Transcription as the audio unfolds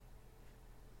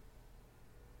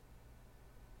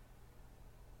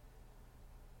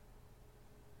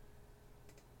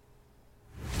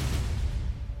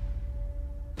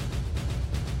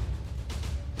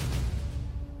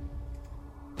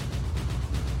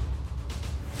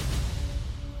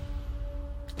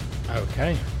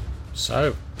Okay,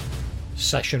 so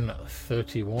session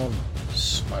 31,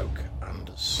 Smoke and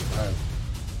Snow.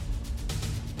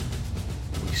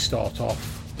 We start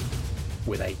off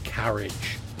with a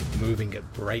carriage moving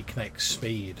at breakneck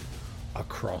speed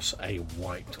across a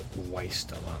white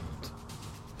wasteland.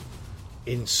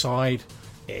 Inside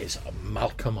is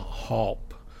Malcolm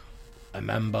Harp, a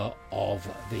member of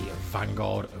the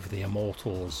Vanguard of the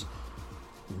Immortals,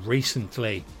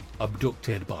 recently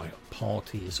abducted by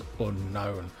parties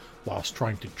unknown whilst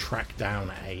trying to track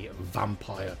down a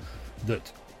vampire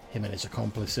that him and his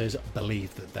accomplices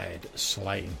believed that they had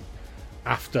slain.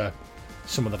 After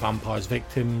some of the vampire's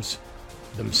victims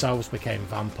themselves became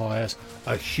vampires,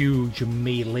 a huge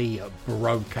melee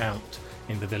broke out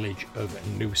in the village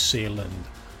of New Zealand.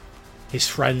 His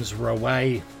friends were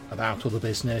away about other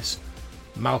business.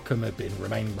 Malcolm had been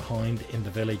remaining behind in the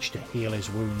village to heal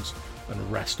his wounds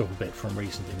and rest up a bit from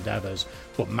recent endeavours,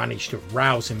 but managed to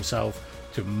rouse himself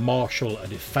to marshal a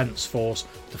defence force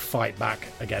to fight back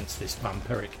against this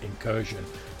vampiric incursion.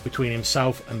 Between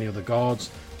himself and the other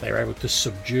guards, they were able to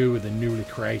subdue the newly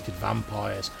created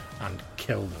vampires and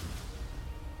kill them.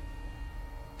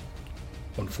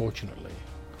 Unfortunately,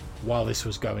 while this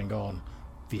was going on,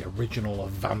 the original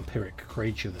vampiric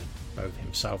creature that both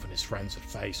himself and his friends had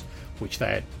faced, which they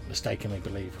had mistakenly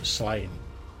believed was slain,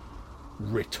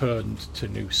 returned to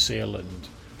New Zealand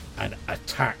and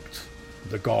attacked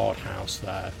the guardhouse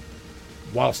there.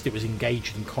 Whilst it was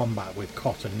engaged in combat with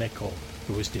Cotton Nickel,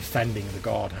 who was defending the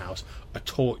guardhouse, a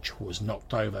torch was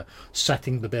knocked over,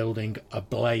 setting the building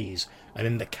ablaze, and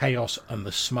in the chaos and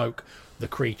the smoke, the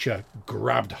creature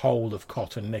grabbed hold of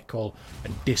Cotton Nickel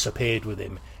and disappeared with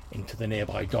him into the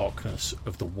nearby darkness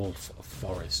of the Wolf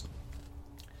Forest.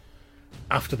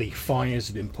 After the fires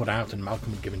had been put out and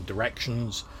Malcolm had given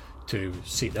directions to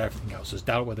see that everything else was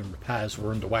dealt with and repairs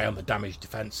were underway on the damaged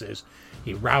defences,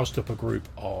 he roused up a group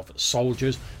of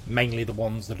soldiers, mainly the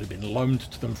ones that had been loaned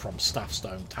to them from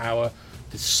Staffstone Tower,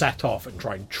 to set off and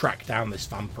try and track down this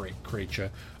vampiric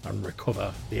creature and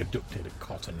recover the abducted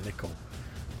Cotton Nickel.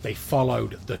 They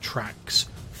followed the tracks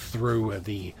through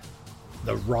the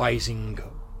rising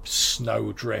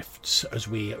snow drifts as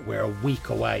we're a week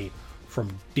away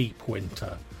from deep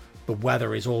winter. The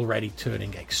weather is already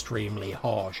turning extremely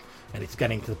harsh, and it's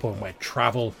getting to the point where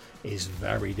travel is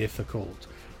very difficult,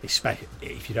 especially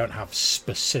if you don't have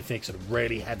specific sort of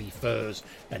really heavy furs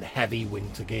and heavy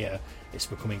winter gear. It's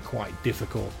becoming quite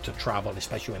difficult to travel,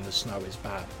 especially when the snow is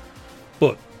bad.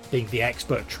 But being the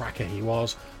expert tracker he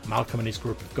was, Malcolm and his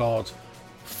group of guards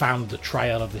found the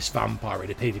trail of this vampire. It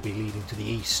appeared to be leading to the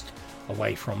east,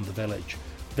 away from the village.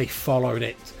 They followed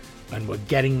it and were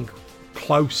getting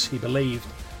close, he believed,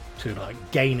 to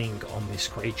gaining on this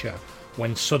creature,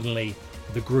 when suddenly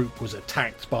the group was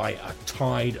attacked by a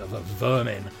tide of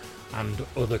vermin and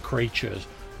other creatures.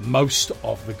 Most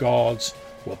of the guards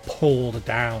were pulled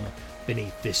down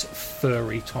beneath this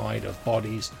furry tide of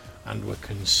bodies and were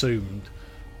consumed.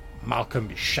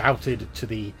 Malcolm shouted to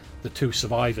the two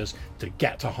survivors to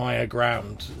get to higher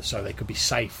ground so they could be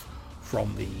safe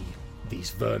from these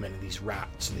vermin and these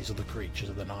rats and these other creatures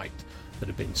of the night that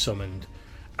had been summoned.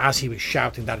 As he was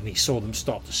shouting that and he saw them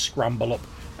start to scramble up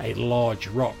a large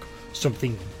rock,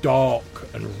 something dark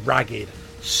and ragged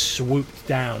swooped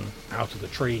down out of the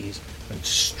trees and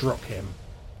struck him,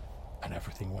 and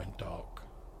everything went dark.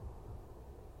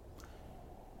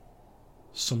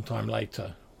 Sometime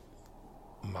later,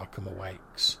 Malcolm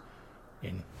awakes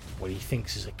in what he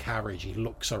thinks is a carriage. He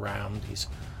looks around. He's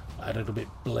a little bit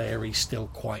blurry, still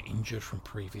quite injured from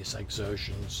previous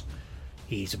exertions.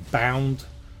 He's bound,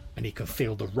 and he can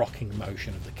feel the rocking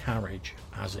motion of the carriage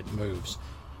as it moves.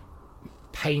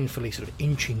 Painfully sort of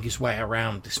inching his way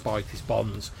around despite his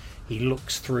bonds, he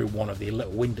looks through one of the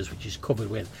little windows, which is covered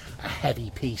with a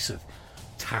heavy piece of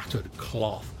tattered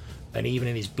cloth, and even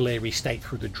in his bleary state,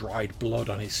 through the dried blood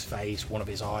on his face, one of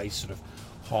his eyes sort of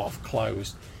half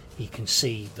closed, he can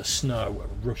see the snow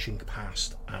rushing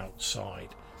past outside.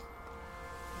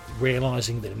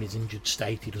 Realising that in his injured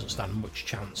state he doesn't stand much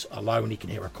chance alone, he can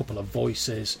hear a couple of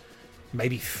voices,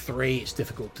 maybe three, it's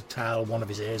difficult to tell. One of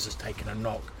his ears has taken a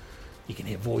knock. He can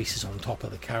hear voices on top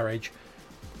of the carriage.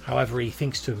 However, he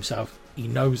thinks to himself, he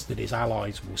knows that his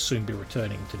allies will soon be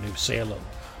returning to New Zealand,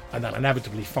 and they'll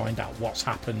inevitably find out what's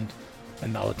happened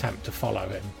and they'll attempt to follow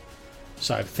him.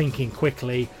 So, thinking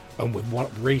quickly and with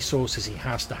what resources he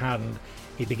has to hand,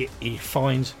 he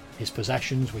finds his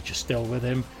possessions, which are still with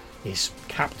him. His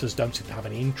captors don't seem to have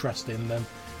any interest in them,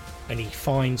 and he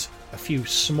finds a few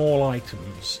small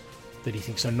items that he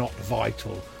thinks are not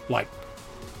vital, like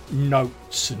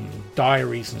notes and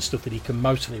diaries and stuff that he can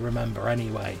mostly remember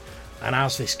anyway. And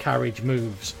as this carriage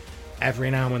moves, every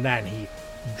now and then he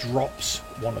drops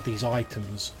one of these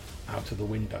items out of the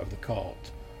window of the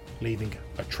cart, leaving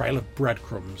a trail of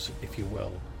breadcrumbs, if you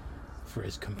will, for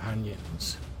his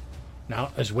companions.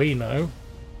 Now, as we know,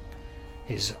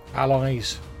 his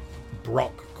allies,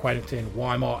 Brock, Quentin,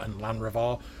 Weimar and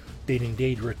Lanrivar, did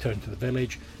indeed return to the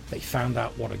village. They found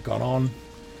out what had gone on.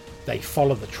 They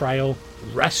followed the trail,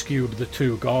 rescued the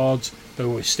 2 guards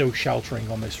who were still sheltering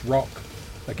on this rock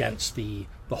against the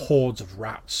hordes of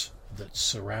rats that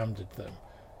surrounded them.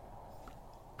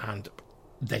 And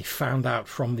they found out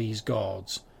from these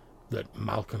guards that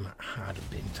Malcolm had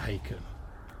been taken.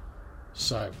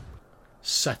 So,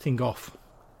 setting off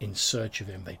in search of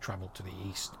him, they travelled to the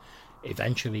east,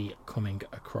 eventually coming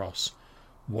across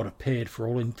what appeared, for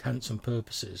all intents and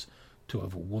purposes, to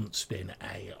have once been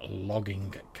a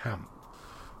logging camp.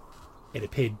 It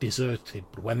appeared deserted,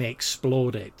 but when they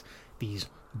explored it, these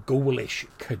ghoulish,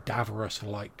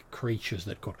 cadaverous-like creatures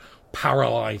that could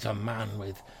paralyse a man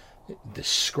with the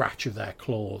scratch of their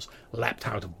claws leapt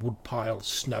out of wood piles,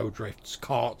 snowdrifts,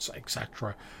 carts,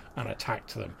 etc., and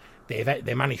attacked them.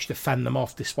 They managed to fend them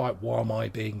off despite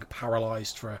Warmai being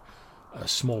paralysed for a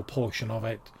small portion of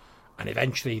it, and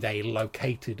eventually they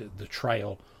located the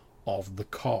trail of the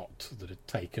cart that had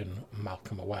taken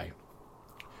Malcolm away.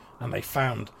 And they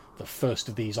found the first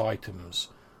of these items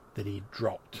that he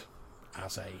dropped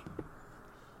as a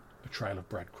trail of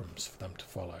breadcrumbs for them to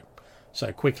follow.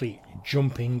 So quickly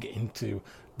jumping into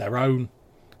their own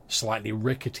slightly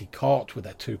rickety cart with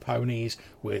their 2 ponies,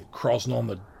 with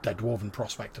Krosnon, their dwarven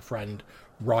prospector friend,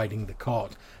 riding the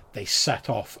cart, they set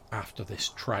off after this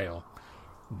trail.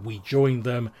 We join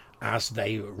them as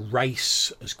they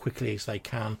race as quickly as they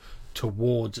can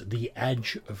towards the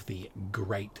edge of the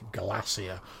Great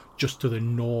Glacier, just to the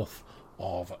north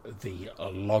of the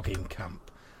logging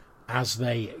camp. As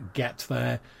they get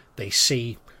there, they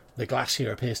see the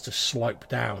glacier appears to slope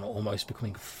down, almost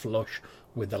becoming flush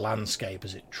with the landscape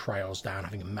as it trails down,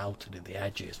 having melted at the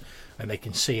edges. And they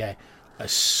can see a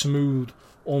smooth,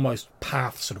 almost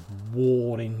path sort of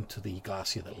worn into the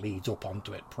glacier that leads up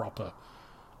onto it proper.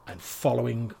 And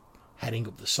following, heading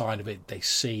up the side of it, they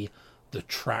see the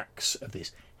tracks of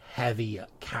this heavy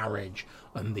carriage,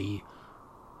 and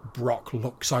Brock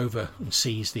looks over and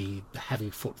sees the heavy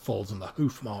footfalls and the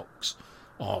hoof marks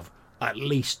of at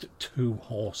least 2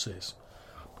 horses.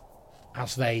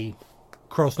 As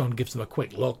Krosnon gives them a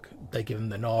quick look, they give him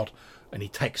the nod, and he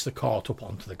takes the cart up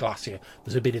onto the glacier.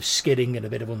 There's a bit of skidding and a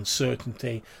bit of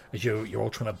uncertainty as you're all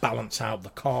trying to balance out the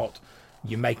cart.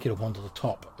 You make it up onto the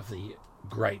top of the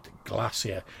Great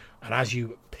Glacier, and as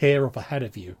you peer up ahead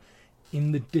of you,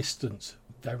 in the distance,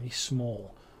 very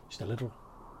small, just a little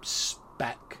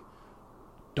speck,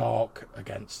 dark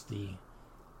against the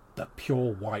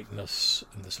pure whiteness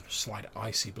and the sort of slight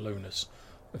icy blueness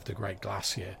of the Great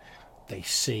Glacier, they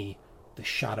see the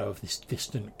shadow of this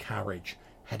distant carriage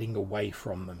heading away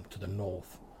from them to the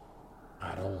north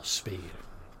at all speed.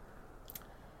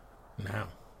 Now,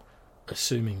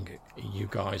 assuming you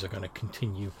guys are going to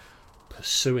continue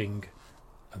pursuing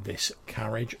this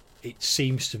carriage, it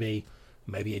seems to be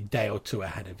maybe a day or 2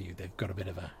 ahead of you. They've got a bit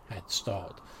of a head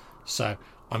start. So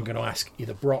I'm going to ask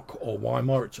either Brock or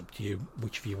Weimar, it's up to you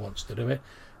which of you wants to do it.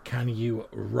 Can you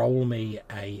roll me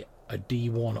a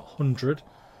D100?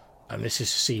 And this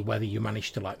is to see whether you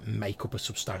manage to make up a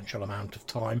substantial amount of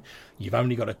time. You've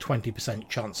only got a 20%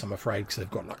 chance, I'm afraid, because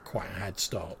they've got quite a head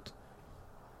start.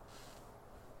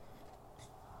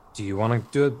 Do you want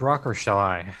to do it, Brock, or shall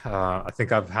I? I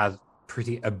think I've had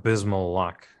pretty abysmal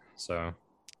luck, so...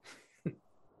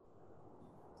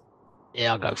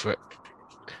 Yeah, I'll go for it.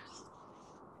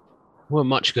 Weren't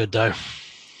much good, though.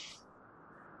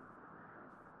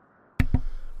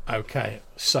 Okay,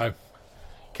 so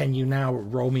can you now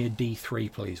roll me a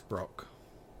D3, please, Brock?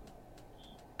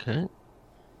 Okay.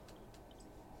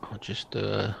 I'll just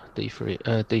D3,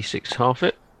 D6 half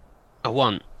it. A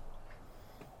 1.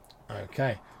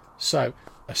 Okay, so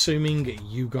assuming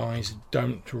you guys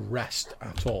don't rest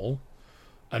at all,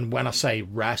 and when I say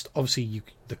rest, obviously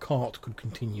the cart could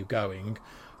continue going,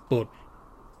 but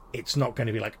it's not going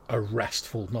to be like a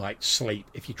restful night's sleep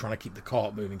if you're trying to keep the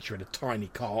cart moving, because you're in a tiny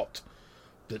cart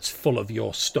that's full of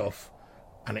your stuff,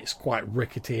 and it's quite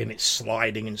rickety and it's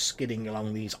sliding and skidding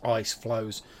along these ice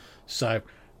flows. So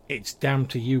it's down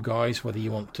to you guys whether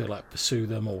you want to pursue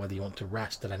them or whether you want to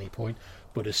rest at any point.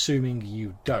 But assuming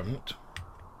you don't,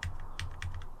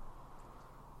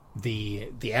 the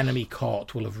enemy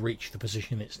cart will have reached the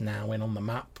position it's now in on the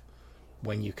map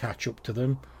when you catch up to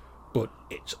them. But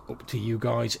it's up to you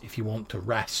guys if you want to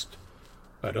rest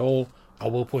at all. I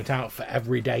will point out, for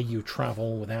every day you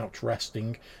travel without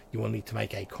resting, you will need to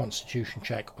make a constitution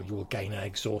check, or you will gain an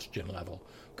exhaustion level,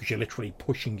 because you're literally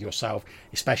pushing yourself,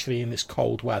 especially in this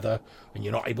cold weather, and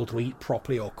you're not able to eat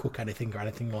properly or cook anything or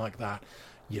anything like that.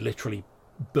 You're literally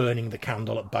burning the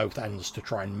candle at both ends to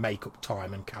try and make up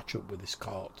time and catch up with this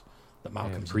cart that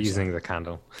Malcolm's breezing the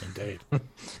candle. Indeed.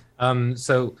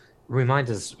 So remind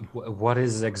us, what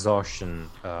is exhaustion,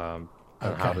 and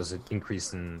how does it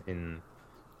increase in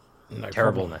no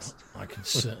terribleness?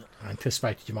 Problem. I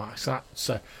anticipated you might ask that.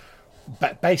 So,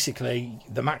 but basically,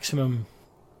 the maximum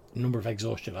number of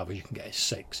exhaustion levels you can get is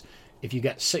 6. If you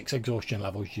get 6 exhaustion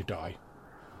levels, you die.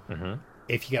 Mm-hmm.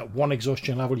 If you get 1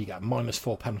 exhaustion level, you get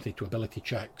 -4 penalty to ability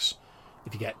checks.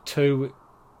 If you get 2,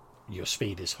 your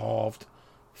speed is halved.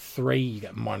 3, you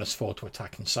get -4 to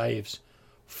attack and saves.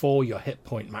 4, your hit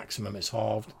point maximum is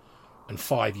halved. And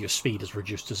 5, your speed is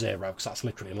reduced to 0, because that's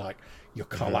literally like you're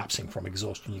collapsing from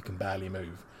exhaustion, you can barely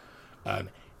move.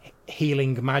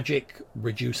 Healing magic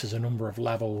reduces a number of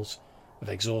levels of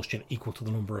exhaustion equal to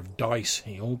the number of dice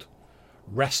healed.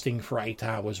 Resting for 8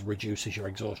 hours reduces your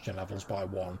exhaustion levels by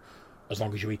 1, as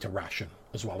long as you eat a ration,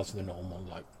 as well as the normal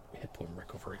like hit point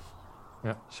recovery.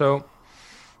 Yeah. So,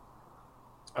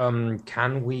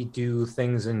 can we do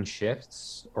things in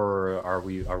shifts, or are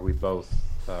we both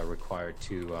required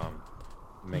to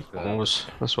make the?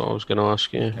 That's what I was going to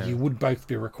ask you. You would both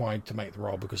be required to make the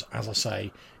roll, because, as I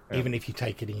say, even if you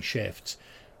take it in shifts,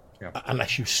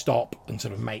 unless you stop and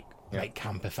sort of make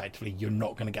camp effectively, you're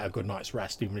not going to get a good night's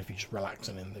rest, even if you're just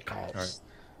relaxing in the carts.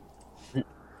 Right.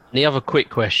 The other quick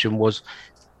question was,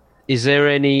 is there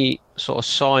any sort of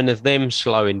sign of them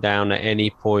slowing down at any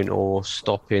point, or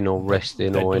stopping or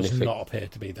resting or anything? There does not appear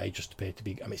to be. They just appear to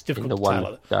be. I mean, it's difficult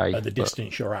to tell at the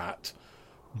distance you're at,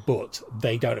 but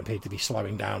they don't appear to be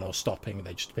slowing down or stopping.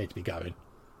 They just appear to be going.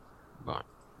 Right.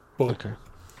 But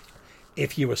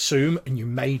if you assume, and you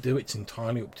may do, it's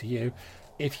entirely up to you,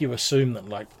 if you assume that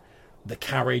like the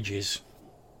carriage is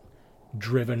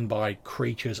driven by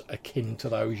creatures akin to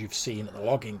those you've seen at the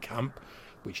logging camp,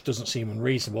 which doesn't seem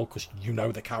unreasonable, because you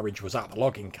know the carriage was at the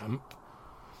logging camp,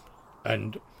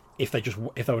 and if they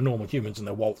were normal humans and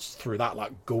they waltzed through that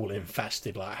like ghoul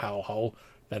infested like hellhole,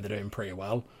 then they're doing pretty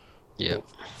well. Yeah. But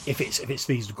if it's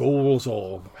these ghouls,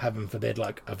 or heaven forbid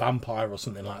like a vampire or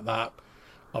something like that,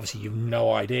 obviously you've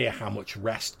no idea how much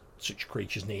rest such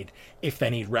creatures need, if they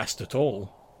need rest at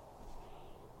all.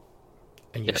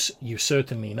 And you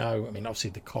certainly know, I mean, obviously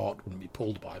the cart wouldn't be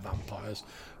pulled by vampires,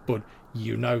 but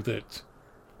you know that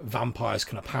vampires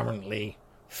can apparently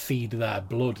feed their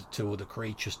blood to other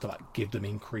creatures to like give them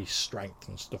increased strength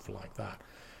and stuff like that.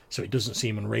 So it doesn't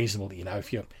seem unreasonable that, you know,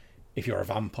 if you're a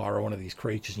vampire or one of these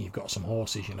creatures and you've got some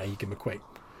horses, you know, you give them a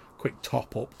quick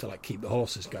top up to like keep the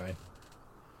horses going.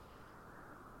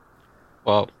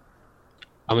 Well,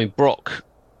 I mean, Brock,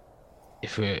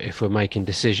 if we're making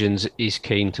decisions, is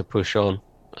keen to push on,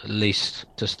 at least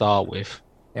to start with.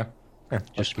 Yeah.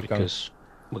 Just because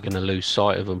we're going to lose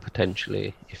sight of them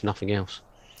potentially, if nothing else.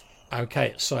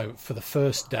 Okay, so for the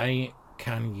first day,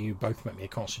 can you both make me a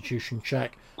constitution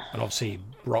check? And obviously,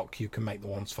 Brock, you can make the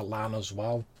ones for Lan as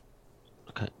well.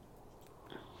 Okay.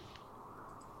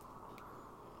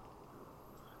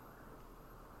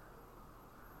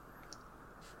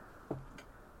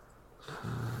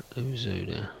 Uzu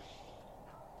there.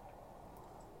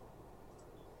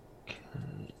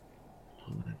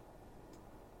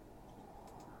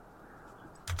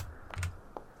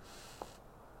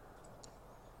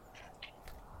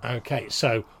 Okay,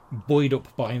 so buoyed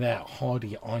up by that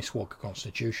hardy Ice Walker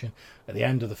constitution, at the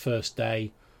end of the first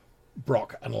day,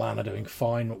 Brock and Lan are doing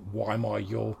fine. Weimar,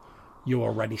 you're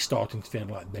already starting to feel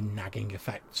like the nagging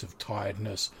effects of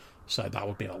tiredness, so that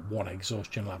would be like 1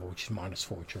 exhaustion level, which is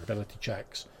 -4 to your ability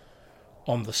checks.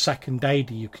 On the second day,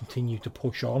 do you continue to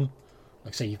push on?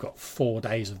 Like I say, you've got 4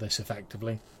 days of this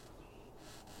effectively.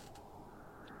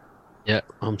 Yeah,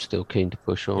 I'm still keen to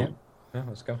push on. Yeah,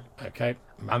 let's go. Okay.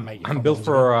 I'm built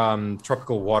for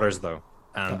tropical waters, though.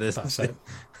 And that's it.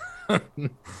 And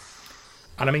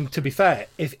I mean, to be fair,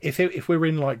 if we're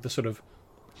in like the sort of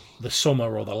the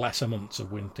summer or the lesser months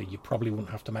of winter, you probably wouldn't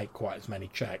have to make quite as many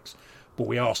checks. But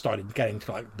we are starting to get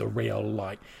into like the real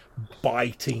like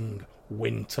biting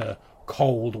winter,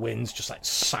 cold winds, just like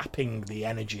sapping the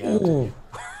energy out of you.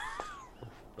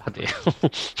 Bloody hell.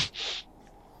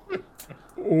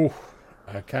 Ooh.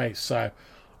 Okay, so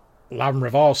Lan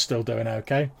Rivar's still doing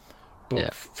okay,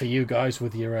 but for you guys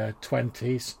with your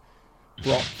 20s,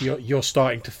 Brock, you're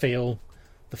starting to feel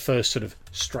the first sort of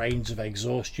strains of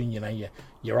exhaustion. You know,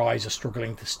 your eyes are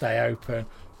struggling to stay open.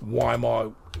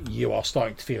 Weimar, you are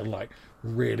starting to feel like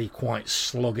really quite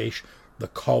sluggish. the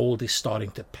cold is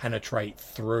starting to penetrate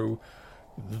through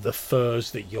the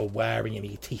furs that you're wearing, and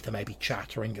your teeth are maybe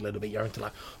chattering a little bit. You're having to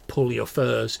like pull your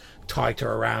furs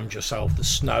tighter around yourself. The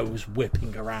snow's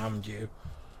whipping around you.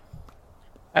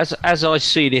 As I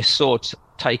see this sort of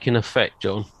taking effect,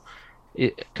 John,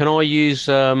 can I use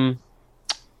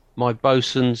my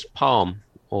bosun's palm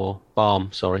or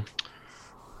balm, sorry,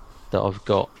 that I've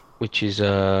got, which is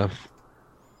sort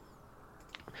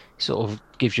of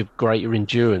gives you greater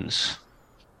endurance.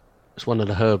 It's one of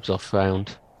the herbs I've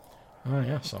found. Oh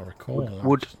yes, I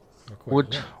recall.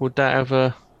 Would that have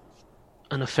an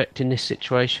effect in this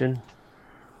situation?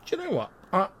 Do you know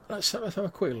what? Let's have a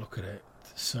quick look at it.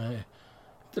 So,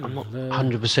 I'm not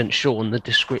 100% sure on the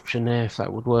description there if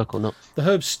that would work or not. The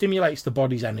herb stimulates the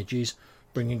body's energies,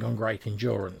 bringing on great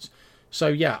endurance. So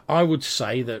yeah, I would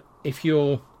say that if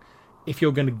you're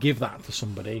going to give that to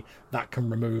somebody, that can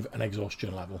remove an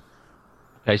exhaustion level.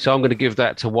 Okay, so I'm going to give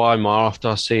that to Weimar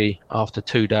after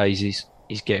 2 days he's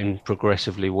getting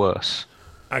progressively worse.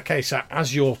 Okay, so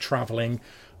as you're travelling,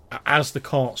 as the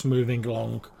cart's moving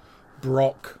along,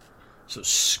 Brock sort of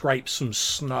scrapes some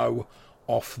snow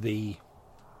off the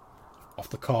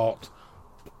cart,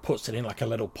 puts it in like a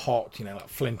little pot, like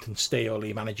flint and steel.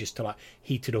 He manages to like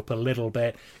heat it up a little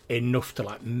bit, enough to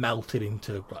like melt it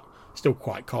into like, still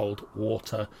quite cold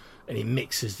water, and he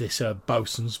mixes this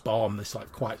bosun's balm, this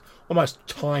like quite almost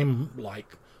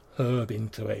thyme-like herb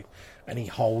into it, and he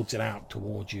holds it out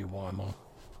towards you, Weimar.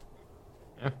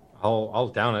 Yeah, I'll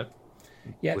down it.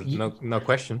 Yeah, no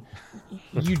question.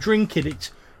 You drink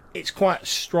it. It's quite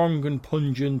strong and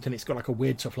pungent, and it's got like a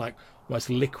weird sort of like almost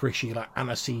licoricey, like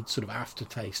aniseed sort of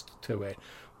aftertaste to it.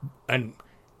 And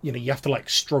you have to like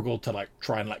struggle to like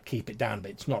try and like keep it down,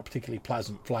 but it's not a particularly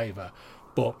pleasant flavour.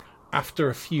 But after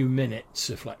a few minutes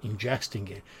of like ingesting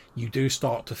it, you do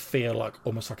start to feel like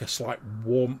almost like a slight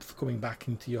warmth coming back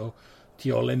into your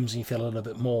limbs, and you feel a little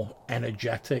bit more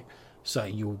energetic. So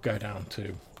you will go down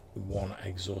to 1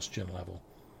 exhaustion level.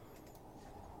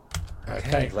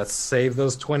 Okay, let's save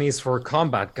those 20s for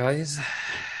combat, guys.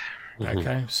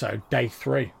 Okay, so day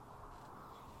 3.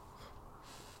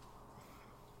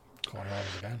 Quite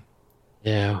hours again.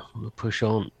 Yeah, we'll push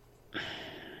on.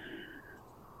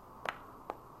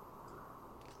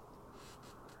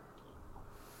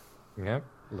 Yep,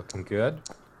 looking good.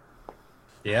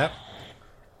 Yep.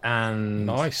 And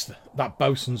nice. That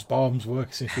bosun's balm's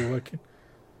working. Seems to be working.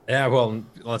 Yeah, well,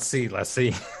 let's see.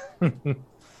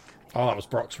 Oh, that was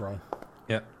Brock's wrong.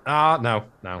 Yeah.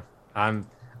 No.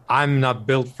 I'm not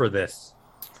built for this.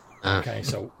 Okay,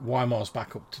 so Weimar's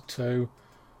back up to 2.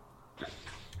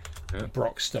 Yeah.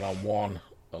 Brock's still on 1.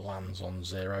 The land's on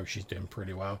 0. She's doing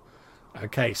pretty well.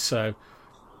 Okay, so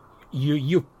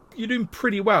you're doing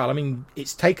pretty well. I mean,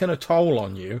 it's taken a toll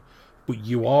on you, but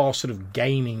you are sort of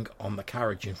gaining on the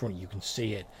carriage in front of you. You can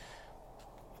see it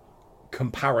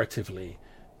comparatively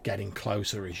getting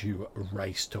closer as you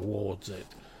race towards it.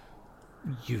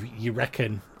 You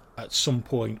reckon at some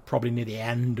point, probably near the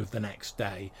end of the next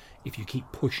day, if you keep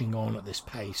pushing on at this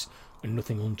pace and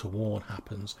nothing untoward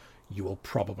happens, you will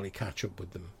probably catch up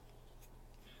with them.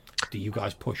 Do you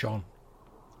guys push on?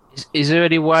 Is there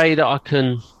any way that I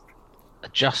can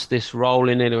adjust this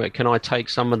rolling into it? Can I take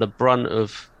some of the brunt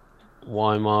of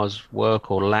Weimar's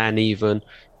work, or Lan even,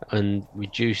 and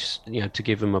reduce, to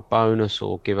give him a bonus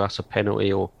or give us a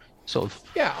penalty, or sort of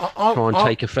try and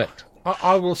take effect?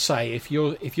 I will say, if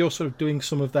you're sort of doing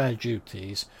some of their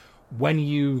duties, when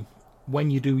you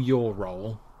do your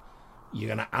roll, you're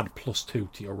going to add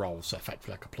 +2 to your roll, so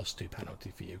effectively like a +2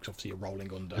 penalty for you, because obviously you're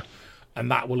rolling under,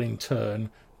 and that will in turn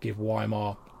give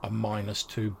Weimar a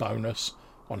 -2 bonus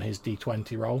on his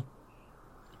D20 roll.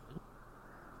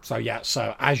 So yeah,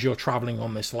 so as you're travelling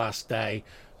on this last day,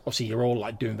 obviously you're all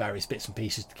like doing various bits and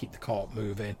pieces to keep the cart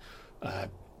moving.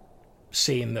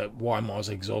 Seeing that Weimar's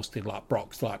exhausted, like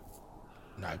Brock's like,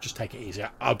 no, just take it easy.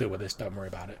 I'll deal with this. Don't worry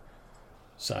about it.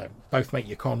 So both make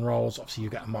your con rolls. Obviously, you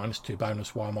get a -2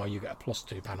 bonus. Weimar, you get a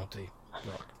 +2 penalty.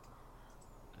 Brock.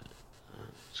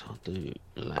 So I'll do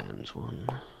Lan's one.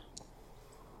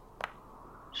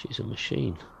 She's a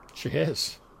machine. She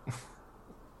is.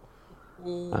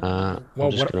 Well,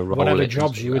 whatever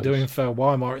jobs you were doing for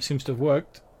Weimar, it seems to have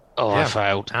worked. Oh, yeah. I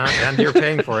failed. And you're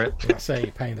paying for it. That's it,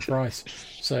 you're paying the price.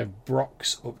 So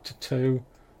Brock's up to 2,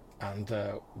 and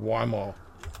Weimar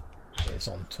is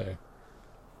on 2.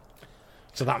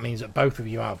 So that means that both of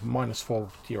you have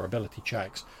 -4 to your ability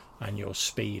checks, and your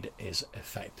speed is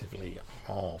effectively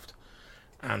halved.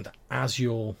 And as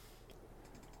you're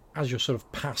sort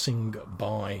of passing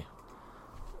by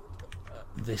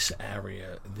this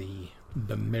area,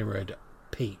 the mirrored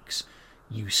peaks,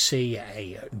 you see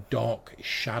a dark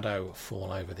shadow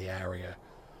fall over the area.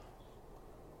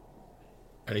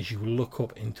 And as you look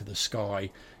up into the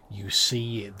sky, you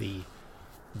see the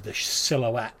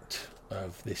silhouette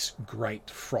of this great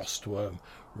frost worm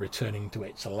returning to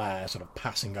its lair, sort of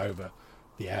passing over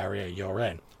the area you're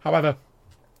in. However,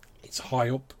 it's high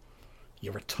up.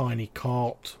 You're a tiny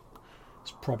cart.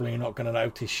 It's probably not going to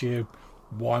notice you.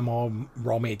 Weimar,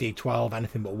 roll me a d12,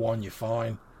 anything but 1, you're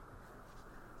fine.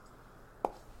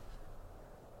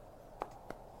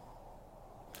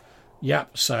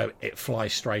 Yep, so it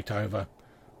flies straight over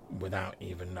without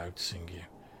even noticing you.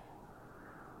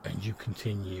 And you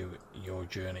continue your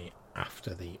journey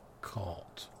after the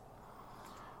cart.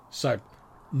 So,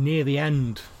 near the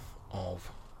end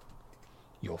of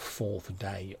your 4th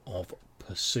day of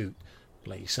pursuit,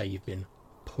 like you say, you've been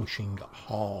pushing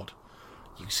hard.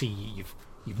 You see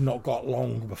you've not got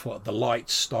long before the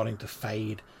light's starting to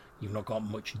fade. You've not got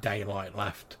much daylight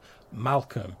left.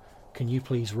 Malcolm, can you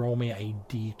please roll me a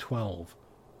d12?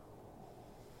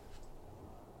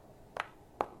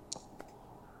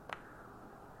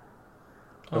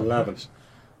 Oh, 11. nice.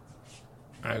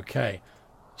 Okay,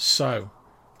 so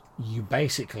you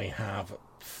basically have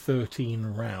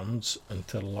 13 rounds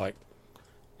until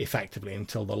effectively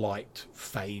until the light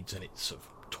fades and it's sort of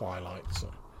twilight. So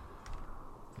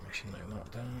I should note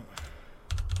that down.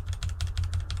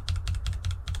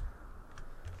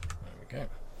 There we go.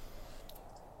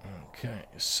 Okay,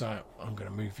 so I'm going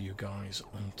to move you guys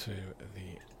onto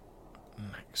the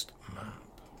next map.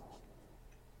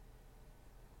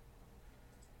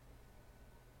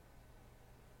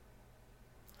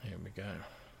 Here we go.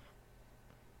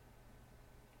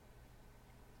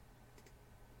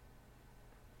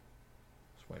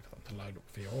 Just wait for that to load up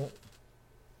for you all.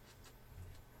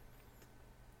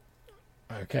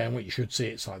 Okay, and what you should see,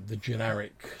 it's like the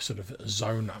generic sort of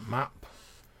zone map.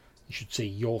 You should see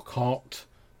your cart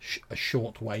a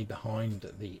short way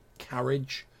behind the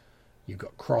carriage. You've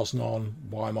got Krosnon,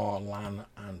 Weimar, Lan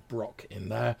and Brock in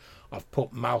there. I've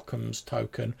put Malcolm's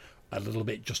token a little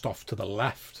bit just off to the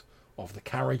left of the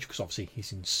carriage because obviously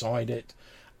he's inside it.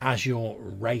 As you're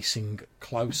racing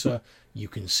closer, you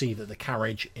can see that the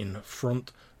carriage in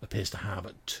front appears to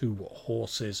have 2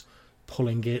 horses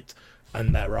pulling it,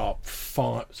 and there are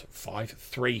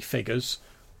three figures.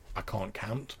 I can't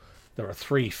count. There are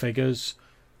 3 figures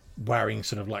wearing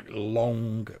sort of like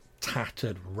long,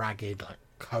 tattered, ragged like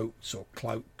coats or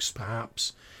cloaks,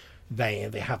 perhaps. They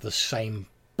have the same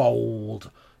bold,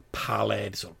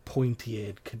 pallid, sort of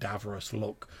pointy-eared, cadaverous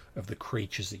look of the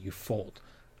creatures that you fought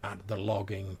at the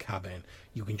logging cabin.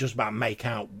 You can just about make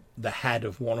out the head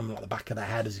of one of them, like the back of the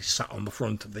head, as he sat on the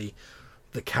front of the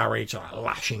carriage, like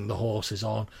lashing the horses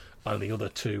on, and the other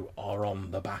 2 are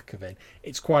on the back of it.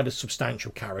 It's quite a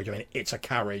substantial carriage. I mean, it's a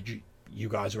carriage. You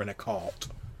guys are in a cart.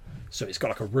 So it's got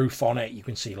like a roof on it. You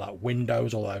can see like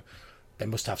windows, although they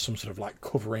must have some sort of like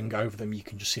covering over them. You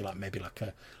can just see like maybe like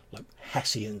a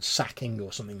Hessian sacking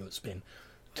or something that's been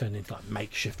turned into like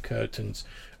makeshift curtains.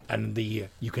 And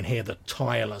you can hear the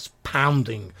tireless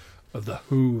pounding of the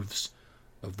hooves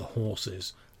of the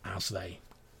horses as they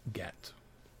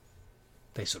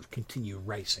sort of continue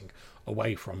racing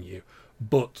away from you.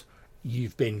 But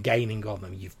you've been gaining on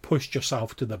them. You've pushed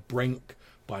yourself to the brink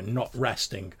by not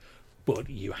resting, but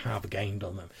you have gained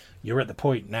on them. You're at the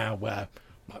point now where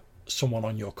like, someone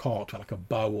on your cart, like a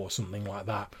bow or something like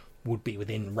that, would be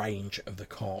within range of the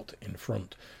cart in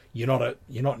front. You're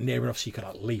not near enough so you can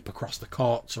like, leap across the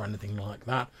carts or anything like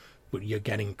that, but you're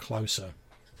getting closer.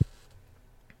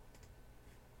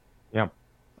 Yeah,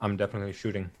 I'm definitely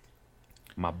shooting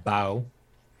my bow.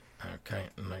 Okay,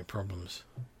 no problems.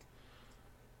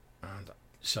 And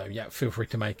so yeah, feel free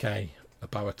to make a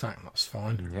bow attack. That's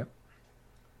fine. Yep.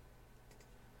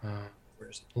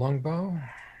 Where's it? Longbow.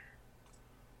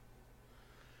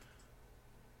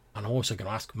 And I'm also going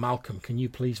to ask Malcolm, can you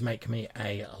please make me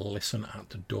a listen at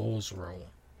the doors roll?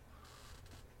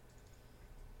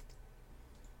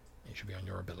 It should be on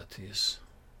your abilities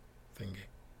thingy.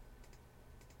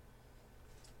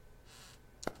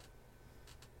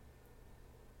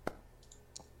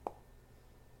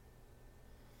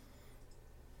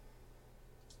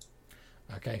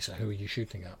 Okay, so who are you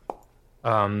shooting at?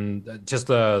 Just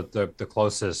the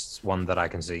closest one that I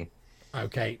can see.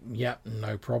 Okay, yep,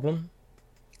 no problem.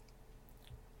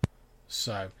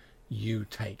 So you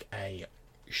take a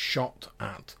shot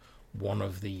at one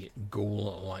of the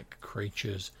ghoul-like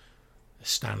creatures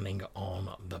standing on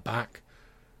the back.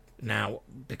 Now,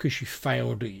 because you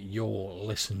failed your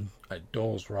listen at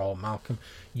doors roll, Malcolm,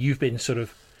 you've been sort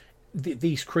of...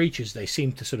 these creatures, they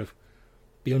seem to sort of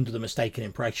be under the mistaken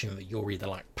impression that you're either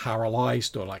like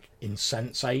paralyzed or like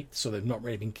insensate, so they've not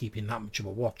really been keeping that much of a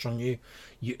watch on you.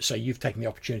 So you've taken the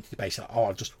opportunity to basically,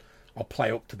 I'll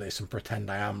play up to this and pretend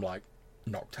I am like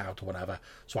knocked out or whatever,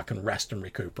 so I can rest and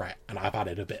recuperate, and I've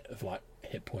added a bit of like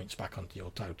hit points back onto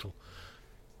your total.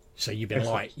 So you've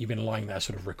been lying there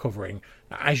sort of recovering.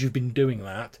 Now, as you've been doing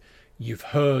that, you've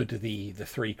heard the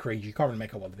three creatures. You can't really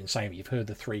make out what they've been saying, but you've heard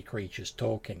the three creatures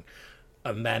talking,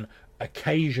 and then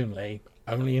occasionally,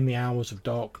 only in the hours of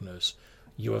darkness,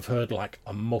 you have heard like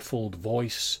a muffled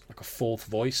voice, like a fourth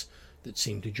voice that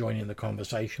seemed to join in the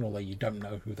conversation, although you don't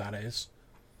know who that is.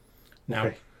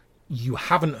 Now, you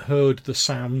haven't heard the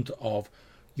sound of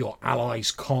your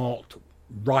allies' cart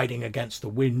riding against the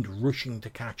wind, rushing to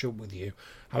catch up with you.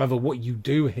 However, what you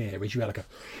do hear is you hear like a...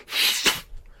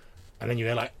 and then you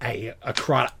hear like a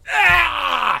cry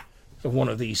of one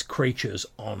of these creatures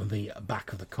on the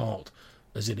back of the cart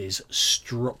as it is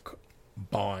struck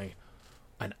by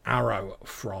an arrow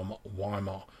from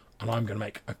Weimar. And I'm going to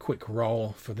make a quick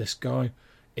roll for this guy.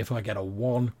 If I get a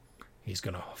 1... he's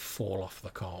going to fall off the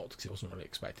cart because he wasn't really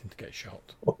expecting to get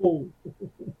shot.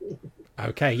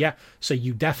 Okay, yeah. So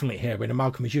you definitely hear it. And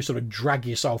Malcolm, as you sort of drag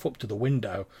yourself up to the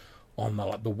window on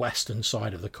the western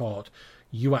side of the cart,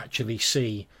 you actually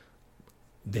see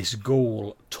this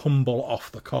ghoul tumble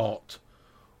off the cart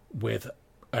with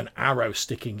an arrow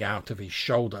sticking out of his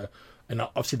shoulder. And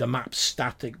obviously the map's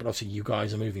static, but obviously you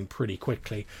guys are moving pretty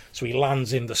quickly. So he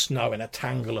lands in the snow in a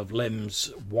tangle of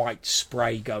limbs, white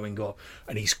spray going up,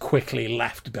 and he's quickly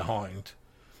left behind.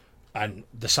 And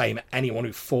the same, anyone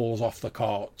who falls off the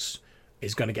carts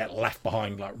is going to get left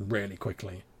behind like really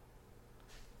quickly.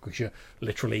 Because you're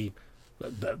literally,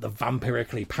 the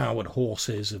vampirically powered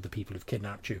horses of the people who've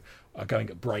kidnapped you are going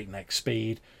at breakneck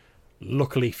speed.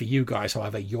 Luckily for you guys,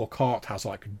 however, your cart has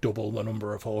like double the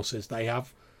number of horses they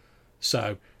have.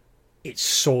 So it's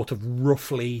sort of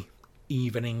roughly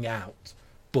evening out.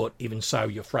 But even so,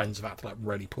 your friends have had to like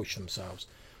really push themselves.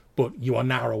 But you are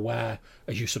now aware,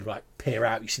 as you sort of like peer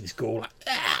out, you see this ghoul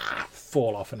like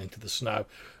fall off and into the snow.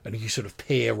 And you sort of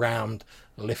peer round,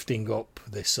 lifting up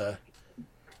this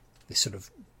this sort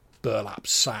of burlap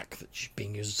sack that's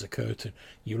being used as a curtain.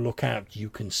 You look out, you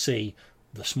can see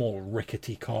the small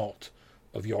rickety cart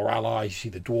of your allies. You see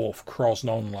the dwarf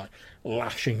Krosnon like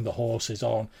lashing the horses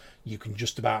on. You can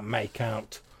just about make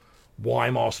out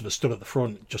Weimar sort of stood at the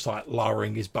front, just like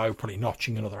lowering his bow, probably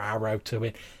notching another arrow to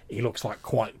it. He looks like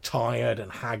quite tired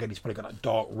and haggard. He's probably got like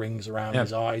dark rings around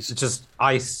his eyes. It's just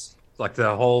ice, like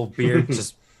the whole beard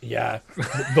just... Yeah,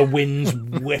 the wind's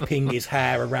whipping his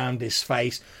hair around his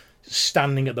face.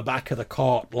 Standing at the back of the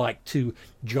cart like two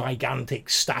gigantic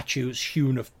statues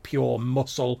hewn of pure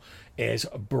muscle is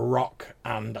Brock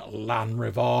and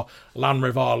Lanrivar.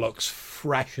 Lanrivar looks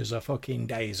fresh as a fucking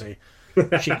daisy.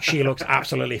 She looks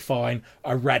absolutely fine.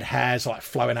 Her red hair's like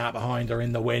flowing out behind her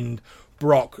in the wind.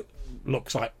 Brock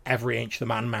looks like every inch the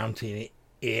man mountain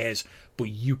is, but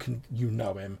you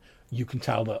know him. You can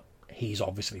tell that he's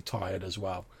obviously tired as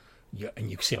well.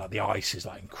 And you can see like the ice is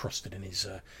like encrusted in his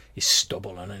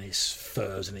stubble and in his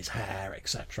furs and his hair,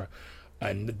 etc.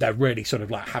 And they're really sort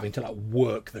of like having to like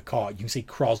work the cart. You can see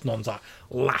Krosnon's like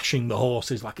lashing the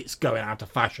horses like it's going out of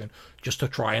fashion, just to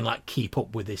try and like keep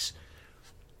up with this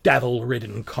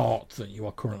devil-ridden cart that you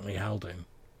are currently held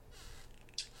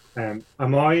in. Are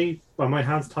my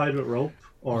hands tied with rope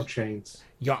or chains?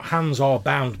 Your hands are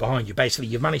bound behind you. Basically,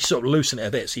 you've managed to sort of loosen it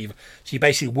a bit. So you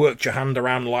basically worked your hand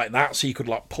around like that, so you could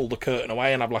like pull the curtain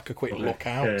away and have like a quick look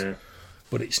out. Yeah.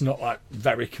 But it's not like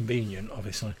very convenient,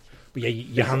 obviously. But yeah,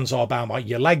 your hands are bound.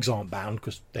 Your legs aren't bound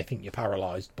because they think you're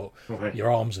paralysed, but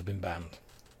your arms have been bound.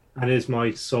 And is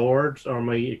my sword or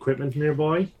my equipment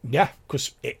nearby? Yeah,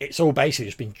 because it's all basically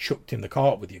just been chucked in the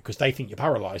cart with you because they think you're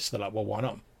paralysed. So they're like, well, why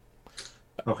not?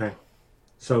 Okay.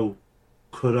 So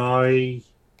could I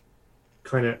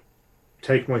kind of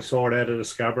take my sword out of the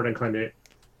scabbard and kind of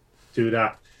do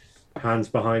that hands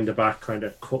behind the back, kind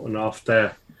of cutting off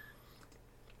the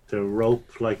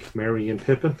rope like Merry and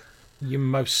Pippin? You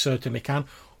most certainly can.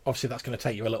 Obviously, that's going to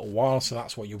take you a little while, so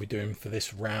that's what you'll be doing for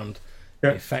this round,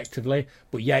 effectively.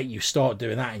 But yeah, you start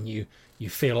doing that, and you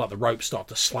feel like the rope start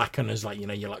to slacken as like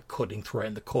you're like cutting through it,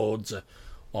 and the cords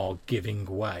are giving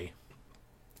way.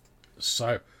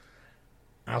 So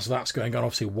as that's going on,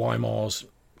 obviously Weimar's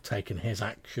taken his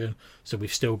action, so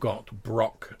we've still got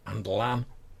Brock and Lan.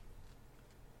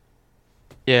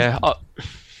 Yeah,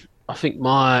 I think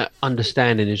my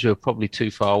understanding is we're probably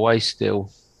too far away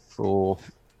still for...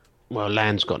 Well,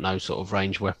 Lan's got no sort of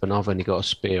ranged weapon. I've only got a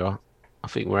spear. I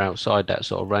think we're outside that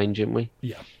sort of range, aren't we?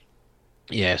 Yeah.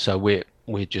 Yeah, so we're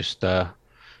just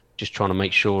trying to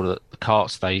make sure that the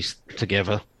cart stays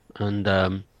together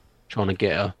and trying to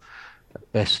get a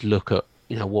best look at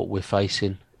what we're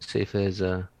facing. See if there's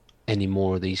any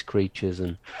more of these creatures.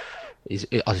 And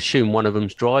I assume one of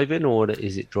them's driving, or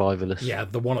is it driverless? Yeah,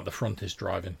 the one at the front is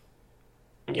driving.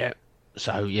 Yeah.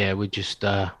 So yeah, we're just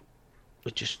trying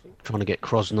to get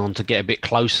Crosnon to get a bit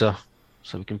closer,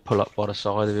 so we can pull up by the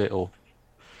side of it, or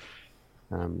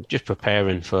just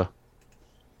preparing for.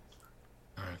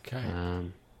 Okay.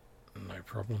 No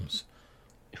problems.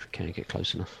 If we can't get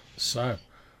close enough. So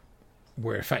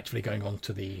we're effectively going on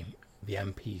to the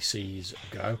NPCs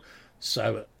go.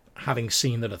 So having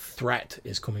seen that a threat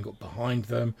is coming up behind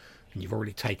them, and you've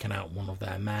already taken out one of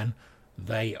their men,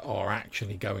 they are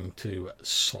actually going to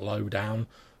slow down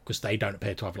because they don't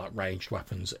appear to have like ranged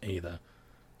weapons either.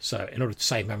 So in order to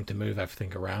save them having to move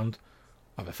everything around,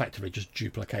 I've effectively just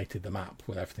duplicated the map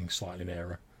with everything slightly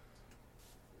nearer.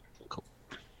 Cool.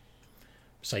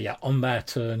 So yeah, on their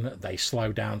turn they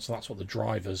slow down, so that's what the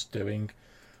driver's doing.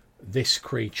 This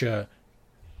creature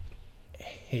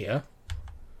here,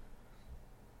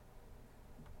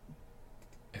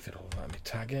 if it'll let me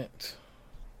tag it,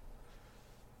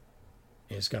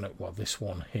 is going to, well, this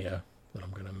one here that I'm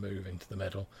going to move into the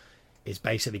middle is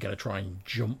basically going to try and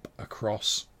jump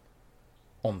across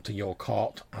onto your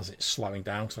cart as it's slowing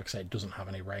down, because like I say, it doesn't have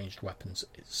any ranged weapons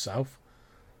itself.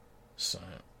 So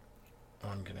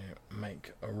I'm going to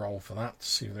make a roll for that to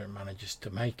see whether it manages to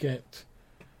make it.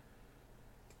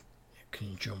 It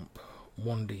can jump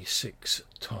 1d6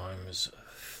 times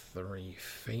 3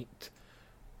 feet.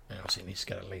 Now it needs to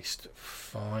get at least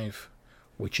 5,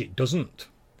 which it doesn't.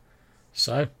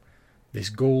 So this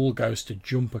ghoul goes to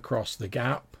jump across the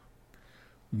gap,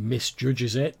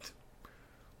 misjudges it,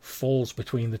 falls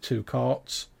between the two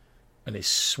carts, and is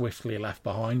swiftly left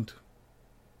behind.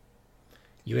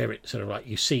 You hear it sort of like,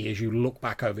 you see as you look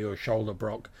back over your shoulder,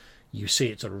 Brock, you see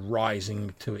it sort of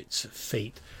rising to its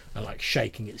feet and like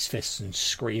shaking its fists and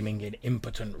screaming in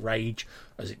impotent rage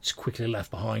as it's quickly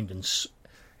left behind, and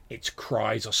its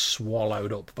cries are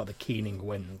swallowed up by the keening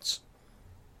winds.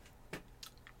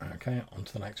 Okay, on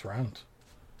to the next round.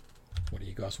 What do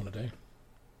you guys want to do?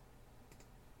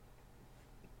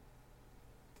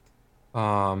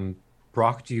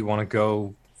 Brock, do you want to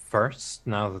go first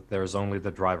now that there's only the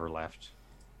driver left?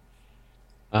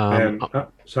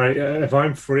 Sorry, if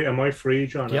I'm free, am I free,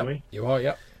 John? Yep, Am I? you are,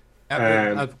 yep.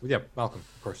 Yeah, Malcolm,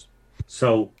 of course.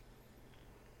 So,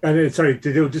 and sorry,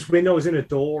 this window is in a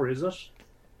door, is it?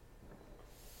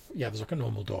 Yeah, there's like a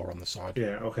normal door on the side.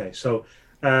 Yeah, okay. So,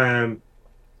 I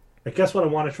guess what I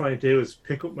want to try and do is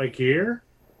pick up my gear,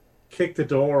 kick the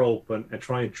door open, and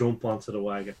try and jump onto the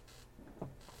wagon.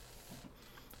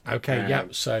 Okay, yeah.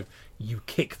 So you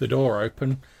kick the door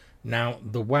open. Now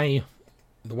the way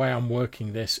I'm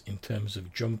working this in terms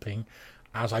of jumping,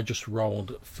 as I just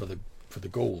rolled for the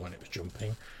ghoul when it was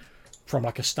jumping, from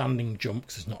like a standing jump,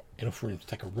 because there's not enough room to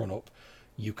take a run up,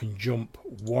 you can jump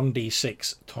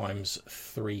 1d6 times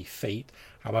 3 feet.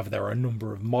 However, there are a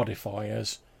number of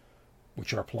modifiers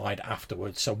which are applied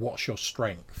afterwards. So what's your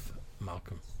strength,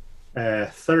 Malcolm?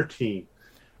 13.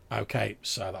 Okay,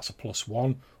 so that's a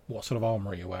 +1. What sort of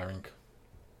armour are you wearing?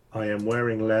 I am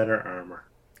wearing leather armour.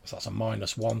 So that's a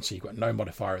 -1, so you've got no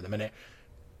modifier at the minute.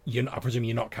 I presume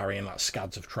you're not carrying like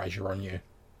scads of treasure on you.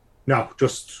 No,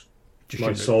 just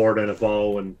my sword and a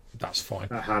bow and that's fine.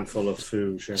 A handful of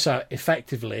food. Yeah. So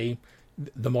effectively,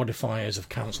 the modifiers have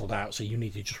cancelled out, so you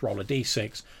need to just roll a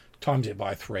d6, times it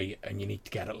by 3, and you need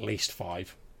to get at least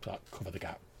 5 to cover the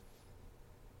gap.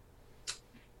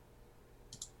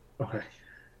 Okay.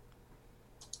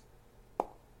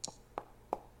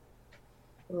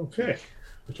 Okay.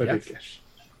 Which I did get.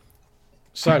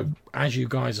 So, as you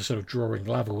guys are sort of drawing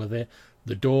level with it,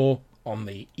 the door on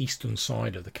the eastern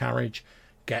side of the carriage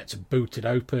gets booted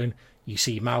open. You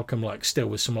see Malcolm like still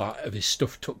with some like of his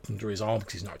stuff tucked under his arm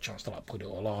because he's not a chance to like put it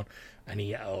all on, and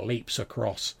he leaps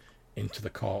across into the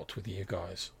cart with you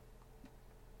guys.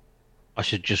 I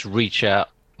should just reach out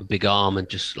a big arm and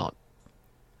just like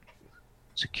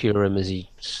secure him as he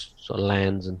sort of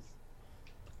lands and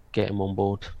get him on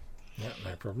board. Yeah,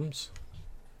 no problems.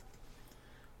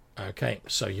 Okay,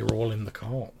 so you're all in the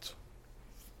cart.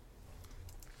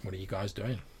 What are you guys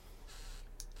doing?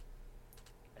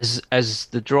 Has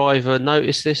the driver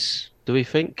noticed this, do we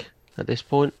think, at this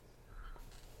point?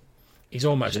 He's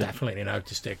almost definitely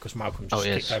noticed it because Malcolm just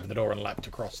kicked over the door and leapt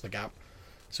across the gap.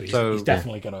 So he's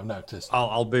definitely going to have noticed.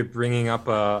 I'll be bringing up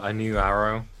a new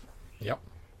arrow. Yep.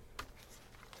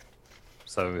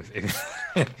 So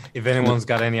if anyone's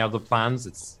got any other plans,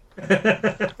 it's...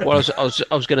 Well, I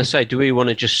was going to say, do we want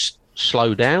to just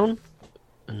slow down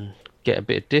and get a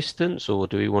bit of distance, or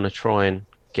do we want to try and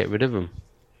get rid of them?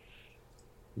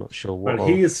 Not sure what. Well,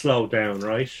 he is slowed down,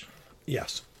 right?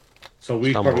 Yes. So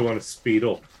we Somewhat. probably want to speed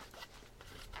up.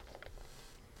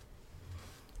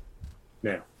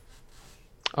 Now.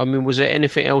 I mean, was there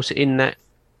anything else in that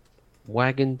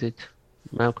wagon? Did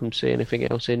Malcolm see anything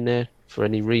else in there for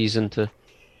any reason to?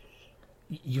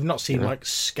 You've not seen Yeah. like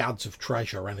scads of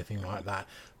treasure or anything like that.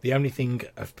 The only thing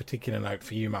of particular note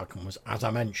for you, Malcolm, was, as I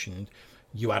mentioned,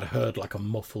 you had heard like a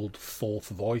muffled fourth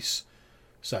voice.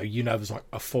 So you know there's like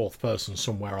a fourth person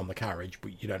somewhere on the carriage,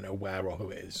 but you don't know where or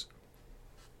who it is.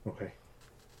 Okay.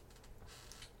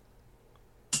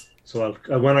 So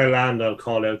when I land, I'll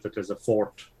call out that there's a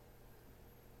fourth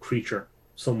creature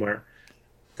somewhere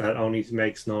that only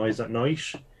makes noise at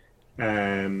night.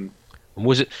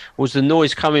 Was the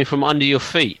noise coming from under your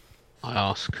feet? I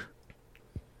ask.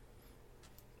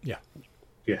 Yeah.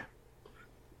 Yeah.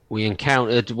 We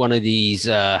encountered one of these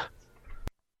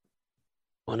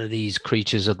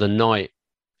creatures of the night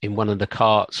in one of the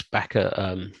carts back at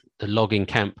the logging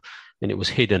camp, and it was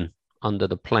hidden under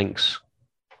the planks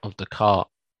of the cart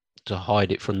to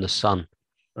hide it from the sun.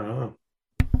 Oh.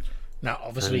 Now,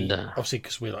 obviously, And,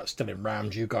 because we're like still in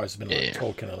round, you guys have been like Yeah.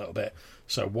 talking a little bit.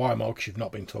 So why, Mark, you've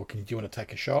not been talking? Do you want to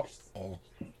take a shot? Or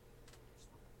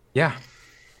Yeah.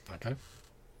 okay,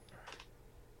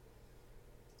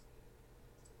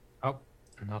 Oh,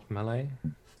 not melee.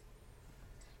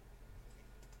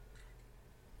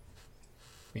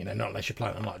 you know, not unless you're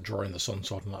planning on like drawing the sun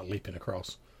sword and like leaping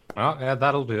across. Oh, yeah,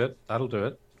 that'll do it. That'll do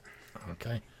it.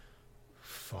 Okay,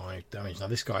 5 damage. Now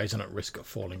this guy isn't at risk of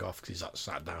falling off because he's like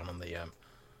sat down on the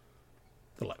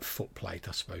like foot plate,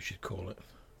 I suppose you'd call it,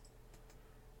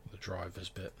 the driver's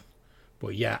bit.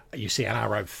 But yeah, you see an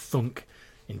arrow thunk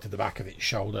into the back of its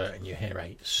shoulder, and you hear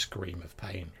a scream of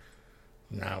pain.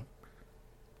 Now,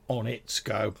 on its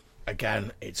go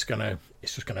again, it's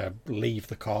just gonna leave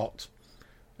the cart,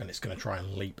 and it's gonna try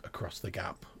and leap across the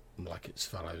gap like its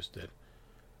fellows did.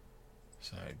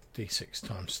 So d6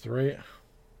 times 3.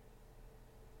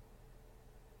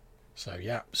 So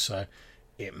yeah, so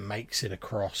it makes it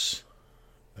across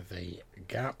the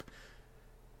gap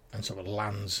and sort of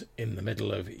lands in the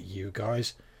middle of you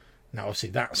guys. Now obviously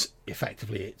that's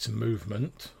effectively its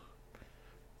movement,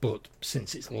 but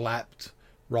since it's leapt,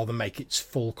 rather than make its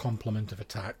full complement of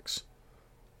attacks,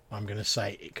 I'm going to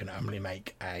say it can only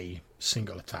make a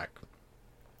single attack.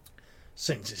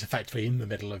 Since it's effectively in the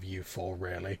middle of you four,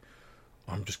 really,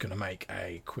 I'm just going to make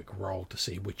a quick roll to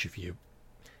see which of you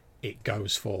it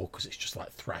goes for, because it's just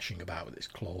like thrashing about with its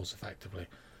claws effectively.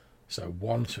 So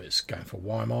 1, so it's going for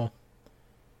Weimar.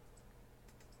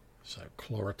 So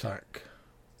claw attack.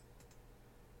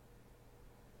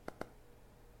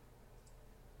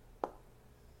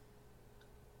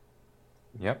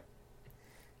 Yep.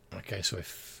 Okay, so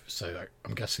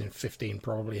I'm guessing 15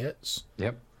 probably hits.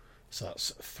 Yep. So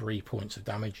that's 3 points of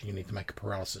damage. You need to make a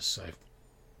paralysis save.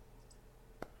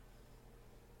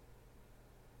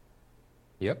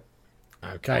 Yep.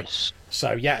 Okay. Nice.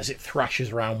 So yeah, as it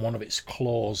thrashes around, one of its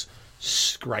claws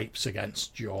scrapes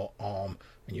against your arm,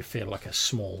 and you feel like a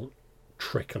small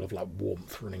trickle of like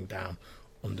warmth running down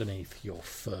underneath your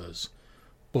furs.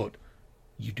 But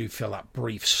you do feel that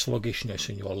brief sluggishness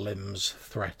in your limbs,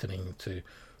 threatening to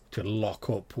lock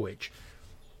up, which,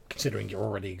 considering you're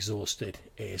already exhausted,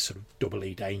 is sort of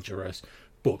doubly dangerous.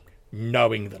 But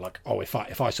knowing that, like, oh, if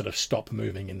I sort of stop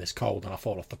moving in this cold and I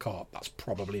fall off the cart, that's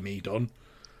probably me done,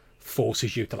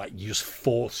 forces you to like, you just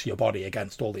force your body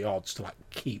against all the odds to like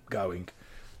keep going,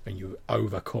 and you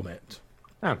overcome it.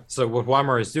 Yeah. So what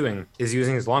Weimar is doing is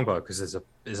using his longbow, because it's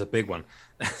a big one,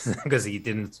 because he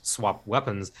didn't swap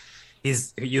weapons.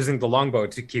 He's using the longbow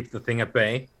to keep the thing at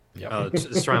bay. Yep.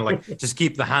 Just trying to like just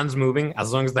keep the hands moving.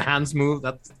 As long as the hands move,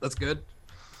 that's good.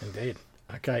 Indeed.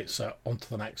 Okay, so on to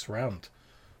the next round.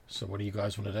 So what do you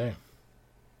guys want to do?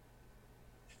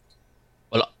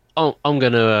 Well, I'm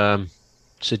going to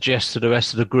suggest to the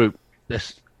rest of the group,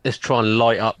 let's try and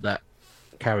light up that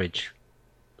carriage,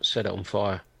 set it on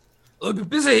fire. Look, we're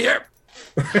busy here.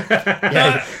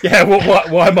 Yeah.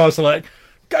 Why Mars like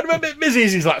kind of a bit busy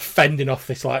as he's like fending off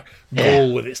this like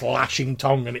wall with its lashing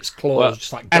tongue and its claws, Well,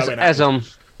 just like as going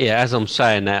as I'm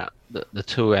saying that, the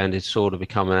two-handed sword will be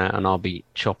coming out, and I'll be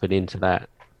chopping into that,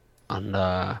 and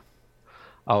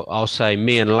I'll say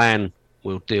me and Lan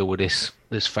will deal with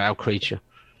this foul creature,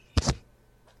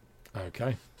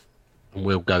 Okay. and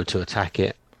we'll go to attack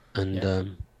it.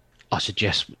 And I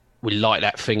suggest we light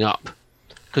that thing up,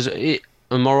 because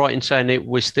am I right in saying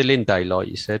we're still in daylight?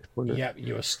 You said, wasn't it? Yeah,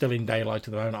 you are still in daylight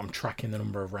at the moment. I'm tracking the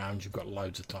number of rounds. You've got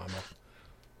loads of time off.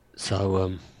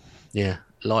 So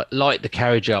light the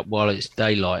carriage up while it's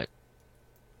daylight.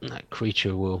 That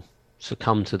creature will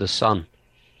succumb to the sun.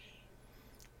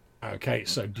 Okay,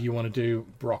 so do you want to do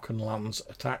Brock and Lan's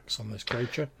attacks on this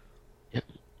creature? Yep.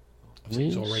 Obviously,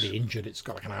 it's already injured. It's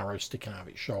got like an arrow sticking out of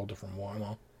its shoulder from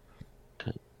Weimar.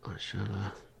 Okay, I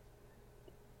shall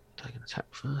take an attack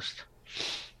first.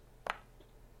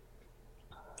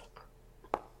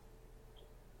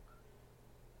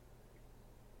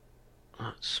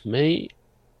 That's me.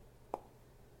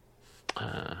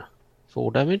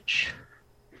 4 damage.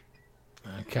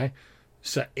 Okay,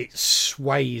 so it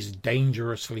sways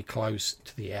dangerously close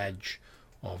to the edge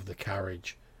of the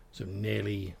carriage, so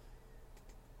nearly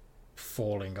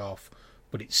falling off,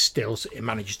 but it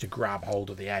manages to grab hold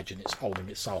of the edge and it's holding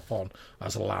itself on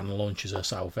as Lan launches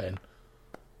herself in.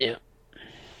 Yeah.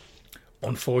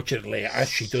 Unfortunately, as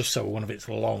she does so with one of its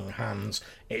long hands,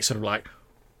 it sort of like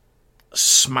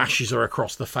smashes her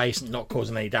across the face, not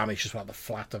causing any damage, just like the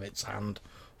flat of its hand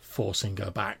forcing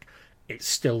her back. It's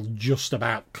still just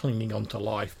about clinging onto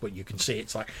life, but you can see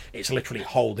it's literally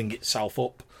holding itself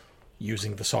up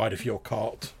using the side of your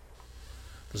cart.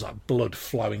 There's like blood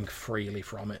flowing freely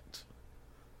from it,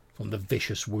 from the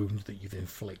vicious wounds that you've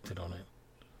inflicted on it.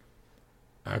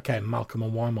 Okay, Malcolm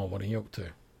and Weimar, what are you up to?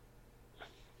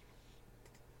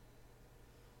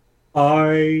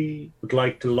 I would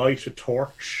like to light a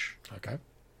torch. Okay.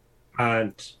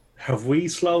 And have we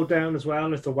slowed down as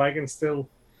well? Is the wagon still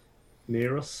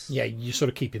near us? Yeah, you're sort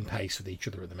of keeping pace with each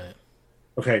other at the minute.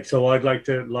 Okay, so I'd like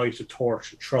to light a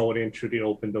torch and throw it in through the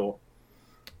open door.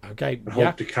 Okay, And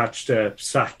hope to catch the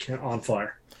sack on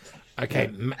fire.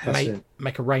 Okay, Yeah,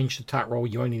 make a ranged attack roll.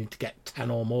 You only need to get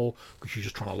 10 or more because you're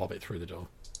just trying to lob it through the door.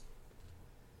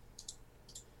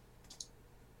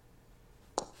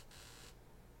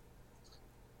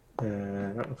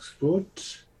 That looks good.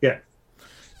 Yeah.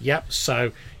 Yep,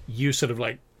 so you sort of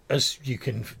like, as you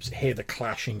can hear the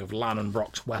clashing of Lan and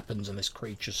Brock's weapons and this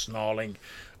creature snarling,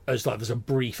 as like there's a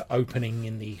brief opening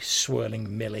in the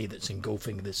swirling melee that's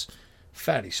engulfing this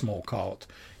fairly small cart.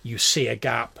 You see a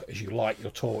gap as you light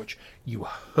your torch. You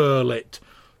hurl it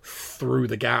through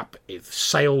the gap. It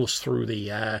sails through the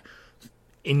air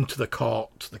into the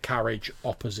cart, the carriage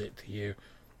opposite to you,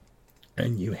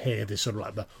 and you hear this sort of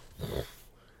like the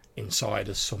inside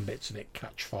as some bits of it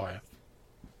catch fire.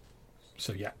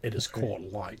 So yeah, it has caught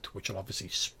light, which will obviously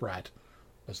spread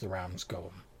as the rounds go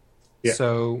on. Yeah.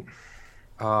 So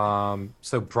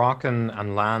Brock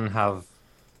and Lan have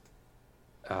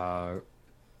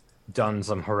done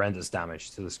some horrendous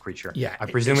damage to this creature. Yeah, I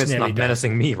presume it's not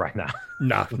menacing me right now.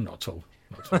 No, not at all.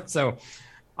 Not at all. So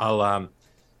I'll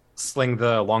sling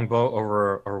the longbow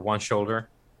over one shoulder.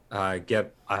 I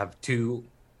have 2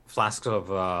 flasks of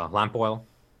lamp oil.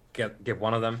 Get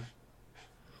one of them.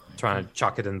 Trying to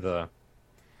chuck it in the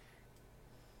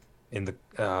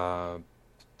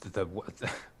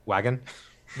wagon.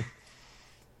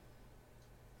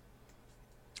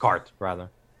 Cart, rather.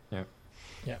 Yeah.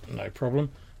 Yeah, no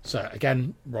problem. So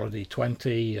again, roll a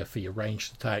d20 for your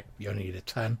ranged attack. You only need a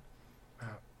 10.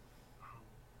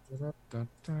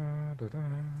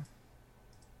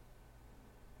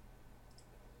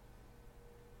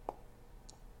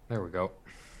 There we go.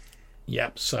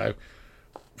 Yep, so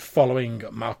following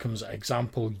Malcolm's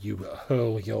example, you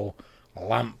hurl your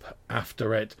lamp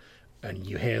after it, and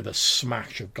you hear the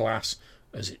smash of glass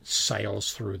as it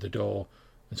sails through the door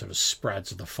and sort of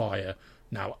spreads the fire.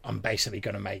 Now, I'm basically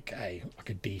going to make a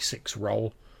d6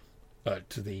 roll at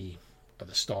the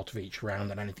start of each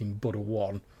round, and anything but a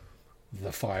 1,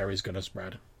 the fire is going to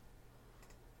spread.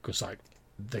 Because like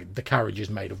the carriage is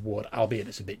made of wood, albeit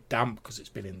it's a bit damp because it's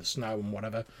been in the snow and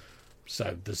whatever.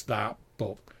 So there's that,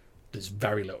 but there's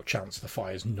very little chance the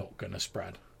fire's not going to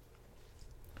spread.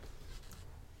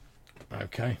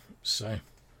 Okay, so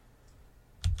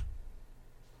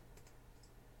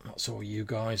that's all you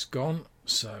guys gone.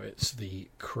 So it's the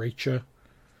creature.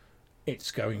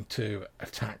 It's going to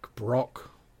attack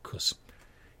Brock because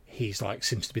he's like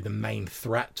seems to be the main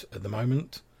threat at the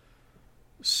moment.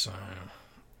 So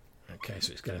okay,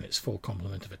 so it's getting its full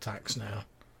complement of attacks now.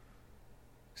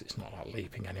 It's not like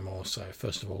leaping anymore. So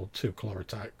first of all, 2 claw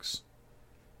attacks.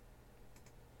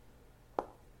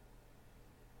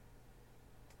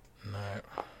 No.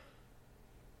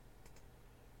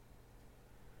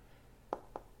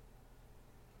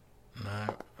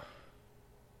 No.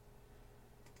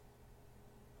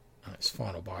 And its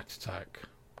final bite attack.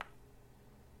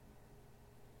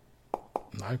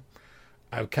 No.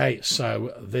 Okay,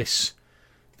 so this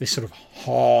sort of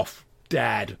half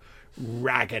dead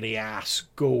raggedy ass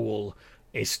ghoul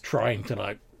is trying to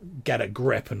like get a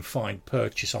grip and find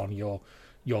purchase on your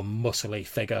muscly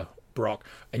figure, Brock,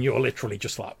 and you're literally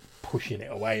just like pushing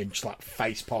it away and just like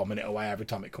face palming it away every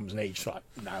time it comes near. Just like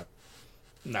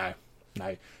no,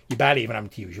 No, you're barely even having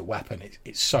to use your weapon.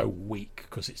 It's so weak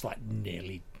because it's like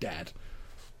nearly dead.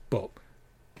 But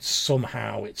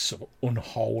somehow it's sort of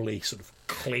unholy, sort of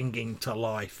clinging to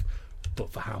life.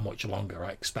 But for how much longer,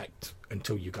 I expect,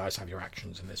 until you guys have your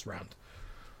actions in this round.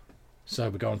 So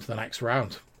we go on to the next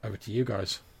round. Over to you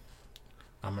guys.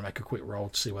 I'm going to make a quick roll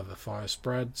to see whether the fire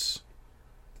spreads.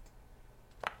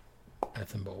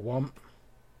 Anything but 1.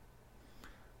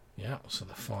 Yeah, so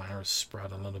the fire has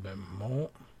spread a little bit more.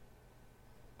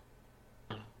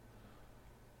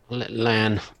 I'll let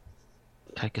Lan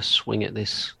take a swing at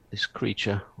this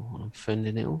creature while I'm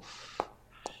fending it off.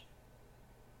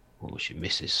 Oh, she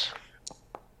misses.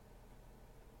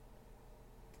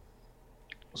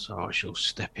 So I shall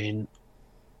step in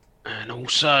and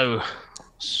also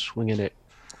swing at it.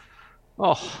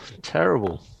 Oh,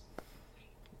 terrible.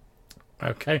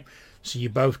 Okay, so you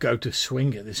both go to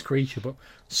swing at this creature, but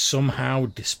somehow,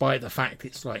 despite the fact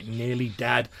it's like nearly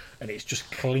dead and it's just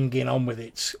clinging on with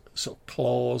its sort of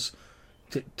claws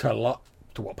to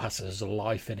what passes as a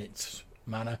life in its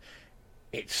manner,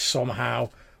 it's somehow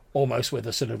almost with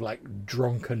a sort of like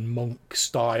drunken monk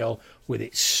style, with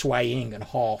it swaying and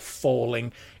half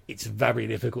falling. It's very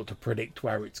difficult to predict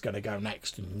where it's going to go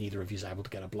next, and neither of you is able to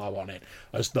get a blow on it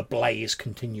as the blaze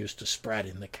continues to spread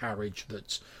in the carriage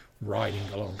that's riding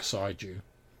alongside you.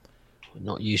 We're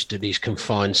not used to these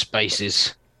confined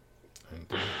spaces.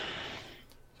 Indeed.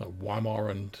 So Weimar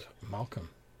and Malcolm,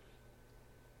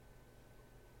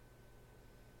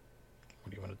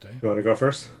 what do you want to do? You want to go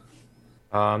first?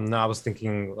 No, I was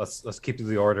thinking let's keep to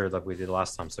the order that we did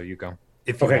last time. So you go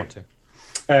if you Okay. want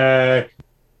to.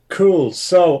 Cool.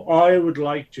 So I would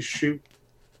like to shoot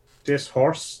this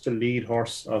horse, the lead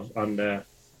horse on the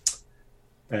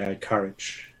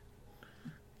carriage.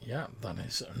 Yeah, that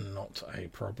is not a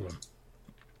problem.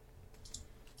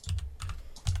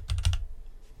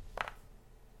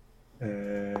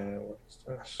 What is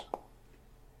that?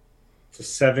 It's a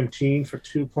 17 for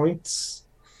 2 points.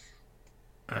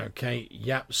 Okay,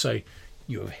 yep, so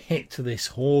you have hit this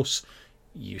horse.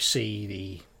 You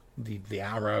see the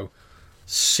arrow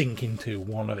sink into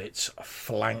one of its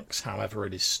flanks, however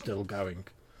it is still going.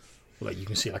 Like you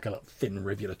can see like a little thin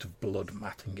rivulet of blood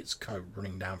matting its coat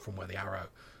running down from where the arrow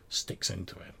sticks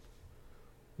into it.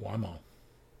 Weimar.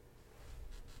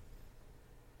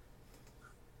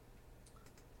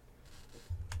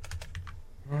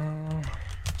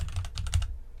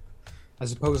 I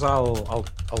suppose I'll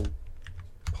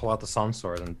pull out the sun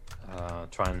sword and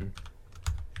try and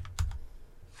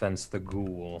fence the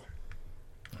ghoul.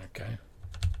 Okay.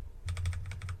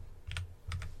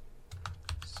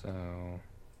 So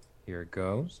here it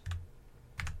goes.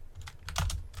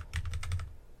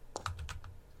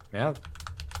 Yeah.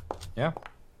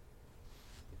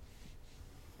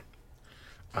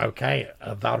 Okay,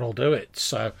 that'll do it.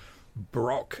 So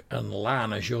Brock and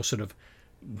Lan, as you're sort of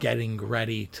getting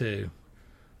ready to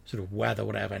sort of weather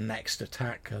whatever next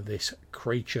attack this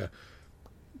creature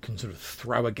can sort of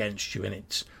throw against you in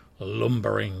its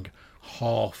lumbering,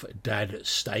 half-dead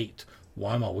state,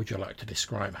 Weimar, would you like to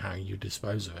describe how you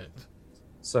dispose of it?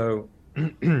 So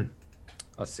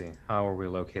let's see. How are we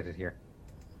located here?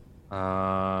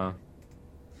 So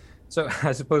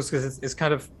I suppose because it's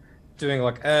kind of doing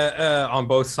like on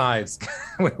both sides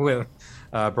with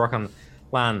Brock and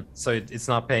Lan, so it's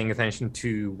not paying attention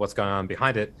to what's going on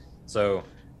behind it. So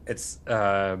it's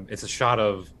a shot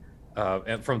of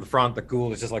and from the front, the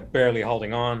ghoul is just like barely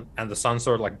holding on, and the sun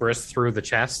sword like bursts through the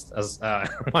chest as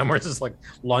Weimar just like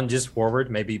lunges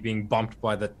forward, maybe being bumped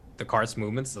by the cart's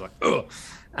movements. It's like ugh,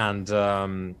 and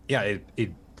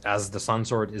it as the sun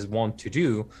sword is wont to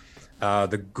do,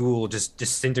 the ghoul just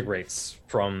disintegrates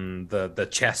from the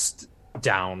chest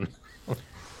down.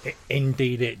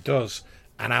 Indeed it does.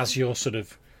 And as your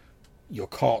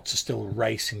carts are still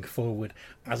racing forward,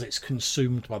 as it's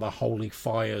consumed by the holy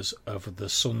fires of the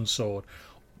sun sword,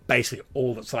 basically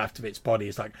all that's left of its body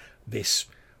is like this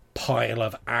pile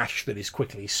of ash that is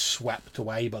quickly swept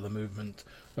away by the movement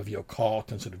of your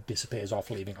cart and sort of disappears off,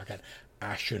 leaving like an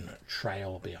ashen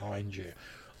trail behind you.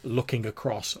 Looking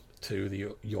across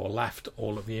to your left,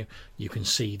 all of you, you can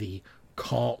see the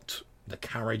cart, the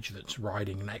carriage that's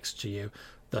riding next to you.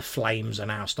 The flames are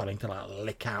now starting to like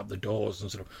lick out the doors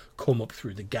and sort of come up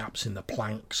through the gaps in the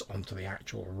planks onto the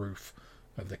actual roof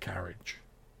of the carriage.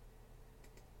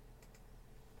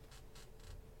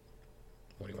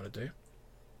 What do you want to do?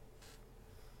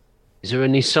 Is there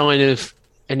any sign of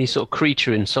any sort of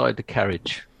creature inside the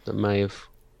carriage that may have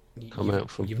come out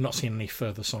from? You've not seen any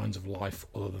further signs of life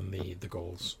other than the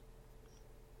ghouls.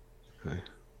 Okay.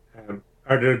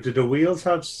 Do the wheels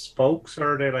have spokes,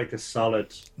 or are they like a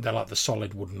solid? They're like the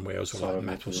solid wooden wheels with like Solid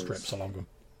metal wheels. strips along them.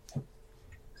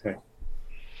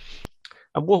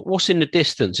 And what's in the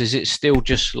distance? Is it still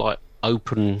just like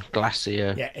open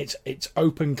glacier? Yeah, it's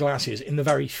open glaciers. In the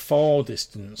very far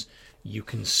distance, you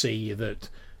can see that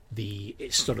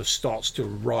it sort of starts to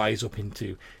rise up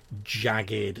into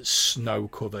jagged,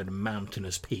 snow-covered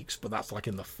mountainous peaks, but that's like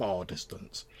in the far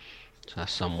distance. So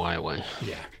that's some way away.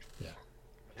 Yeah, yeah.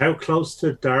 How close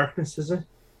to darkness is it?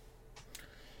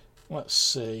 Let's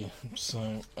see.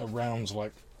 So around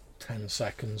like 10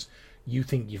 seconds. You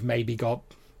think you've maybe got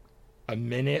a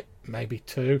minute, maybe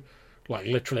two. Like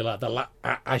literally, like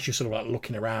as you're sort of like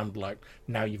looking around, like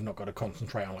now you've not got to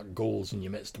concentrate on like ghouls in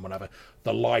your midst and whatever.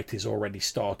 The light is already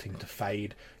starting to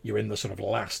fade. You're in the sort of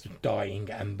last dying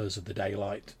embers of the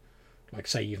daylight. Like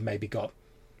say you've maybe got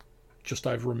just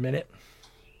over a minute.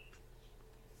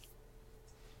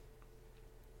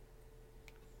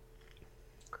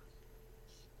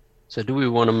 So do we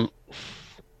want to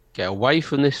get away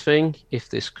from this thing if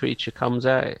this creature comes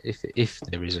out, if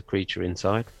there is a creature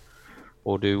inside?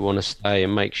 Or do we want to stay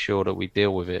and make sure that we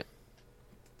deal with it?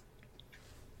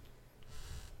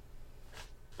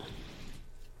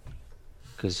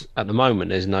 Because at the moment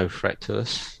there's no threat to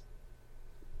us.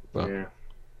 But Yeah.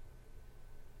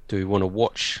 do we want to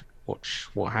watch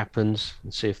what happens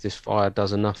and see if this fire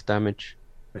does enough damage?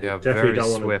 Yeah, Definitely very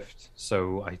don't wanna- swift.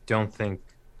 So I don't think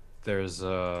there's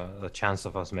a chance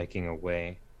of us making a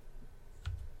way,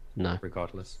 No.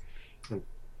 regardless.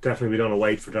 Definitely, we don't want to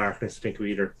wait for darkness. I think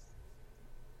we either.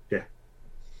 Yeah.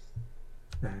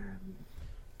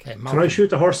 Okay, Can I shoot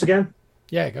the horse again?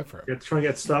 Yeah, go for it. Try and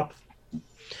get stopped.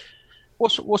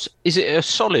 What's is it a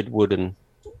solid wooden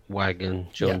wagon,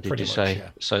 John? Yeah, did pretty you much, say? yeah.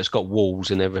 So it's got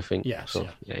walls and everything. Yes, So,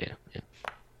 yeah.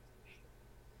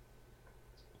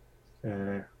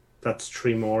 That's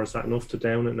 3 more. Is that enough to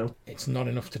down it? No. It's not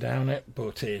enough to down it,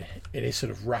 but it is sort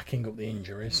of racking up the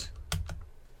injuries.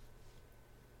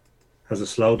 Has it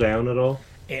slowed down at all?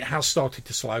 It has started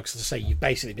to slow because, as I say, you've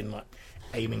basically been like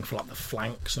aiming for like the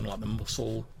flanks and like the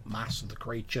muscle mass of the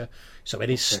creature, so it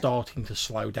is starting to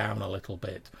slow down a little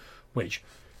bit, which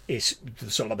is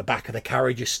sort of like the back of the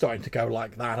carriage is starting to go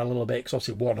like that a little bit, because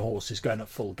obviously one horse is going at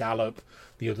full gallop,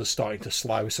 the other's starting to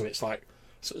slow, so it's like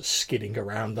sort of skidding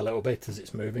around a little bit as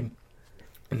it's moving.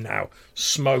 And now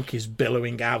smoke is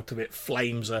billowing out of it,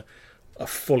 flames are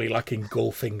fully like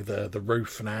engulfing the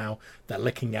roof now. They're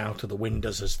licking out of the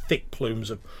windows as thick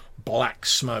plumes of black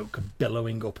smoke are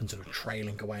billowing up and sort of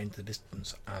trailing away into the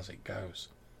distance as it goes.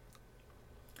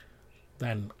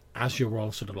 Then, as you're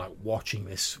all sort of like watching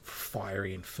this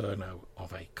fiery inferno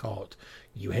of a cart,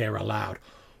 you hear a loud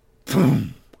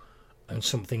boom, and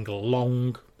something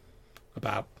long,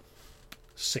 about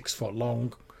 6 foot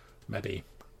long, maybe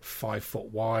 5 foot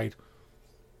wide,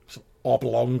 sort of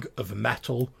oblong of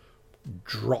metal,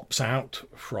 drops out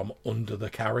from under the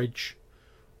carriage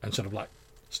and sort of like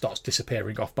starts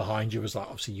disappearing off behind you as like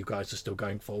obviously you guys are still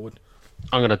going forward.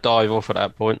 I'm going to dive off at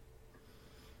that point.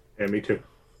 Yeah, me too.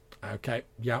 Okay,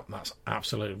 yeah, that's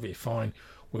absolutely fine.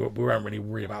 We won't really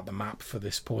worry about the map for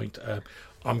this point.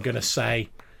 I'm going to say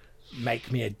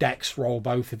make me a dex roll,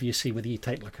 both of you, see whether you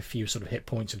take like a few sort of hit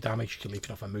points of damage to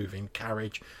leaping off a moving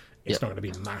carriage. It's not going to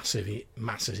be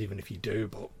massive even if you do,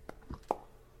 but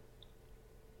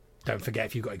don't forget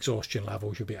if you've got exhaustion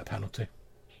levels you'll be at a penalty.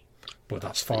 But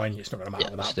that's fine, it's not going to matter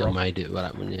with that. Still made it with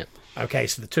that one, yeah. Okay,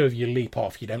 so the two of you leap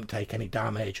off, you don't take any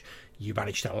damage, you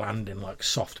manage to land in like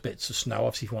soft bits of snow.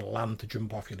 Obviously if you want to land to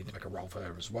jump off, you need to make a roll for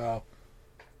her as well.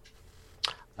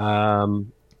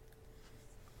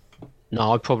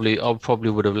 No, I probably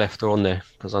would have left her on there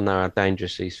because I know how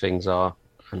dangerous these things are,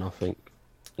 and I think,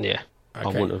 yeah,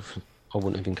 Okay. I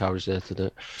wouldn't have encouraged her to do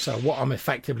it. So what I'm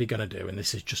effectively going to do, and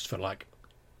this is just for like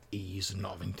ease and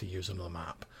not having to use another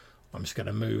map, I'm just going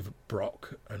to move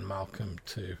Brock and Malcolm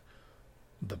to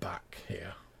the back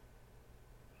here.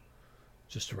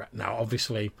 Just to now,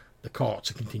 obviously the carts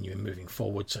are continuing moving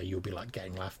forward, so you'll be like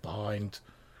getting left behind.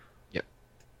 Yep.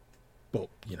 But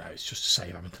you know, it's just to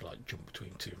save having to like jump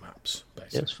between two maps,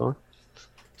 basically. Yeah, it's fine.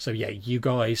 So yeah, you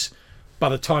guys, by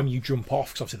the time you jump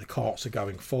off, because obviously the carts are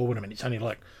going forward. I mean, it's only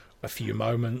like a few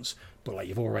moments, but like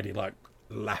you've already like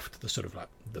left the sort of like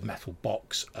the metal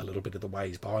box a little bit of the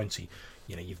ways behind. So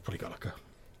you know you've probably got like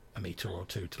a meter or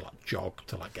two to like jog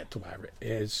to like get to where it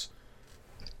is.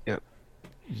 Yep.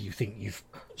 You think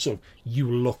you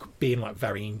look being like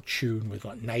very in tune with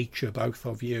like nature, both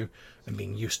of you, and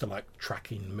being used to like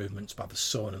tracking movements by the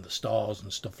sun and the stars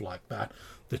and stuff like that.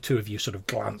 The two of you sort of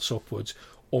glance upwards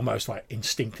almost like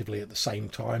instinctively at the same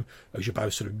time as you're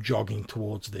both sort of jogging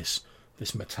towards this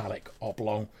metallic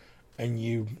oblong, and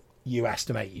you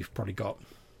estimate you've probably got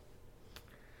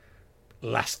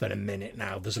less than a minute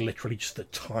now. There's literally just the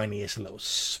tiniest little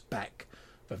speck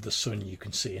of the sun you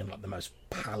can see in like the most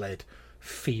pallid,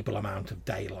 feeble amount of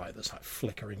daylight that's like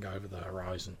flickering over the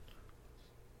horizon.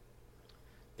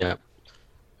 Yeah.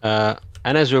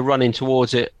 And as we're running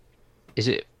towards it, is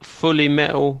it fully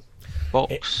metal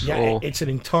box? It's an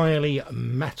entirely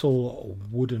metal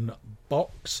wooden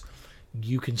box.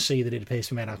 You can see that it appears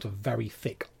to be made out of very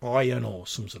thick iron or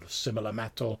some sort of similar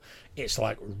metal. It's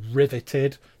like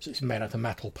riveted, so it's made out of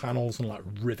metal panels and like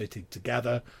riveted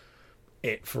together.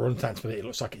 It, for untangible, it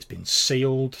looks like it's been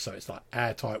sealed, so it's like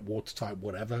airtight, watertight,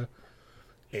 whatever.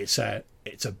 It's a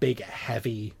big,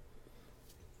 heavy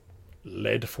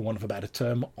lid, for want of a better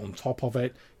term, on top of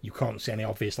it. You can't see any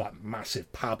obvious like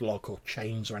massive padlock or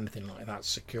chains or anything like that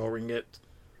securing it.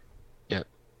 Yeah.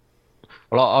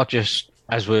 Well, I'll just,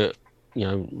 as we're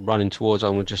running towards,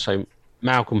 I'm going to just say,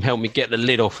 Malcolm, help me get the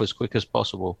lid off as quick as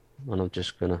possible. And I'm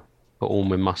just going to put all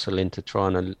my muscle into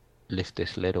trying to lift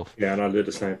this lid off. Yeah, and I'll do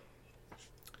the same.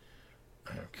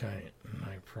 Okay,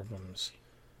 no problems.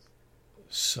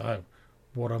 So,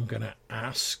 what I'm going to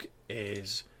ask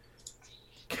is,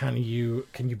 can you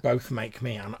both make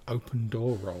me an open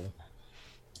door roll?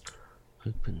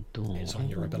 Open door. It's on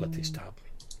your abilities tab.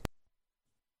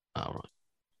 All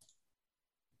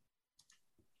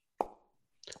right.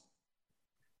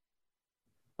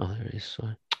 Oh, there it is.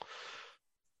 Sorry.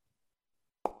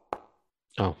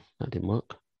 Oh, that didn't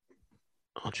work.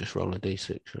 I'll just roll a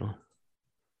d6, shall I?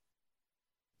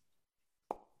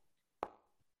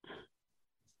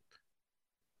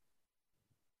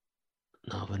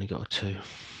 No, I've only got a 2.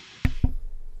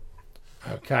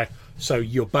 Okay, so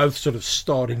you're both sort of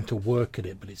starting to work at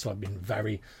it, but it's like been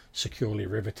very securely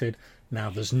riveted. Now,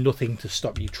 there's nothing to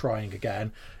stop you trying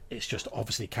again. It's just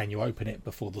obviously, can you open it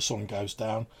before the sun goes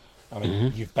down? I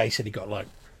mean, you've basically got like,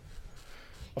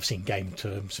 obviously in game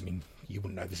terms, I mean, you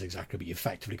wouldn't know this exactly, but you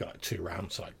effectively got like 2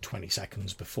 rounds, so like 20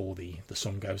 seconds before the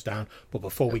sun goes down. But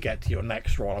before we get to your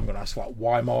next roll, I'm going to ask like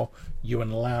Weimar, you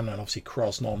and Lan, and obviously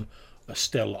Krosnon are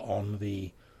still on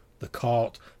the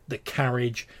cart. The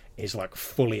carriage is like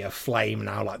fully aflame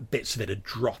now, like bits of it are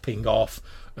dropping off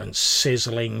and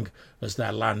sizzling as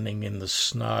they're landing in the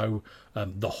snow.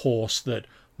 The horse that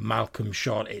Malcolm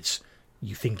shot,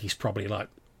 you think he's probably like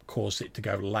caused it to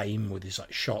go lame with his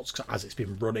like shots, because as it's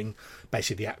been running,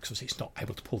 basically the axles, it's not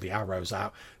able to pull the arrows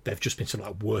out. They've just been sort of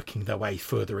like working their way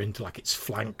further into like its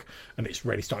flank, and it's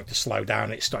really starting to slow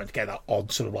down. It's starting to get that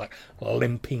odd sort of like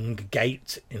limping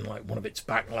gait in like one of its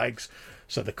back legs.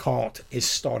 So the cart is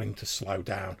starting to slow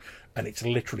down, and it's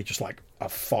literally just like a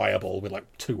fireball with like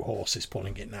 2 horses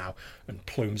pulling it now, and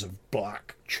plumes of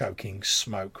black choking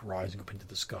smoke rising up into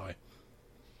the sky.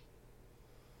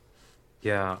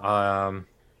 Yeah,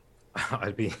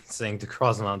 I'd be saying to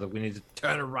Crosland that we need to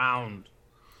turn around.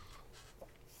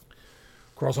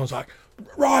 Crosland's like,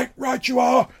 right you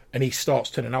are, and he starts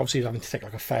turning. Obviously he's having to take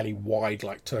like a fairly wide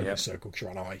like turning circle because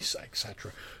you're on ice,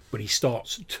 etc. But he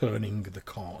starts turning the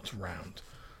cart round,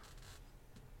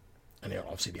 and he'll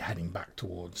obviously be heading back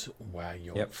towards where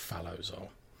your fellows are.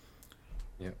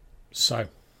 Yep. So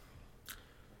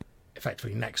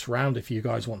effectively next round, if you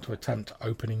guys want to attempt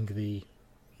opening the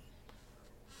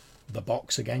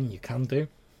box again, you can do.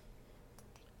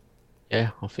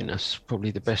 Yeah, I think that's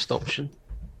probably the best option.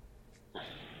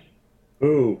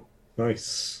 Ooh,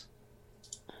 nice.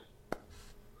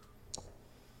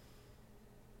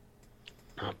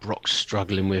 Brock's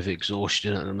struggling with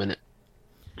exhaustion at the minute.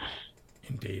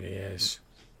 Indeed he is.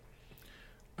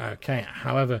 Okay,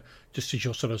 however, just as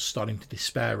you're sort of starting to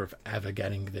despair of ever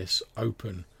getting this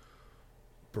open,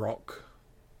 Brock,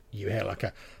 you hear like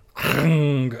a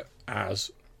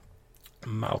as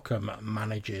Malcolm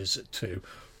manages to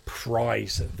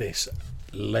prise this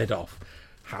lid off.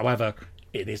 However,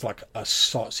 it is like a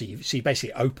so you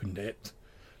basically opened it,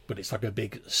 but it's like a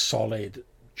big solid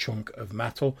chunk of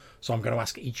metal. So I'm going to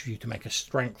ask each of you to make a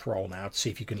strength roll now to see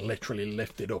if you can literally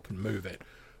lift it up and move it,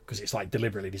 because it's like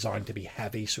deliberately designed to be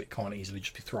heavy, so it can't easily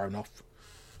just be thrown off.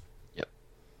 Yep.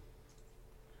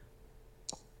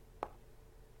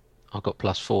 I've got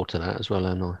 +4 to that as well,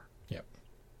 haven't I? Yep.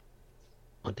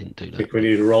 I didn't do I that. think when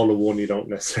you roll a 1, you don't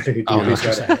necessarily do Oh, no.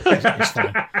 It's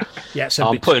fine. Yeah, so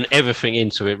I'm putting everything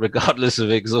into it, regardless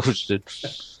of exhaustion.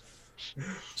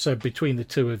 So between the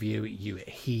two of you, you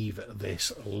heave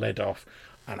this lid off,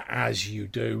 and as you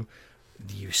do,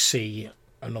 you see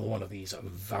another one of these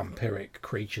vampiric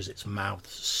creatures, its mouth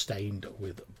stained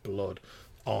with blood,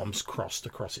 arms crossed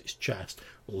across its chest,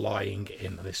 lying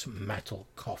in this metal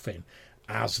coffin.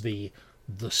 As the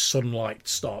sunlight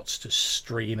starts to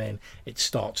stream in, it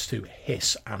starts to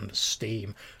hiss and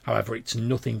steam. However, it's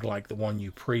nothing like the one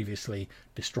you previously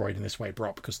destroyed in this way,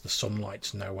 Brock, because the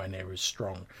sunlight's nowhere near as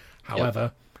strong.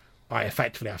 However, I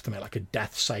effectively have to make like a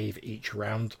death save each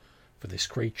round for this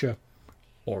creature,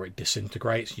 or it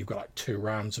disintegrates. You've got like 2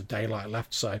 rounds of daylight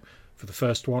left, so for the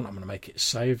first one I'm going to make it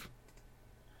save.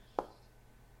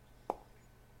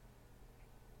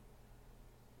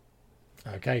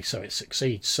 Okay, so it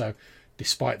succeeds. So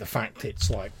despite the fact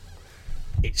it's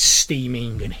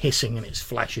steaming and hissing and its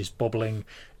flesh is bubbling,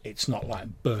 it's not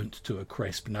like burnt to a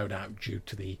crisp, no doubt due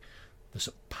to the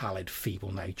sort of pallid,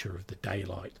 feeble nature of the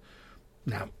daylight.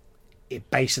 Now, it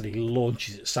basically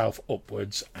launches itself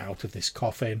upwards out of this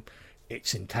coffin.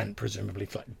 Its intent, presumably,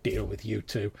 to like deal with you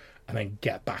two and then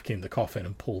get back in the coffin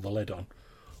and pull the lid on,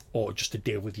 or just to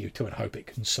deal with you two and hope it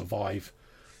can survive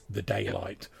the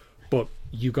daylight. But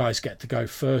you guys get to go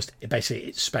first. Basically,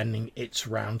 it's spending its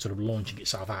round sort of launching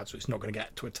itself out, so it's not going to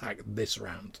get to attack this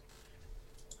round.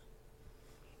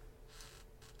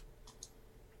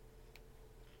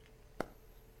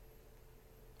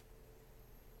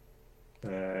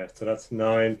 So that's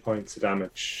 9 points of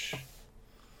damage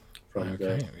from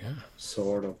the yeah.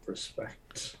 Sword of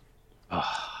Respect.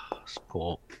 It's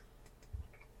poor.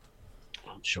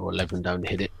 I'm sure 11 don't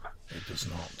hit it. It does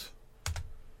not.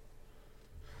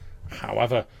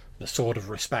 However, the Sword of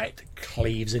Respect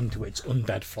cleaves into its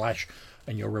undead flesh,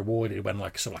 and you're rewarded when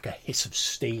like a hiss of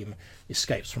steam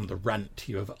escapes from the rent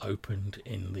you have opened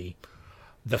in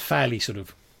the fairly sort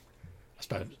of, I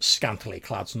suppose, scantily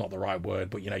clad's not the right word,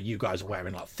 but you guys are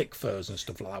wearing like thick furs and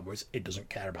stuff like that, whereas it doesn't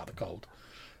care about the cold.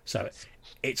 So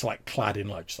it's like clad in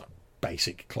like just like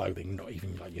basic clothing, not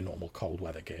even like your normal cold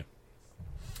weather gear.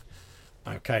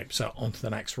 Okay, so on to the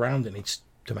next round. It needs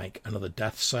to make another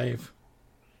death save.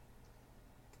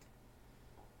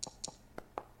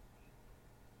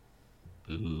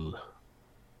 Ooh.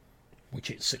 Which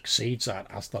it succeeds at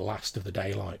as the last of the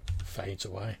daylight fades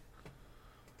away.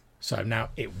 So now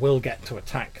it will get to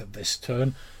attack this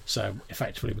turn. So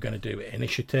effectively we're going to do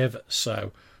initiative.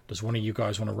 So does one of you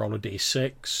guys want to roll a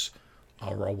d6?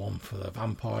 I'll roll one for the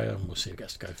vampire and we'll see who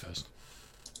gets to go first.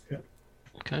 Yeah.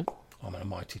 Okay. I'm at a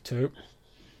mighty 2.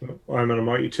 I'm at a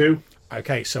mighty 2.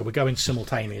 Okay, so we're going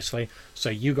simultaneously. So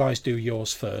you guys do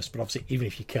yours first, but obviously even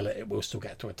if you kill it, it will still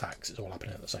get to attack because it's all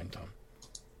happening at the same time.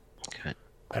 Okay.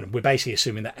 And we're basically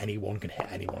assuming that anyone can hit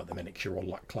anyone at the minute because you're all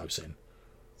like close in.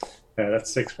 Yeah,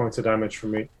 that's 6 points of damage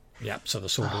from me. Yep, so the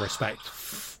Sword of Respect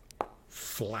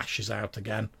flashes out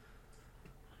again.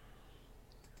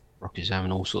 Rocky's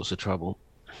having all sorts of trouble.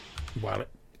 Well,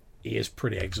 he is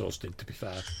pretty exhausted, to be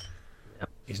fair. Yep.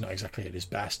 He's not exactly at his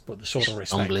best, but the Sword of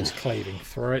Respect Stumbling. is cleaving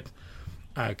through it.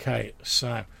 Okay,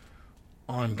 so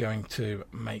I'm going to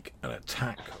make an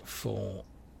attack for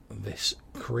this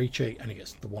creature, and he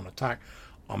gets the one attack.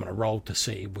 I'm going to roll to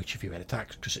see which of you it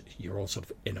attacks, because you're all sort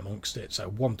of in amongst it. So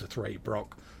 1 to 3,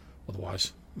 Brock.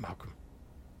 Otherwise, Malcolm.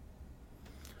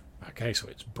 Okay, so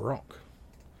it's Brock.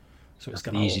 So it's That's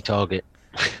going an easy target.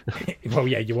 Well,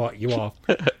 yeah, you are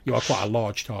quite a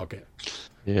large target.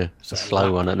 Yeah, So a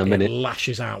slow one in a minute. It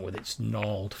lashes out with its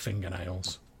gnarled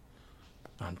fingernails,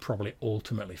 and probably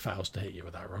ultimately fails to hit you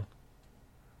with that roll.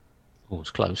 Oh,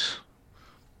 it's close.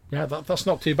 Yeah, that's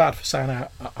not too bad for saying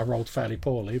I rolled fairly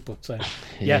poorly, but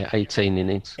Yeah, 18 in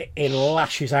it. it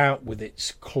lashes out with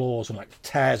its claws and like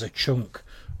tears a chunk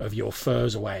of your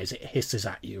furs away as it hisses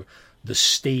at you. The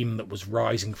steam that was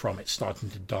rising from it starting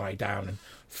to die down and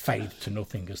fade to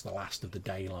nothing as the last of the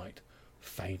daylight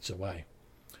fades away.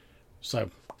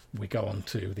 So we go on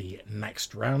to the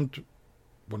next round.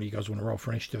 One of you guys want to roll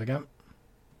for initiative again?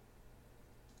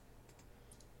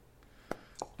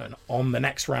 And on the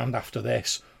next round after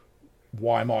this,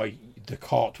 the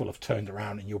cart will have turned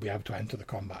around and you'll be able to enter the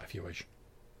combat if you wish.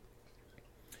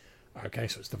 Okay,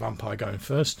 so it's the vampire going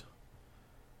first.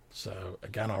 So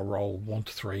again, I'll roll 1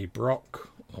 to 3 Brock,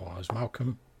 otherwise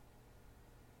Malcolm.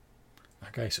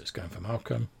 Okay, so it's going for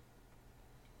Malcolm.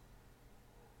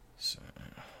 So,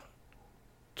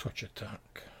 touch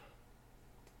attack.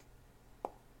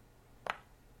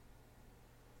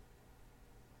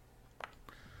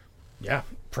 Yeah,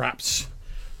 perhaps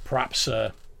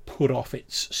put off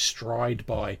its stride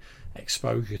by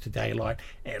exposure to daylight.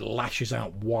 It lashes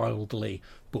out wildly,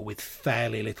 but with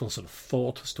fairly little sort of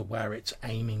thought as to where it's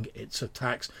aiming its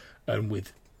attacks, and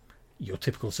with your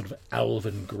typical sort of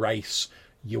elven grace,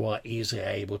 you are easily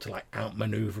able to like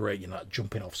outmaneuver it,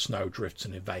 jumping off snowdrifts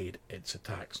and evade its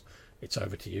attacks. It's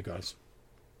over to you guys.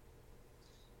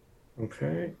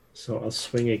 Okay, so I'll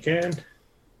swing again.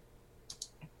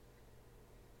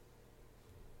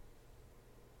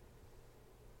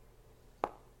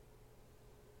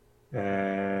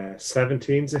 Uh,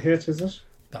 17's a hit, is it?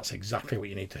 That's exactly what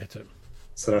you need to hit it.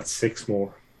 So that's 6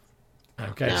 more.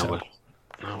 Okay, Now so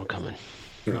we're coming.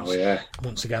 Oh, yeah.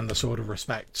 Once again, the sword of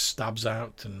respect stabs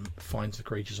out and finds the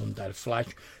creature's undead flesh.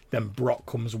 Then Brock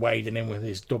comes wading in with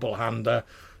his double-hander,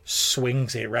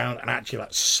 swings it around, and actually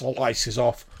slices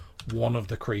off one of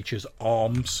the creature's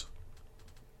arms.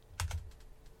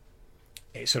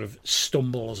 It sort of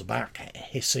stumbles back,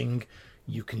 hissing.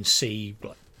 You can see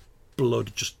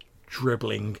blood just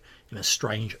dribbling in a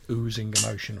strange oozing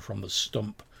motion from the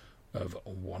stump of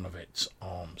one of its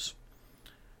arms.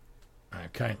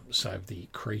 Okay, so the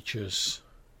creature's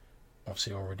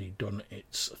obviously already done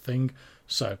its thing.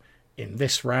 So in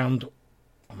this round,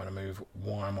 I'm going to move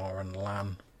Weimar and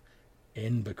Lan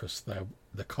in because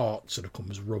the cart sort of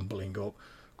comes rumbling up.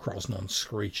 Krosnon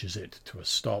screeches it to a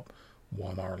stop.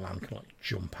 Weimar and Lan can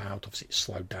jump out. Obviously it's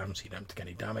slowed down so you don't take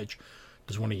any damage.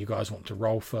 Does one of you guys want to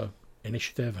roll for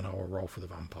initiative? And I will roll for the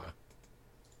vampire.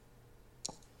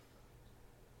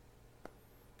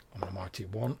 I'm a mighty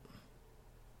 1.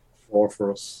 4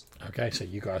 for us. Okay, so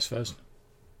you guys first.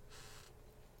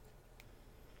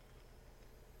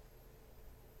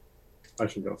 I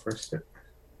should go first. Yeah.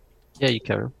 Yeah, you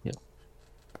carry on. Yeah.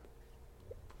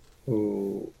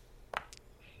 Ooh.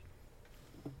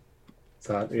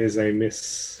 That is a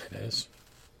miss. It is.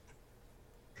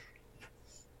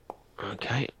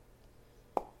 Okay.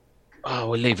 Oh,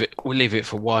 we'll leave it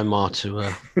for Weimar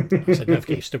to So don't forget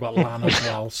you've still got Lan as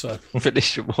well, so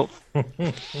finish him off.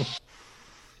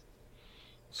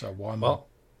 so Weimar.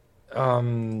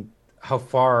 Well, how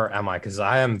far am I? Because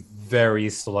I am very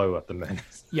slow at the minute.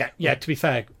 Yeah, to be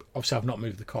fair, obviously I've not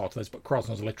moved the cart to this, but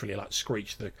Krosnon's literally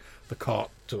screeched the cart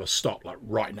to a stop,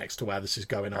 right next to where this is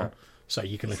going on. So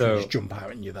you can literally just jump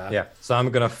out and you're there. Yeah, so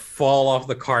I'm going to fall off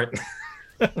the cart.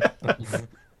 Let's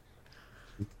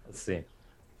see.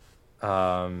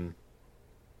 Yeah,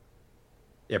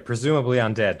 presumably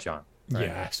undead, John. Right?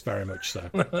 Yes, very much so.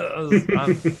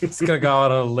 I'm just going to go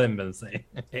out on a limb and say.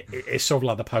 It's sort of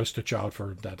like the poster child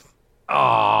for undead.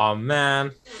 Oh,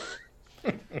 man.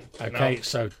 Okay,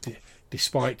 so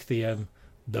despite the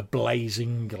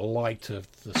blazing light of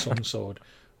the sun sword,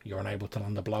 you're unable to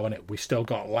land a blow on it. We've still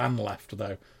got Lan left,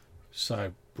 though.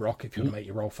 So, Brock, if you want to make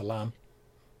your roll for Lan.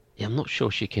 Yeah, I'm not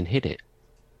sure she can hit it.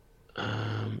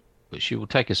 But she will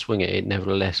take a swing at it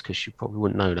nevertheless, because she probably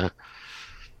wouldn't know that.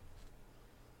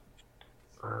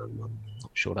 I'm not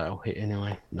sure that'll hit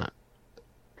anyway. No.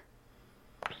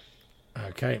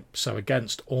 Okay, so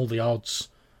against all the odds,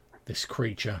 this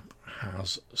creature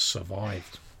has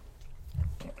survived.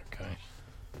 Okay.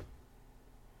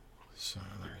 So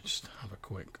let's just have a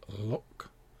quick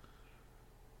look.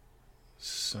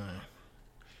 So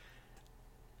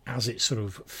as it's sort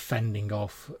of fending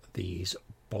off these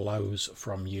blows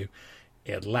from you,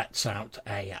 it lets out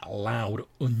a loud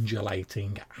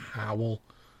undulating howl,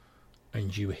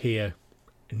 and you hear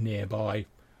nearby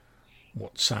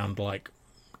what sound like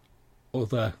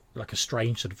a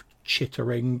strange sort of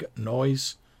chittering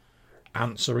noise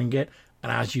answering it.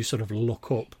 And as you sort of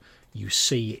look up, you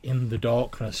see in the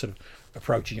darkness, sort of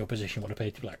approaching your position, what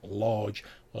appear to be large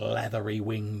leathery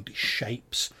winged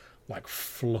shapes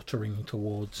fluttering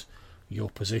towards your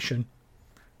position.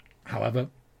 However,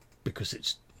 because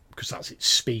that's its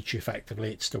speech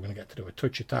effectively, it's still going to get to do a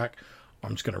touch attack.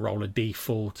 I'm just going to roll a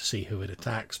d4 to see who it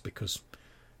attacks, because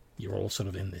you're all sort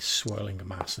of in this swirling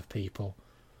mass of people.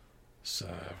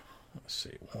 So let's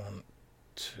see, 1,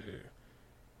 2,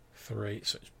 3.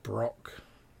 So it's Brock.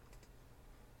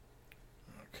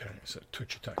 Okay, so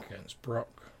touch attack against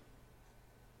Brock.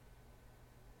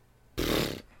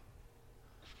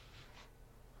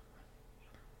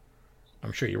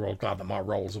 I'm sure you're all glad that my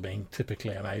rolls are being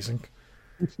typically amazing.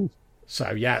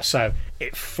 So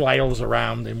it flails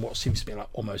around in what seems to be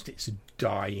almost its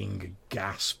dying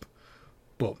gasp,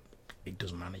 but it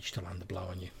does manage to land a blow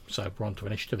on you. So we're on to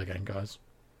initiative again, guys.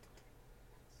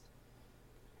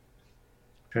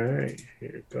 Okay,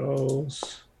 here it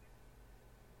goes.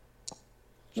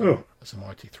 Oh, that's a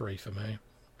mighty 3 for me.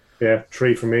 Yeah,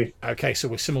 3 for me. Okay, so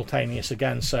we're simultaneous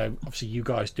again. So obviously you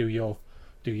guys do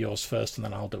yours first, and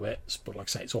then I'll do it. But like I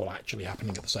say, it's all actually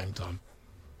happening at the same time.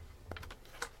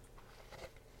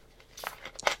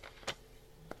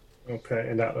 Okay,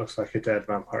 and that looks like a dead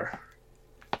vampire.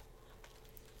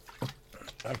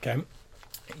 Okay.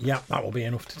 Yeah, that will be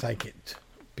enough to take it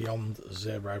beyond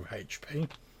 0 HP.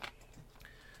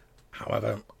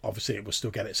 However, obviously it will still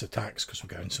get its attacks because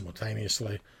we're going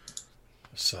simultaneously.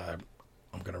 So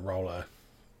I'm going to roll a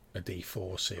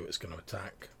d4, see who it's going to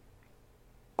attack.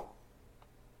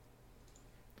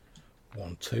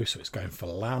 1, 2, so it's going for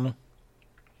Lan.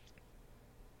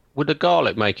 Would the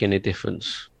garlic make any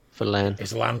difference for Lan?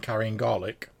 Is Lan carrying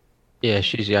garlic? Yeah,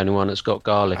 she's the only one that's got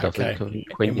garlic. Okay. I think.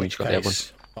 In which got the other one.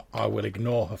 case, I will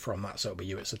ignore her from that, so it'll be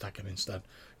you it's attacking instead,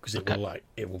 because Okay.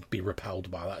 it will be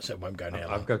repelled by that, so it won't go near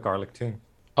I've that. got garlic too.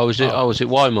 Was it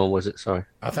Weimar? Was it? Sorry.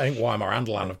 I think Weimar and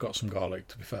Lan have got some garlic,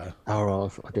 to be fair. Oh,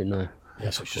 right, I didn't know. Yeah,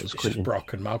 so I it's thought it was just Quentin.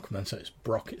 Brock and Malcolm then, so it's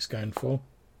Brock it's going for.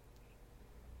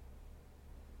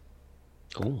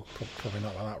 Oh, Probably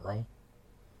not like that roll.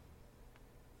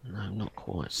 no, not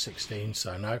quite. 16,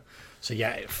 so no. So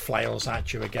yeah, it flails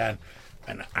at you again,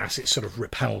 and as it's sort of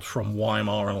repelled from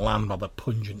Weimar and Lan by the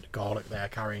pungent garlic they're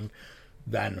carrying,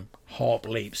 then Harp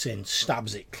leaps in,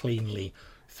 stabs it cleanly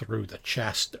through the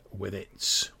chest with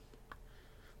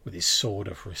his sword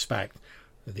of respect.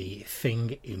 The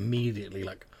thing immediately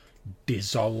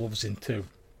dissolves into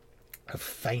a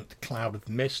faint cloud of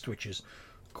mist, which is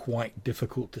quite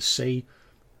difficult to see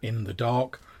in the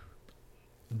dark.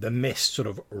 The mist sort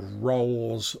of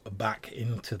rolls back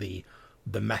into the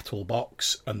metal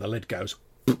box, and the lid goes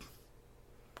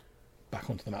back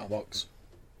onto the metal box.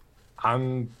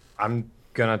 I'm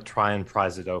gonna try and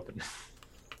prise it open.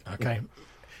 Okay.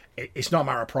 It's not a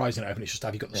matter of prizing it open, it's just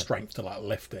have you got the strength to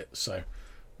lift it, so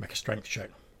make a strength check.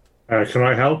 Can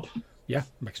I help? Yeah,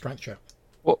 make a strength check.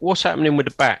 What's happening with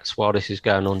the bats while this is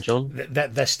going on, John?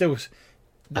 They're still...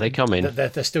 Are they coming?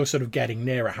 They're still sort of getting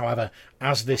nearer. However,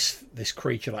 as this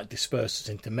creature disperses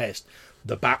into mist,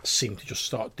 the bats seem to just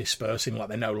start dispersing,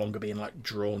 they're no longer being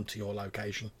drawn to your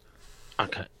location.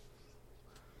 Okay.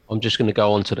 I'm just going to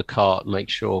go onto the cart and make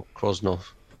sure Krosnon,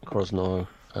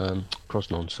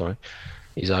 sorry,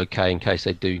 is okay in case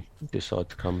they do decide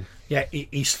to come. Yeah,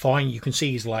 he's fine. You can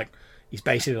see he's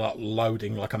basically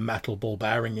loading a metal ball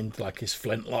bearing into his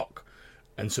flintlock,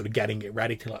 and sort of getting it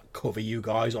ready to cover you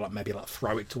guys, or maybe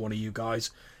throw it to one of you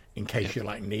guys in case you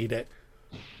need it.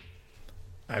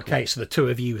 Okay, so the two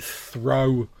of you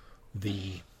throw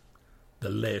the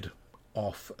lid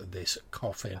off this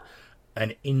coffin,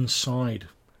 and inside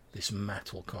this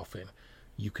metal coffin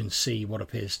you can see what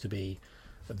appears to be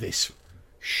this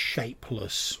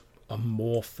shapeless,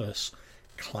 amorphous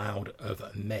cloud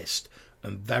of mist,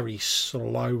 and very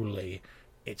slowly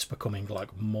it's becoming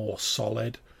more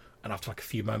solid, and after a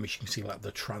few moments you can see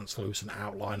the translucent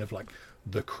outline of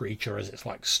the creature as it's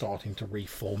starting to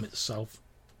reform itself.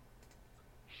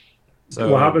 So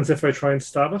What happens if I try and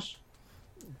stab it?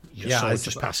 Your sword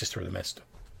just passes through the mist.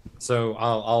 So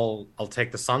I'll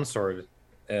take the sun sword,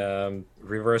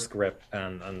 reverse grip,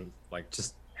 and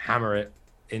just hammer it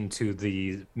into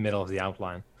the middle of the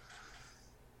outline.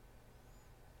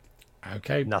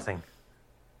 Okay. Nothing.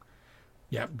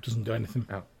 Yeah, doesn't do anything.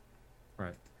 Oh,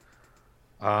 right.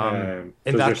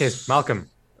 In does that your case, Malcolm,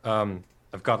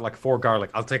 I've got 4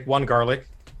 garlic. I'll take 1 garlic.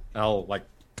 I'll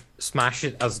smash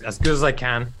it as good as I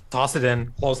can. Toss it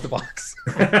in. Close the box.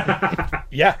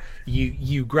 Yeah,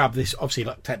 you grab this.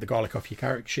 Obviously, take the garlic off your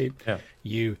character sheet. Yeah.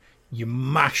 You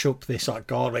mash up this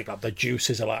garlic. The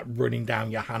juices are running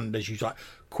down your hand as you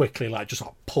quickly just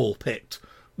pulp it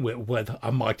with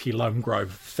a mighty Lone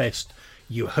Grove fist.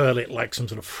 You hurl it like some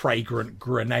sort of fragrant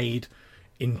grenade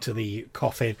into the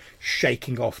coffin,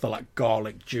 shaking off the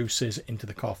garlic juices into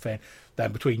the coffin.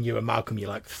 Then between you and Malcolm,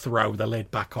 you throw the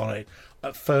lid back on it.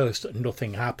 At first,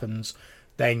 nothing happens.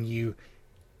 Then you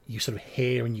sort of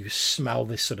hear and you smell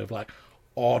this sort of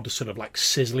odd sort of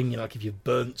sizzling, if you've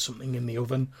burnt something in the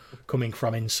oven, coming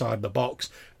from inside the box.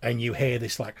 And you hear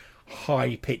this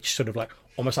high pitched sort of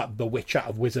almost like the witch out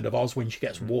of Wizard of Oz when she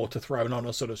gets water thrown on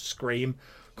her sort of scream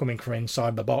coming from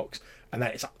inside the box. And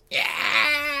then it's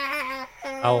yeah.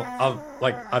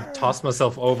 I've tossed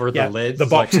myself over the lid. The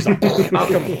box is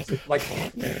Malcolm,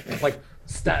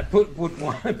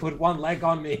 put one leg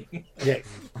on me. Yeah,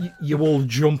 you all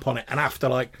jump on it, and after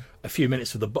a few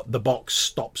minutes of the box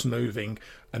stops moving,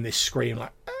 and this scream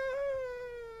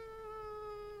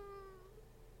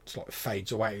it's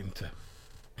fades away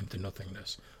into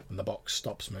nothingness, and the box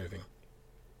stops moving.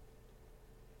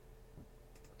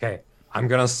 Okay, I'm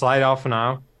gonna slide off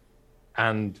now,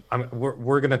 and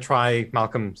we're gonna try,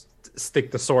 Malcolm,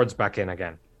 stick the swords back in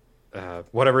again.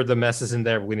 Whatever the mess is in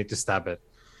there, we need to stab it.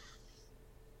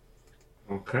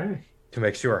 Okay. To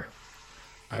make sure.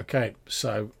 Okay,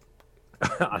 so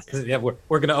yeah,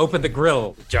 we're gonna open the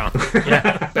grill, John.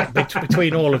 yeah,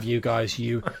 between all of you guys,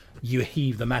 you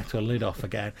heave the metal lid off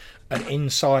again, and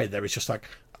inside there is just a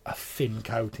thin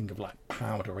coating of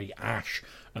powdery ash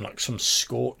and some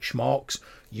scorch marks.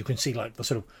 You can see the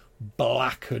sort of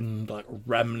blackened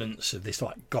remnants of this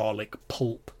garlic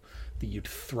pulp that you'd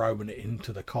thrown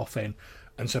into the coffin,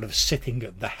 and sort of sitting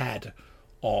at the head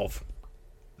of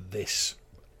this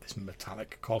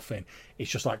metallic coffin,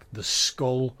 it's just the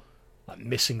skull,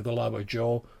 missing the lower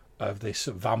jaw of this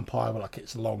vampire with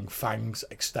its long fangs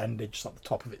extended just at the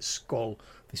top of its skull.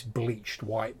 this bleached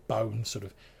white bone sort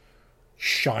of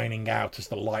shining out as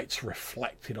the light's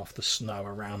reflected off the snow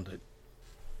around it.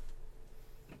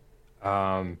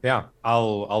 Yeah,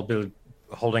 I'll be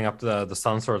holding up the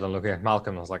sun sword and looking at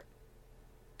Malcolm. I was like,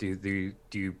 do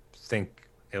you think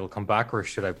it'll come back, or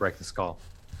should I break the skull?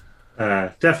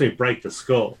 Definitely break the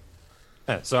skull.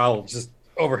 Yeah, so I'll just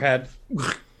overhead.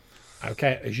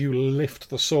 Okay, as you lift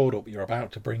the sword up, you're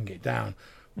about to bring it down,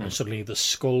 and suddenly the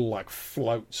skull like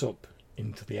floats up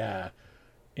into the air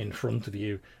in front of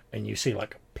you, and you see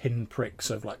like pinpricks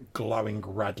of like glowing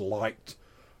red light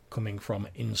coming from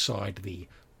inside the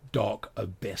dark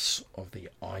abyss of the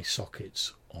eye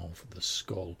sockets of the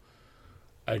skull.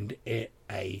 And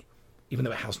even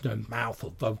though it has no mouth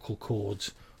or vocal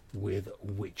cords with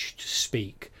which to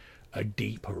speak, a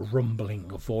deep rumbling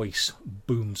voice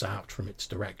booms out from its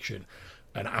direction.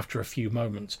 And after a few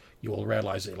moments, you will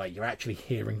realise that like you're actually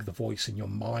hearing the voice in your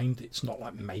mind. It's not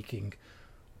like making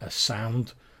a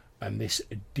sound. And this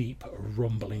deep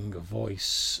rumbling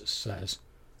voice says,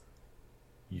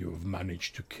 "You have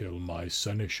managed to kill my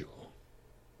seneschal.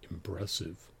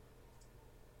 Impressive."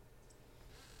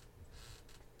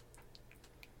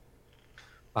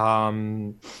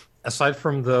 Aside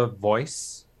from the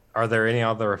voice, are there any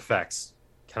other effects?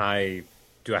 Do I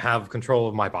have control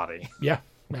of my body? Yeah,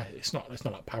 it's not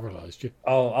like paralysed you.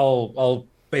 I'll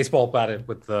baseball bat it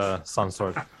with the sun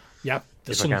sword. Yeah,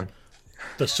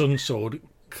 the sun sword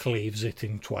cleaves it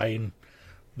in twain.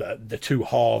 The two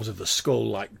halves of the skull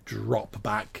like drop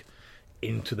back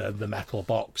into the metal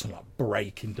box and like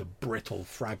break into brittle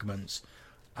fragments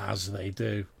as they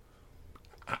do.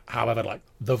 However, like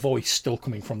the voice still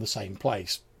coming from the same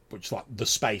place, which is like the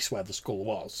space where the skull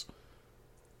was.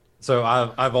 So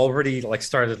I've already like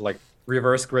started like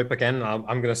reverse grip again.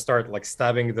 I'm gonna start like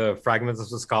stabbing the fragments of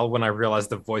the skull when I realize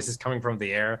the voice is coming from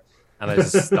the air, and I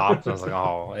just stopped. I was like,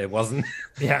 oh, it wasn't.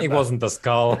 Yeah, it wasn't the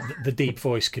skull. The deep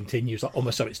voice continues, like,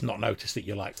 almost so it's not noticed that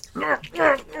you're like pulping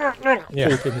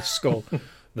the skull.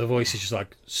 The voice is just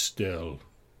like, "Still,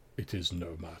 it is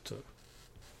no matter."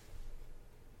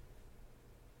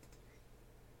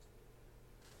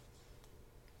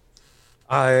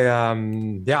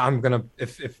 I'm gonna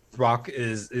if Rock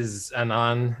is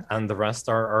Anan and the rest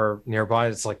are nearby,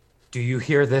 it's like, do you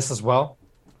hear this as well?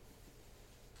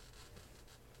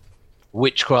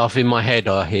 Witchcraft in my head,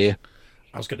 I hear.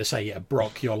 I was going to say, yeah,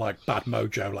 Brock, you're like bad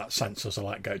mojo, like sensors are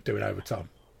like doing overtime.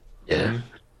 Yeah.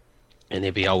 And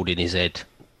he'll be holding his head,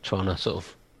 trying to sort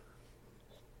of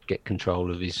get control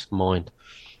of his mind.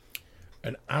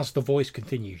 And as the voice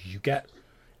continues,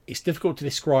 it's difficult to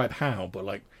describe how, but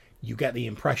like you get the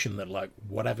impression that like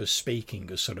whatever's speaking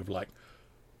is sort of like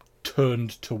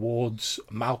turned towards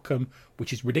Malcolm,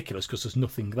 which is ridiculous because there's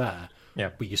nothing there. Yeah.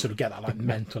 But you sort of get that like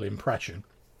mental impression.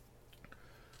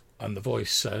 And the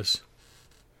voice says,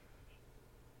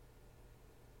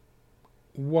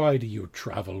 "Why do you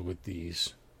travel with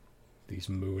these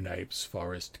moon apes,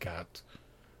 Forest Cat,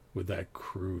 with their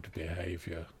crude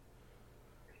behaviour?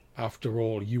 After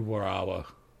all, you were our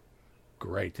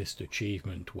greatest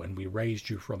achievement when we raised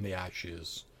you from the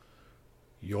ashes.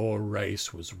 Your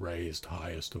race was raised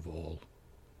highest of all.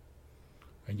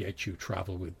 And yet you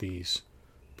travel with these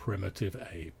primitive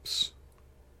apes."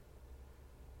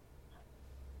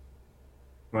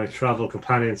 My travel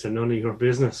companions are none of your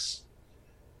business,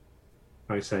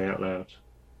 I say out loud.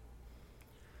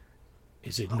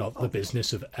 Is it not the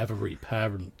business of every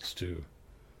parent to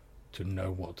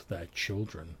know what their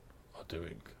children are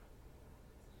doing?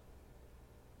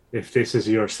 If this is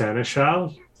your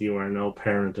seneschal, you are no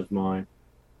parent of mine.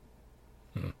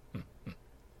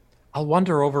 I'll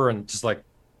wander over and just like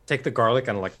take the garlic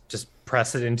and like just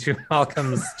press it into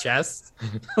Malcolm's chest,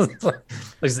 like,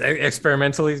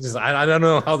 experimentally. Just I don't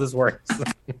know how this works.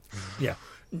 Yeah,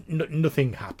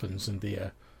 nothing happens,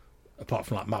 and apart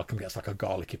from like Malcolm gets like a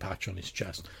garlicky patch on his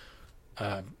chest.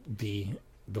 The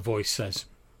voice says,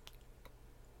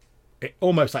 it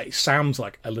almost like it sounds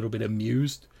like a little bit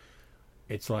amused.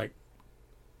 It's like,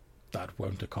 "That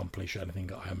won't accomplish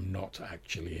anything. I am not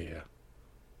actually here.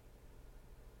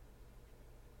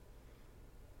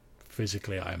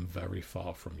 Physically, I am very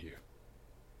far from you."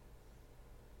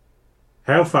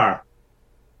 How far?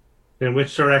 In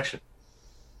which direction?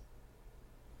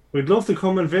 We'd love to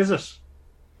come and visit.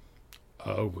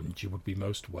 "Oh, and you would be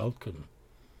most welcome.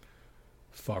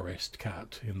 Forest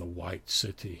Cat in the White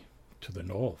City to the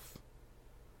north.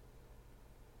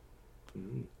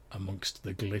 Amongst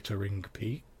the glittering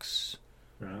peaks.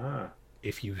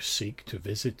 If you seek to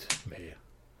visit me,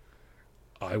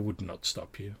 I would not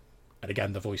stop you." And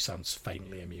again, the voice sounds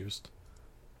faintly amused.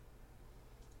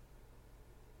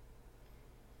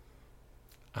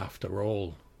 "After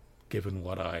all, given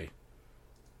what I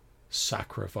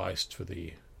sacrificed for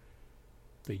the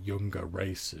younger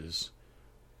races,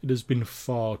 it has been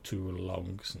far too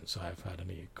long since I've had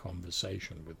any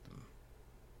conversation with them.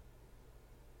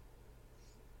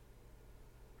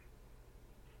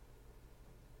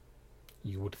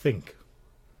 You would think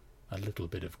a little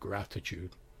bit of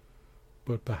gratitude,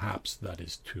 but perhaps that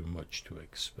is too much to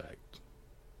expect.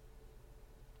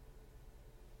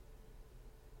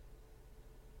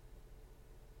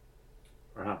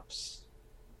 Perhaps.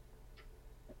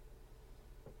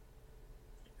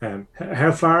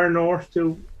 How far north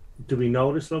do we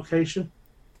know this location?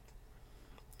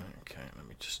 Okay, let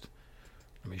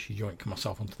me yoink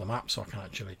myself onto the map so I can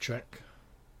actually check.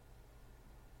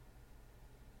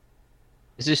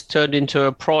 Is this turned into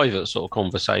a private sort of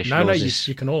conversation? No, this...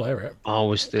 you can all hear it. Oh,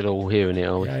 we're still all hearing it,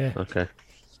 are we? Yeah. Okay.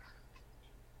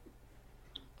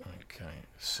 Okay,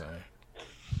 so...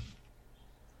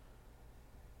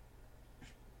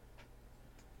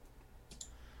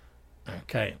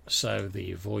 Okay, so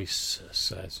the voice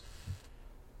says,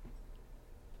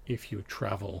 if you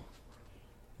travel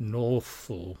north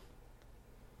for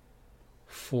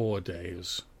 4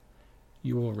 days,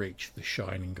 you will reach the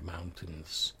Shining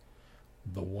Mountains.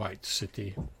 The White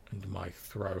City and my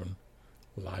throne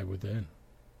lie within.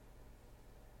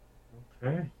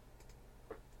 Okay.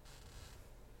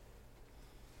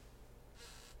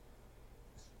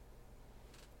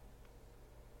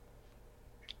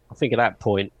 I think at that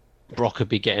point, Brock would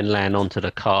be getting Lan onto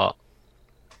the cart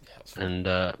and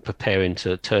preparing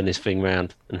to turn this thing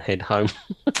round and head home.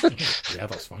 Yeah,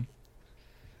 that's fine.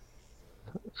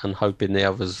 And hoping the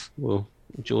others will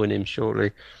join him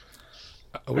shortly.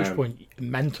 At which point,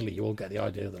 mentally, you all get the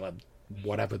idea that like,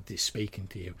 whatever is speaking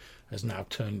to you has now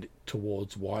turned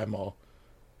towards Weimar,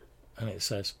 and it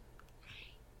says,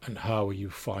 "And how are you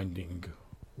finding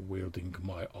wielding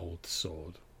my old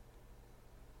sword?"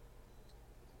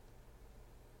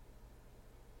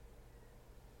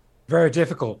 Very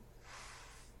difficult.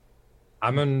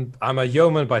 I'm a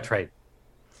yeoman by trade.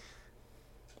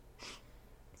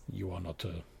 You are not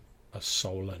a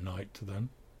solar knight, then?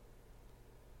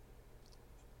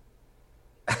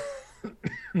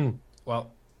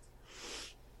 Well,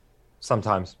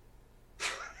 sometimes.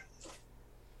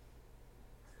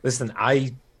 Listen,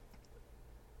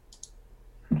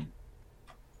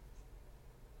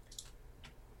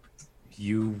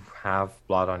 you have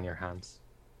blood on your hands.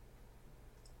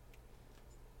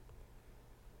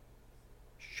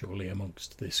 Surely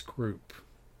amongst this group,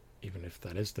 even if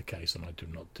that is the case, and I do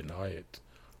not deny it,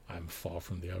 I am far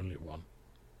from the only one.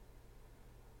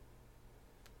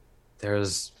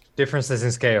 There's differences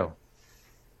in scale.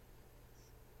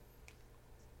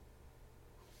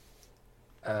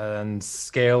 And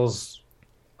scales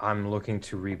I'm looking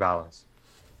to rebalance.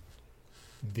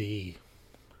 The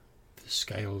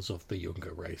scales of the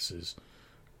younger races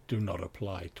do not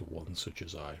apply to one such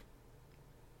as I.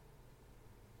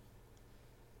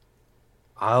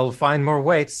 I'll find more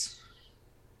weights.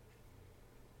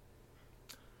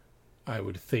 I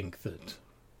would think that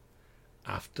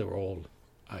after all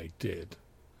I did,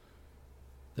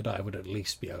 that I would at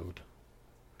least be owed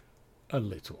a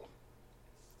little.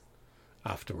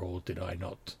 After all, did I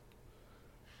not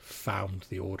found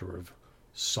the Order of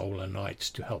Solar Knights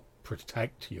to help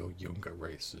protect your younger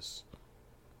races?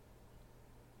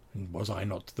 And was I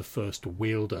not the first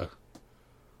wielder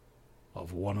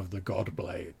of one of the God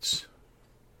Blades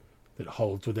that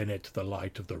holds within it the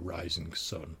light of the rising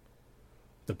sun,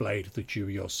 the blade that you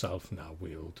yourself now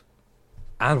wield?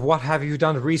 And what have you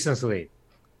done recently?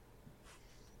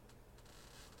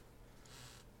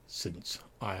 Since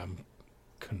I am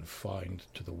confined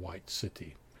to the White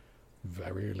City,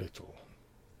 very little.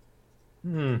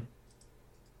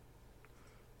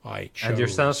 I chose... And your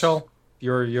seneschal?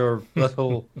 Your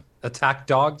little attack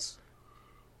dogs?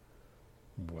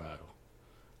 Well,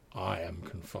 I am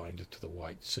confined to the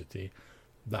White City.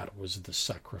 That was the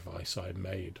sacrifice I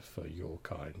made for your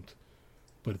kind.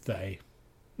 But they...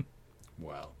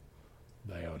 well,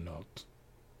 they are not.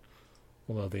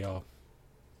 Although they are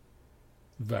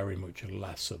very much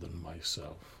lesser than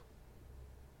myself.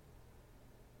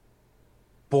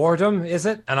 Boredom, is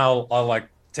it? And I'll like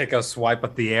take a swipe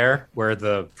at the air where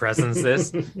the presence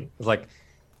is. Like,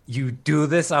 you do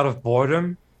this out of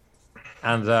boredom?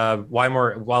 And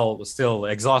Weimar, while still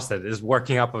exhausted, is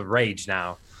working up a rage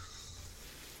now.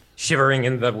 Shivering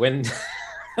in the wind,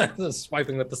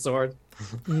 swiping with the sword.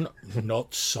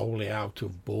 Not solely out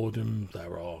of boredom,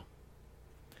 there are.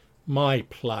 My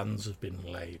plans have been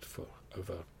laid for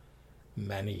over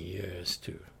many years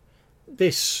to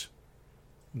this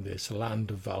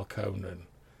land of Valconan,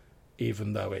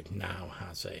 even though it now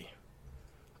has a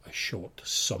a short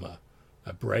summer,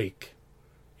 a break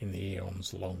in the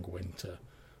eon's long winter.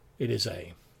 It is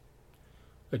a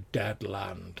dead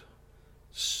land,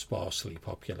 sparsely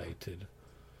populated,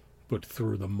 but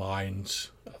through the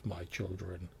minds of my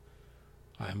children,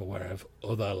 I am aware of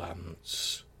other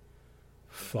lands,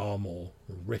 far more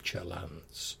richer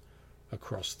lands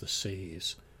across the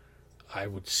seas. I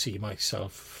would see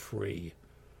myself free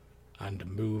and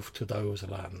move to those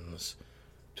lands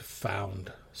to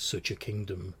found such a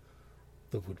kingdom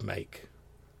that would make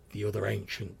the other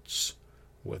ancients,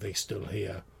 were they still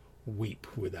here, weep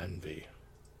with envy.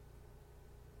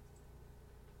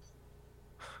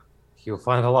 You'll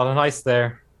find a lot of nice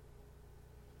there.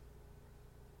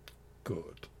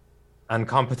 Good. And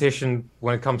competition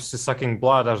when it comes to sucking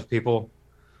blood out of people.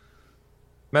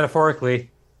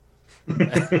 Metaphorically.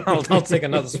 I'll take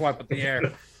another swipe at the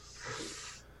air.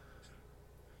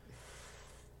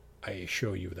 I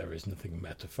assure you there is nothing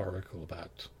metaphorical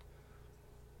about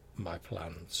my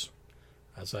plans.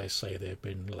 As I say, they've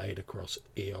been laid across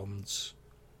eons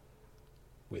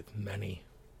with many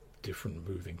different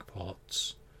moving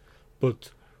parts.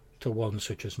 But to one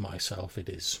such as myself, it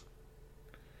is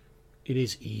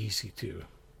easy to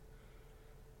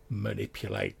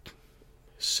manipulate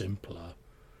simpler,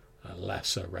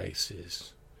 lesser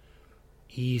races.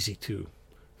 Easy to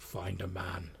find a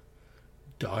man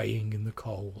dying in the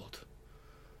cold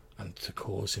and to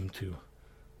cause him to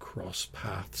cross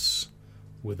paths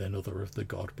with another of the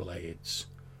god blades,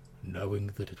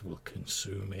 knowing that it will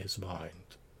consume his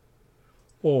mind.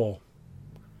 Or,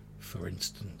 for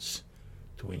instance,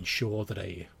 to ensure that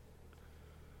an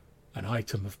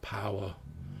item of power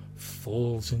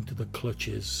falls into the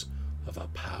clutches of a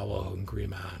power-hungry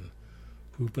man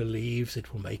who believes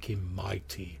it will make him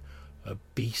mighty, a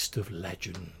beast of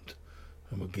legend,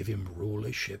 and will give him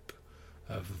rulership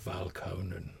of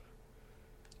Valconan.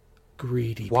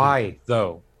 Greedy Why, people.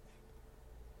 though?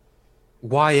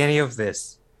 Why any of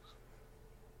this?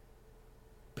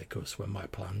 Because when my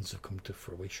plans have come to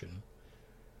fruition,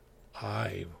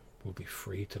 I will be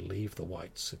free to leave the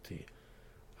White City.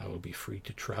 I will be free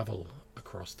to travel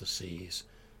across the seas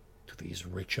to these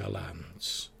richer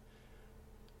lands.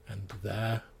 And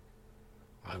there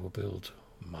I will build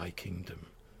my kingdom,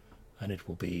 and it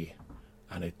will be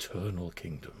an eternal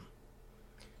kingdom.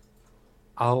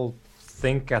 I'll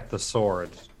think at the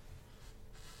sword.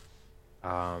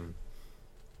 And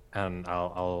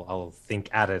I'll think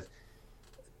at it.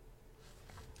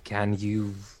 Can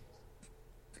you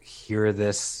hear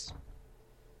this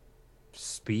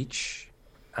speech?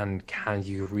 And can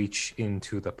you reach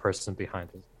into the person behind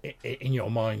it? In your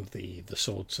mind, the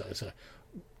sword says,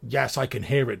 yes, I can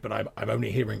hear it, but I'm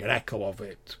only hearing an echo of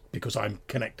it because I'm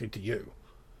connected to you.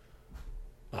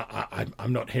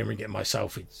 I'm not hearing it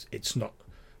myself. It's not,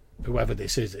 whoever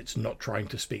this is, it's not trying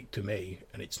to speak to me,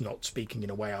 and it's not speaking in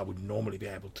a way I would normally be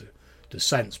able to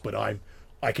sense, but I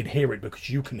can hear it because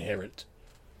you can hear it.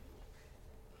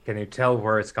 Can you tell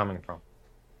where it's coming from?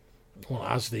 Well,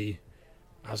 as the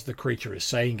creature is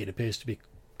saying, it appears to be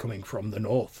coming from the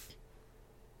north,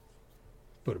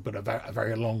 but a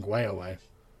very long way away.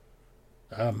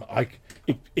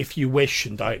 If you wish,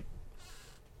 and I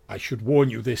should warn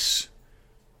you, this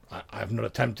I have not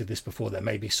attempted this before. There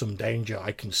may be some danger.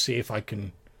 I can see if I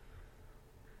can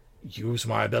use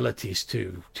my abilities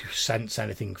to sense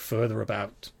anything further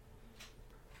about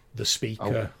the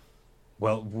speaker. Oh.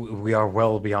 Well, we are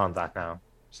well beyond that now,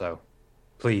 so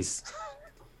please.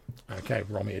 Okay,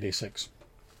 roll me a d6.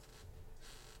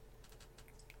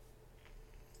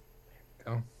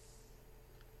 Go.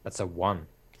 That's a 1.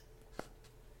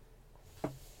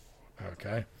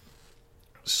 Okay.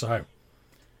 So,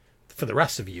 for the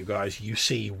rest of you guys, you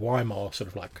see Weimar sort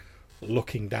of like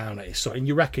looking down at his sword, and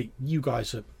you reckon you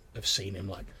guys have seen him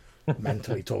like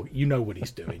mentally talk. You know what he's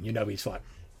doing. You know he's like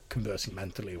conversing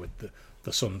mentally with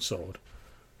the sun sword.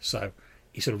 So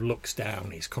he sort of looks down.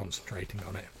 He's concentrating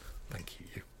on it. Thank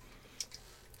you.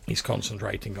 He's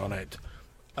concentrating on it,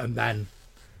 and then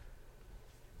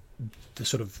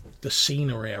the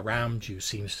scenery around you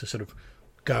seems to sort of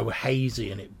go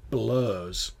hazy, and it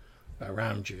blurs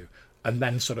around you, and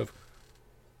then sort of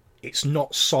it's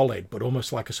not solid, but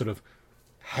almost like a sort of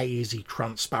hazy,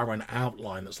 transparent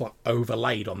outline that's like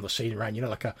overlaid on the scene around. You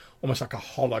know, almost like a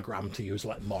hologram, to use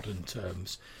like modern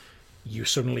terms. You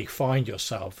suddenly find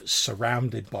yourself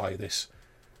surrounded by this,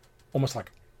 almost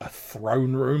like a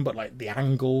throne room, but like the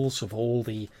angles of all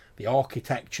the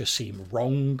architecture seem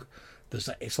wrong.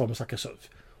 It's almost like a sort of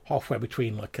halfway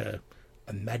between like a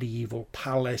medieval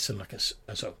palace and like a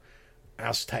sort of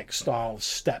Aztec style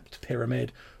stepped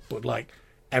pyramid, but like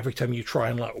every time you try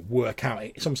and like work out,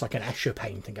 it's almost like an Escher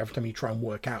painting. Every time you try and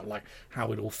work out like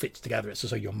how it all fits together, it's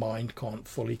as though your mind can't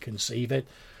fully conceive it.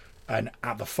 And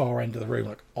at the far end of the room,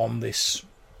 like on this,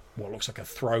 what looks like a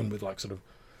throne with like sort of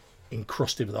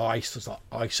encrusted with ice, there's like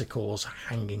icicles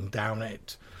hanging down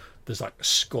it. There's like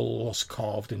skulls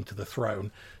carved into the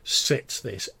throne. Sits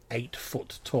this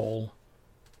 8-foot tall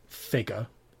figure.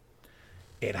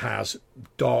 It has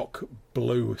dark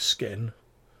blue skin.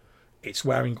 It's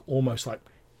wearing almost like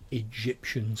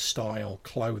Egyptian style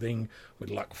clothing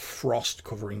with like frost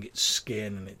covering its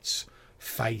skin and its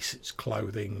face, its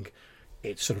clothing.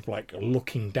 It's sort of like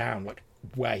looking down like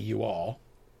where you are.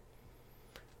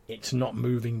 It's not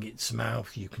moving its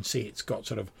mouth. You can see it's got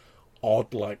sort of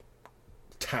odd like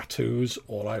tattoos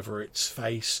all over its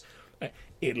face.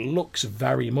 It looks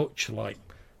very much like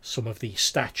some of the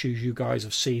statues you guys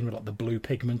have seen with like the blue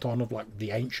pigment on of like the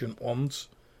ancient ones.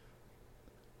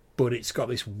 But it's got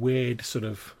this weird sort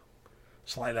of,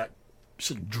 it's like that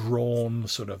sort of drawn,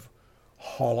 sort of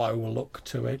hollow look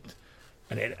to it.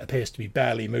 And it appears to be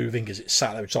barely moving as it's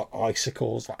sat there. It's like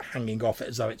icicles like hanging off it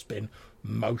as though it's been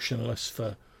motionless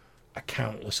for a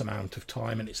countless amount of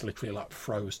time, and it's literally like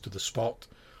froze to the spot.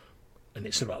 And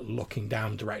it's sort of like looking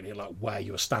down directly like where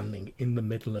you're standing in the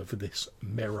middle of this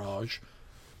mirage.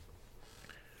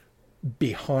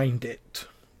 Behind it,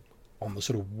 on the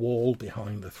sort of wall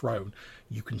behind the throne,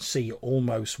 you can see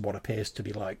almost what appears to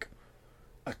be like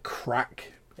a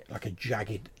crack, like a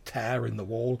jagged tear in the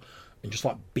wall. And just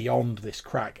like beyond this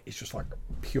crack is just like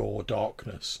pure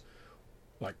darkness,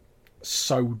 like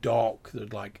so dark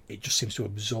that like it just seems to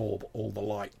absorb all the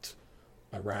light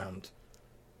around.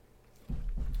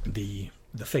 The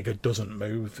figure doesn't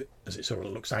move as it sort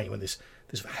of looks at you, and this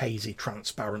hazy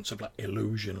transparence of like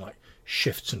illusion like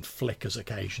shifts and flickers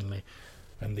occasionally,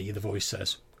 and the voice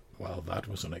says, "Well, that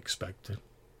was unexpected."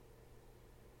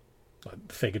 Like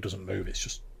the figure doesn't move; it's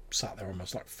just sat there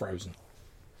almost like frozen.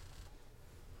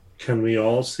 Can we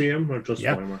all see him, or just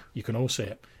Yeah, Weimar? you can all see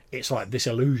it. It's like this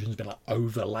illusion's been like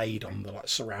overlaid on the like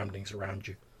surroundings around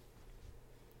you.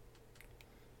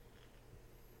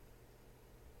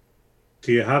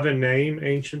 Do you have a name,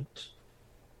 Ancient?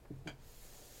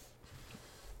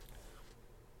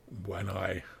 When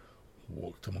I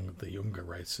walked among the younger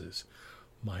races,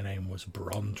 my name was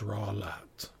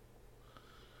Brondralat.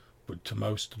 But to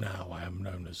most now I am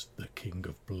known as the King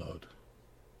of Blood.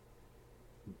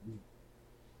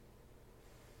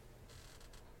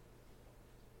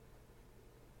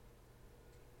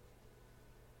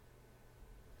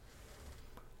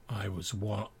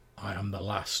 I am the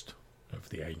last of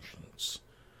the ancients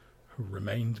who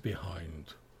remained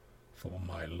behind for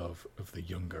my love of the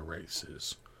younger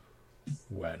races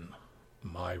when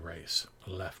my race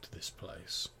left this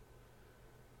place.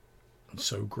 And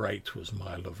so great was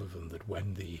my love of them that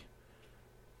when the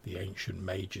ancient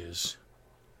mages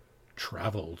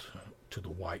travelled to the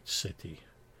White City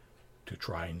to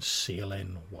try and seal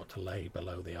in what lay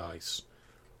below the ice,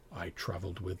 I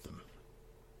travelled with them.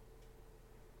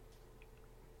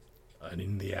 And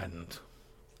in the end,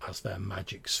 as their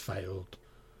magics failed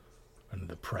and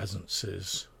the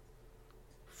presences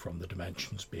from the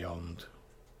dimensions beyond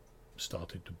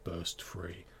started to burst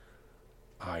free,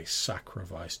 I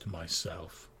sacrificed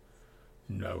myself,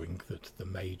 knowing that the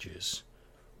mages,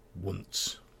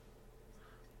 once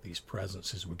these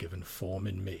presences were given form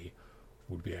in me,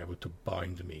 would be able to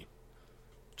bind me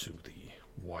to the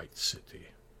White City.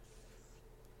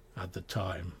 At the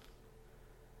time,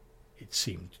 it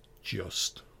seemed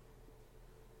just,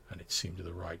 and it seemed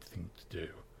the right thing to do,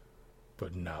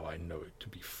 but now I know it to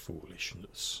be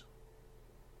foolishness.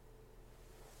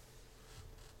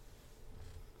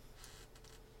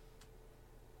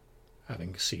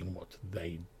 Having seen what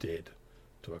they did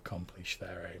to accomplish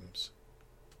their aims.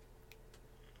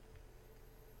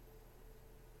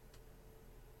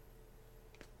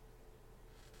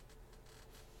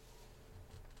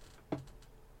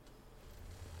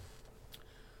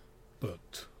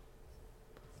 But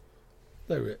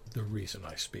the reason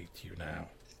I speak to you now,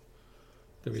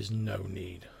 there is no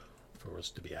need for us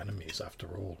to be enemies after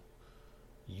all.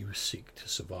 You seek to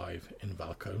survive in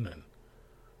Valkonen,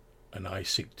 and I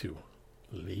seek to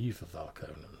leave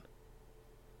Valkonen.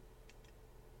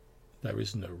 There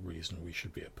is no reason we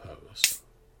should be opposed.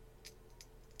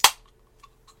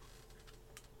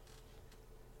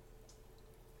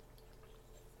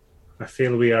 I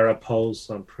feel we are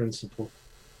opposed on principle.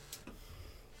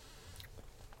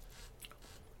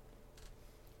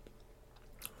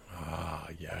 Ah,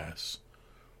 yes.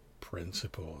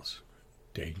 Principles.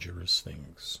 Dangerous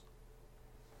things.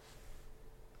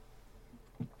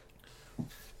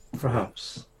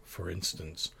 Perhaps. For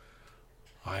instance,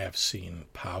 I have seen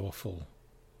powerful,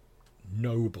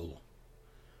 noble,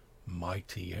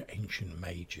 mighty ancient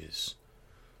mages,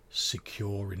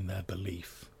 secure in their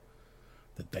belief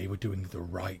that they were doing the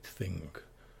right thing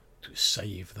to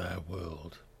save their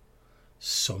world,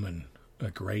 summon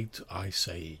a great ice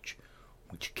age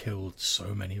which killed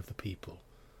so many of the people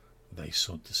they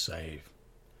sought to save.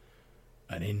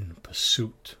 And in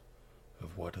pursuit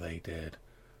of what they did,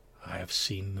 I have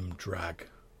seen them drag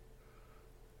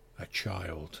a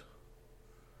child,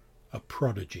 a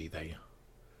prodigy they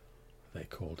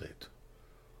called it,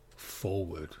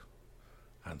 forward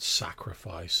and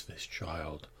sacrifice this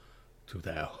child to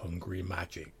their hungry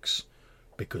magics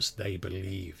because they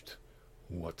believed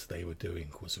what they were doing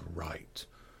was right.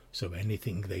 So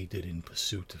anything they did in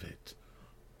pursuit of it,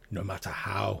 no matter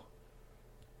how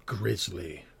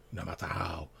grisly, no matter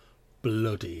how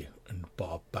bloody and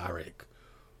barbaric,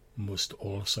 must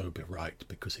also be right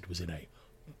because it was in a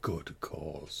good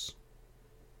cause.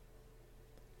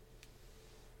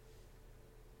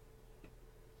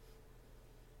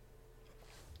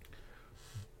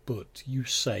 But you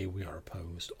say we are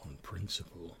opposed on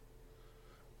principle.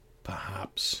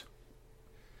 Perhaps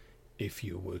if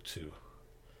you were to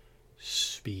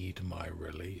speed my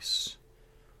release,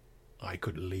 I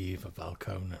could leave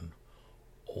Valconan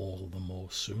all the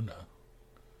more sooner,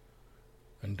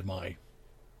 and my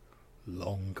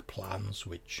long plans,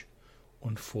 which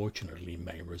unfortunately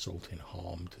may result in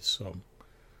harm to some,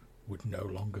 would no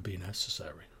longer be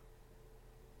necessary.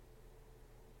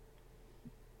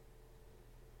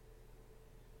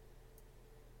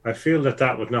 I feel that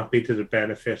that would not be to the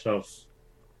benefit of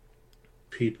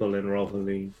people in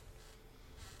Rohaleen.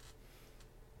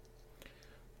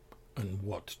 And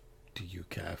what do you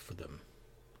care for them?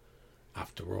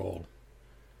 After all,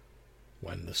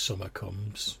 when the summer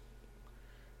comes,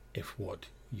 if what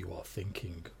you are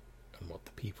thinking and what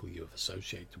the people you have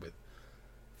associated with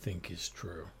think is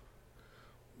true,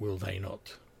 will they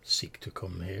not seek to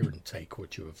come here and take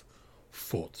what you have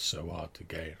fought so hard to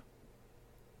gain?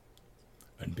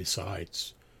 And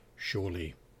besides,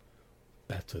 surely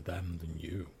better them than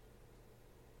you.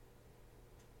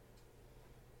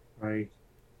 I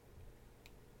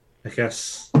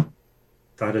guess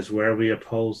that is where we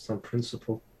opposed on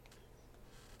principle.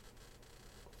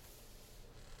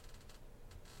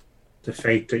 The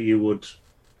fate that you would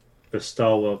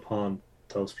bestow upon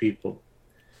those people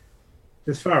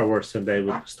is far worse than they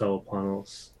would bestow upon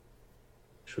us,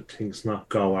 should things not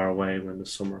go our way when the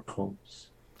summer comes.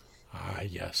 Ah,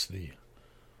 yes,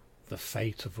 the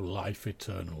fate of life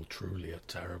eternal, truly a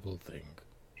terrible thing.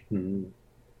 Mm.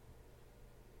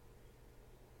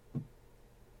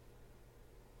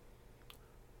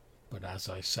 But as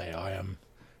I say,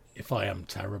 if I am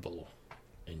terrible,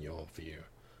 in your view,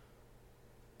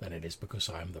 then it is because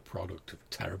I am the product of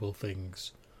terrible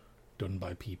things done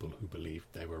by people who believed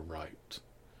they were right.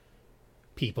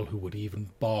 People who would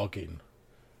even bargain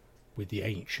with the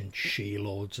ancient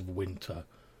she-lords of winter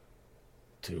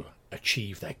to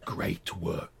achieve their great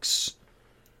works,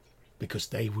 because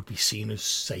they would be seen as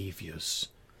saviours.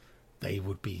 They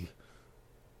would be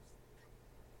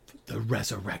the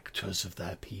resurrectors of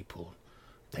their people.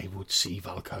 They would see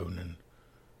Valconan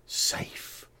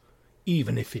safe,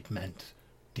 even if it meant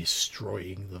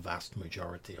destroying the vast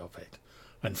majority of it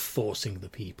and forcing the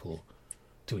people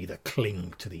to either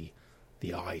cling to the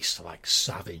ice like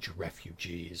savage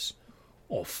refugees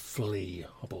or flee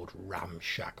aboard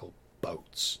ramshackle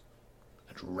boats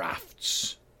and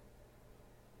rafts.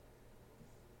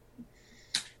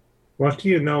 What do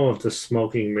you know of the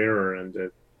smoking mirror and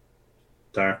the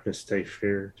darkness they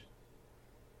feared?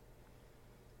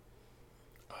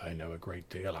 I know a great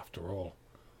deal, after all.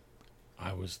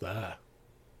 I was there.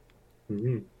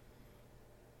 Mm-hmm.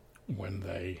 When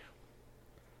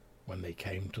they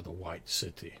came to the White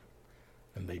City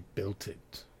and they built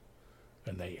it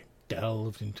and they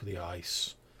delved into the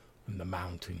ice and the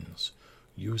mountains,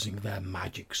 using their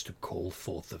magics to call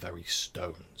forth the very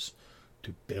stones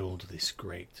to build this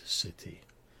great city,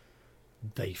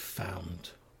 they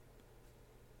found,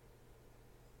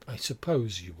 I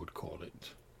suppose you would call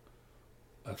it,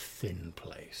 a thin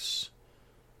place.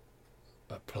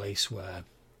 A place where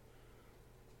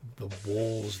the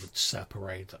walls that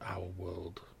separate our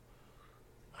world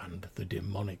and the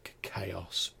demonic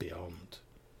chaos beyond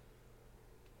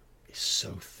is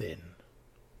so thin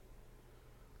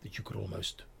that you could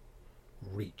almost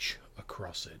reach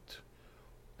across it,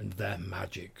 and their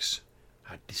magics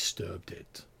had disturbed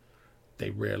it. They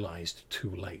realized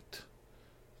too late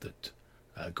that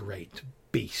a great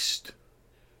beast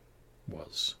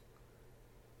was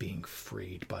being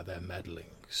freed by their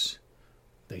meddlings.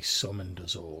 They summoned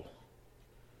us all,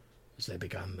 as they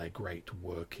began their great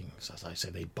workings. As I say,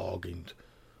 they bargained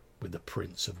with the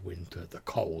Prince of Winter, the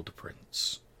Cold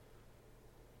Prince.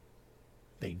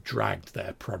 They dragged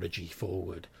their prodigy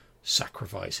forward,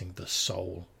 sacrificing the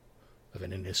soul of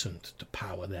an innocent to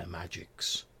power their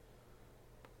magics.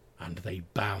 And they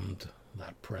bound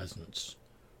that presence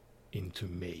into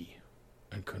me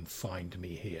and confined me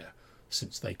here,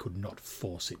 since they could not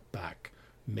force it back,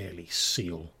 merely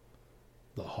seal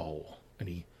the hole.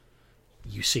 And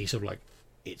you see sort of like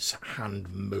its hand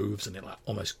moves and it like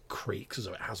almost creaks as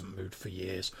though it hasn't moved for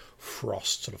years,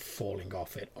 frost sort of falling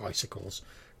off it, icicles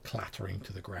clattering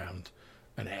to the ground,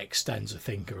 and it extends a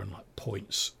finger and like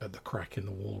points at the crack in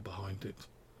the wall behind it.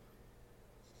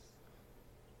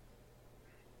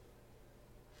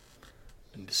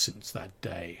 And since that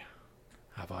day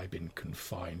have I been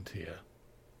confined here.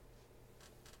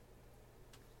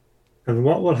 And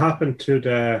what will happen to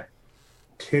the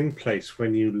tin place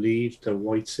when you leave the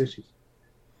White City?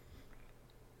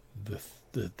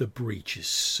 The breach is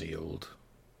sealed.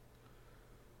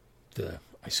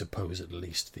 I suppose at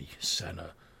least the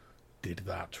Senna did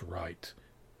that right,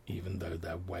 even though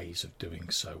their ways of doing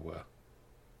so were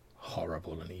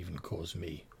horrible and even caused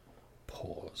me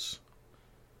pause.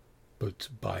 But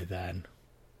by then,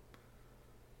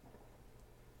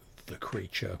 the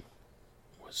creature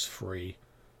was free,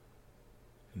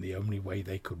 and the only way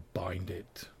they could bind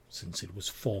it, since it was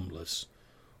formless,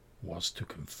 was to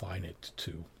confine it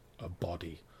to a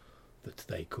body that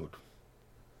they could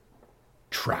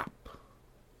trap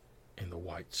in the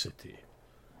White City.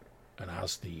 And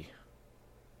as the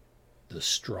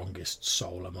strongest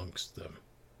soul amongst them,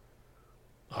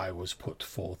 I was put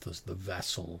forth as the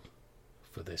vessel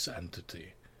for this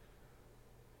entity.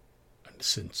 And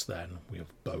since then, we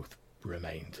have both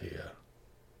remained here.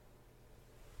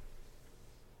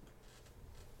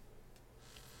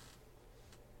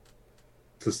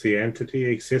 Does the entity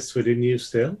exist within you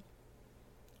still?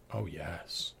 Oh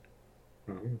yes.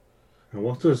 Oh. And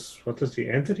what does the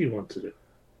entity want to do?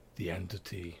 The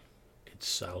entity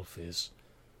itself is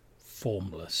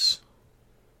formless,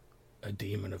 a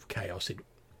demon of chaos.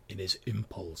 It is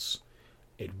impulse.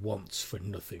 It wants for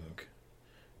nothing.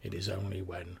 It is only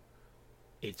when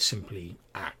it simply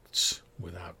acts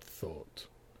without thought.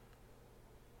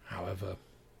 However,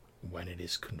 when it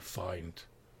is confined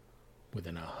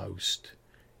within a host,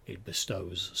 it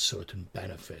bestows certain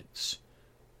benefits.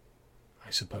 I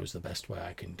suppose the best way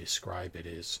I can describe it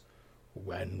is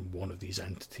when one of these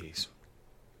entities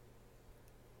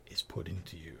is put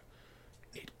into you,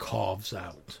 it carves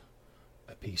out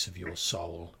a piece of your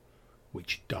soul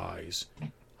which dies,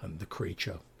 and the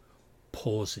creature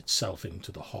pours itself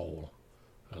into the hole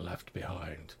and left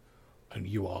behind, and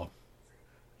you are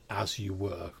as you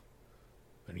were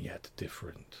and yet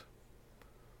different.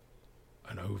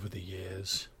 And over the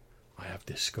years I have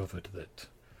discovered that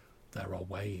there are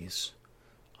ways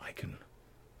I can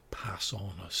pass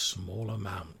on a small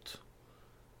amount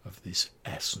of this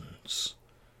essence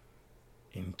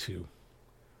into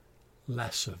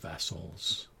lesser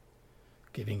vessels,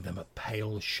 giving them a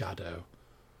pale shadow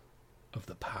of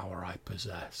the power I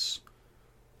possess,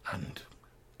 and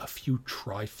a few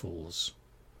trifles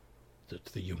that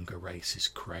the younger races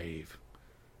crave: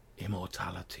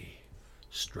 immortality,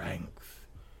 strength,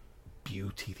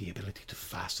 beauty, the ability to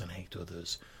fascinate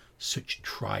others, such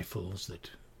trifles that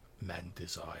men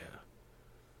desire.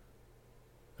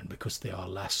 And because they are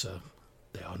lesser,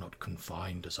 they are not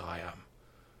confined as I am,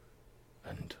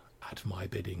 and at my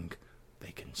bidding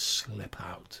they can slip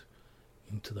out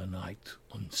into the night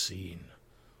unseen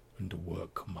and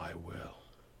work my will.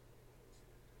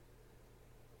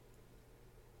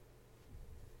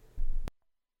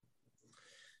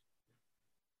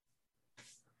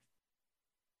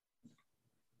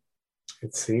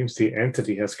 It seems the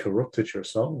entity has corrupted your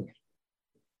soul.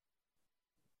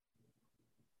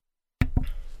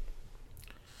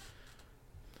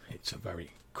 It's a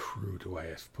very crude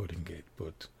way of putting it,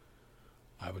 but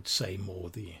I would say more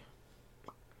the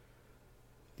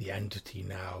entity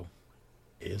now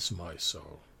is my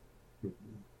soul.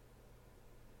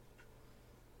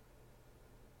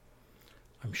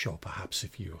 I'm sure perhaps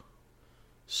if you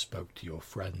spoke to your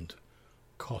friend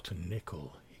Cotton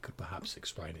Nickel, he could perhaps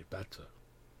explain it better.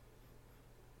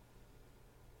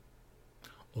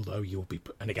 Although you'll be,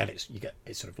 and again, it's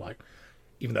sort of like,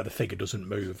 even though the figure doesn't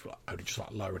move, like, only just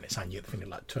like lowering its hand, you get the thing, it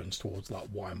like turns towards like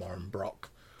Weimar and Brock,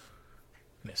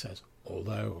 and it says,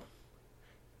 although,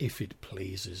 if it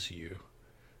pleases you,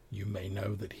 you may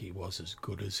know that he was as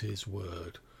good as his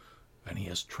word, and he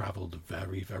has travelled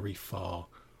very, very far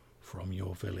from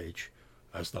your village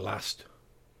as the last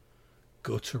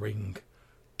guttering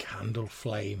candle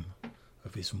flame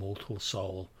of his mortal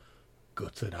soul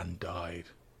guttered and died,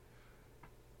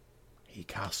 he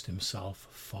cast himself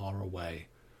far away,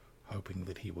 hoping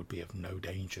that he would be of no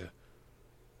danger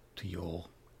to your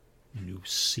new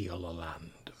sealer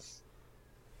land.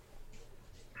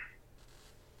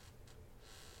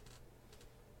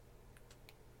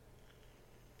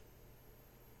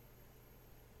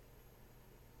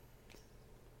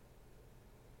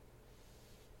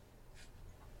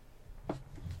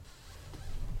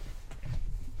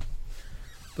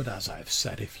 But as I've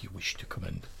said, if you wish to come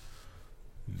and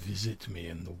visit me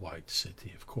in the White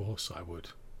City, of course I would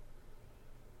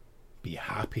be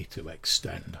happy to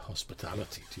extend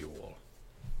hospitality to you all.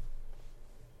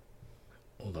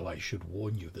 Although I should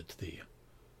warn you that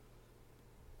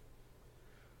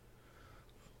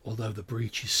although the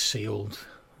breach is sealed,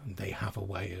 they have a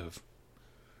way of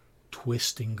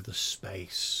twisting the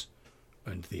space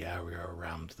and the area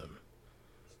around them.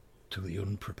 To the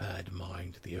unprepared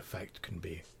mind, the effect can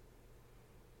be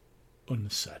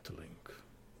unsettling.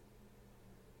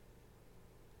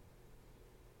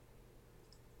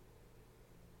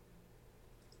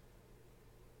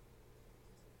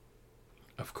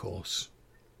 Of course,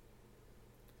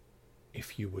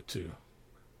 if you were to,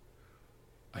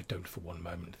 I don't for one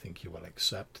moment think you will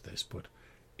accept this, but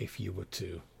if you were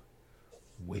to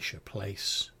wish a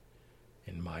place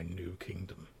in my new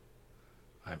kingdom,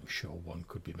 I'm sure one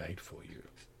could be made for you.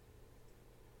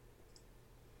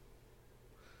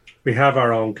 We have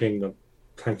our own kingdom.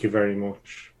 Thank you very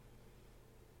much.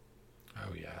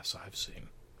 Oh yes, I've seen.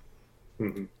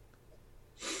 Mm-hmm.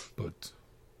 But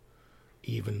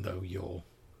even though your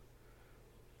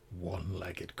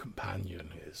one-legged companion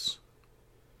is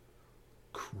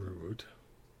crude,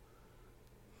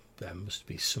 there must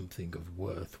be something of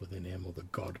worth within him, or the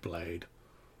Godblade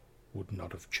would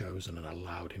not have chosen and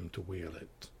allowed him to wield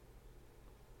it.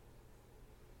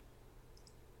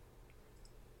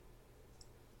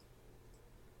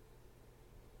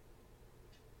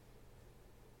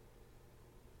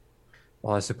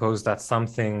 Well, I suppose that's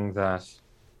something that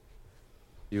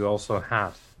you also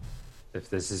had, if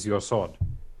this is your sword.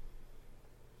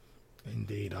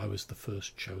 Indeed, I was the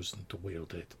first chosen to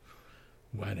wield it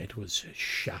when it was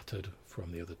shattered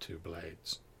from the other two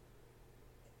blades.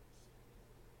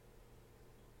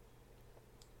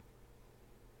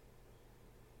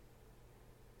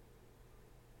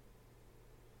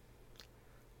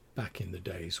 Back in the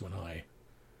days when I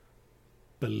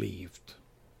believed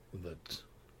that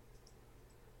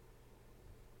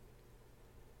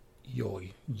your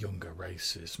younger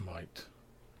races might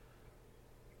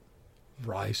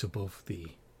rise above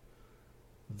the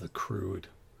crude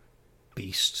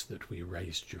beasts that we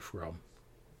raised you from.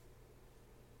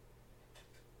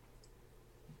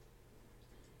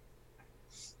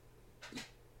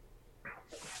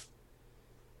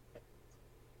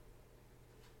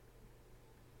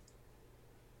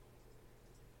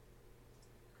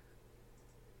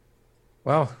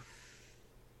 Well,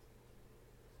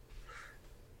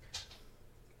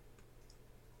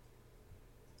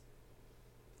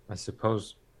 I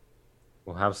suppose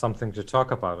we'll have something to talk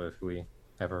about if we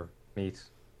ever meet.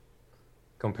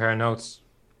 Compare notes.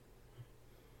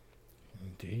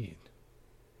 Indeed.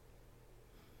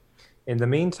 In the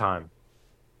meantime,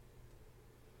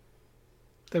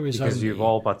 There is because only, you've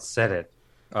all but said it,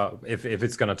 if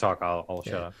it's going to talk, I'll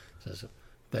shut up.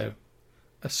 there,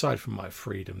 aside from my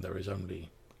freedom, there is only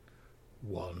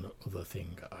one other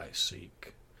thing I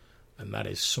seek, and that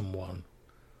is someone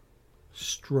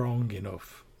strong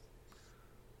enough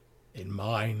in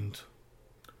mind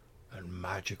and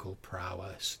magical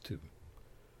prowess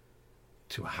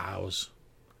to house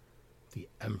the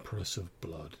Empress of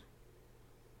Blood.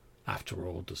 After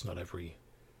all, does not every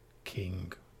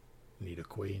king need a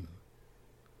queen?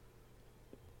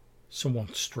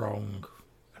 Someone strong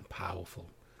and powerful,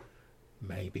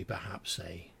 maybe perhaps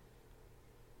a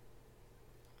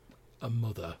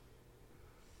mother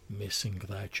missing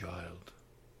their child.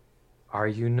 Are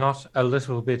you not a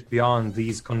little bit beyond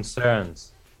these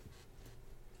concerns?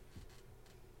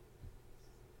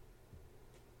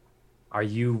 Are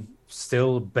you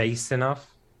still base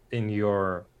enough in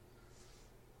your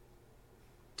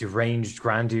deranged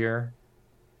grandeur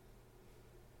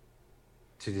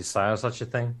to desire such a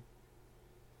thing?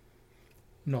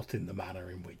 Not in the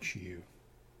manner in which you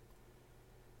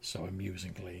so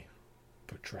amusingly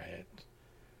portray it,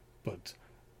 but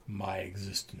my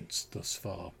existence thus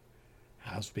far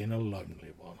has been a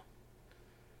lonely one,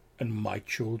 and my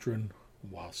children,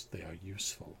 whilst they are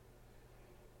useful,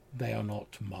 they are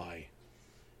not my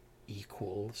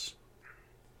equals.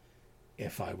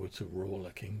 If I were to rule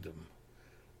a kingdom,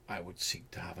 I would seek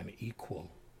to have an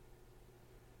equal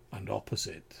and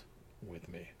opposite with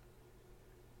me.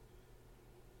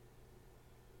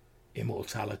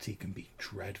 Immortality can be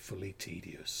dreadfully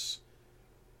tedious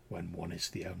when one is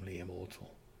the only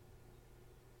immortal.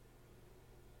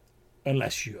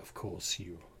 Unless you, of course,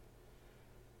 you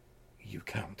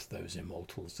count those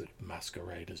immortals that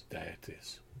masquerade as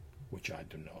deities, which I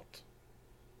do not.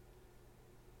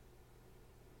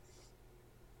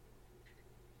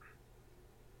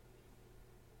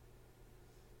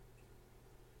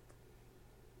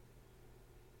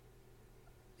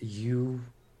 You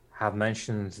have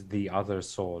mentioned the other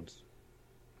sword.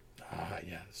 Ah,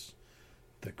 yes.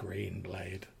 The green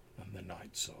blade and the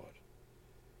night sword.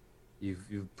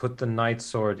 You've put the night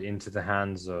sword into the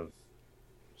hands of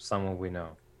someone we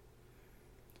know.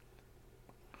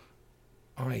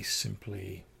 I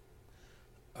simply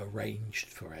arranged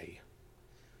for a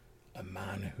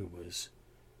man who was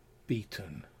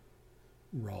beaten,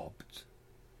 robbed,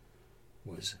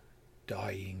 was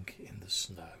dying in the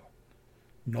snow,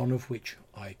 none of which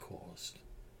I caused.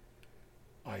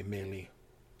 I merely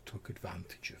took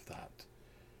advantage of that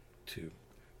to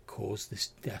cause this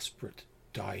desperate,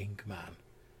 dying man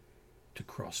to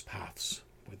cross paths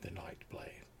with the night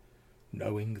blade,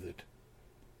 knowing that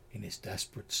in his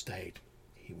desperate state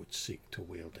he would seek to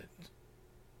wield it.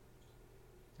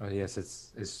 Oh yes,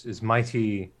 it's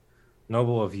mighty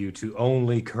noble of you to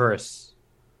only curse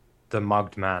the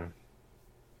mugged man.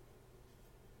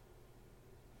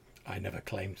 I never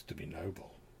claimed to be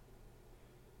noble.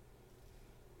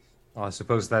 Well, I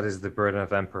suppose that is the burden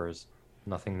of emperors.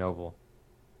 Nothing noble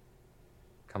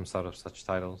comes out of such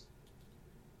titles.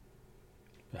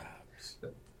 Perhaps.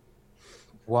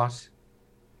 What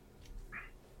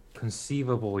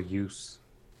conceivable use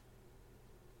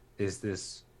is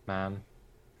this man?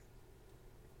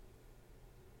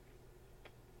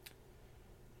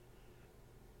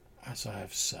 As I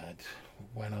have said,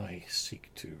 when I seek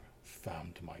to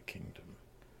found my kingdom,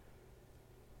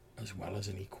 as well as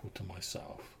an equal to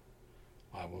myself,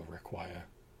 I will require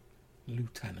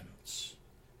lieutenants,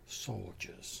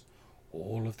 soldiers,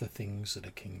 all of the things that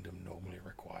a kingdom normally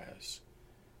requires.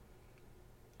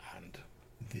 And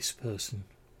this person,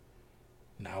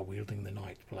 now wielding the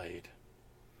night blade,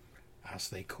 as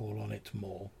they call on it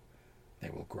more, they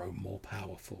will grow more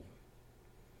powerful.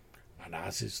 And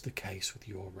as is the case with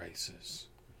your races,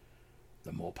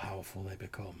 the more powerful they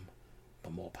become, the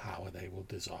more power they will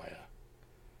desire.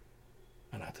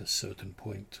 And at a certain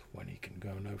point, when he can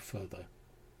go no further,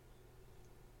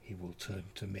 he will turn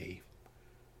to me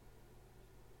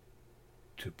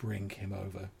to bring him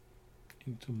over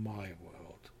into my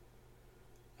world,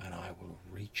 and I will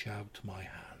reach out my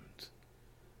hand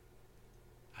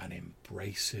and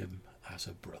embrace him as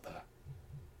a brother,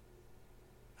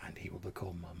 and he will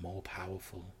become more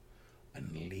powerful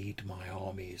and lead my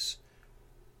armies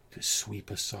to sweep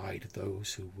aside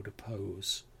those who would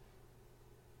oppose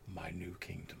my new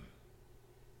kingdom.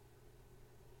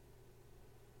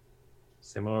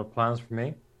 Similar plans for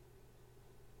me?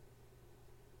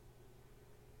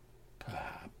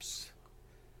 Perhaps.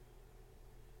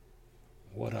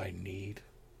 What I need: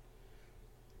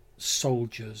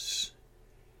 soldiers,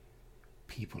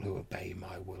 people who obey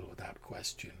my will without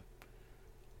question,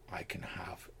 I can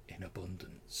have in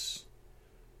abundance.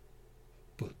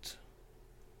 But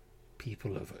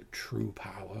people of true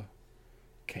power,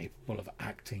 capable of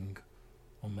acting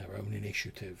on their own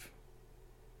initiative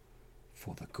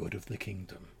for the good of the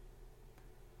kingdom,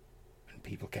 and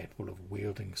people capable of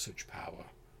wielding such power,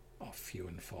 are few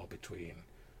and far between.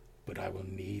 But I will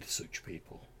need such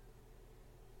people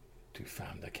to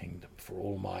found a kingdom. For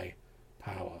all my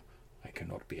power, I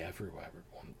cannot be everywhere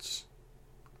at once.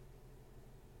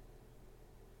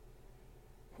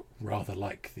 Rather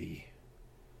like the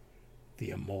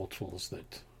immortals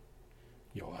that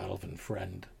your elven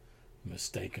friend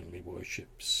mistakenly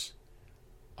worships,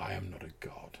 I am not a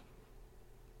god.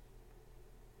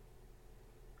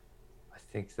 I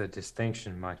think the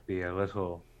distinction might be a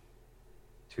little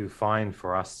too fine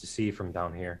for us to see from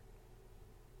down here.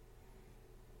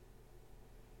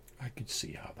 I could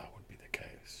see how that would be the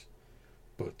case,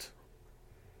 but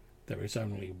there is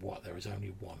only one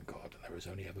God, and there has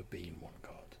only ever been one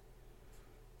God,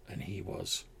 and he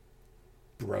was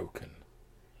broken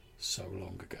so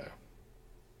long ago.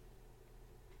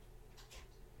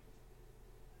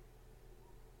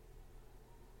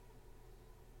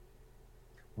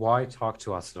 Why talk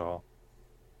to us at all?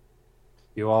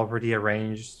 You already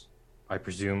arranged, I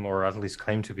presume, or at least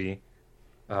claim to be,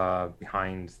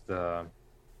 behind the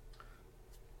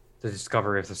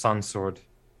discovery of the Sun Sword.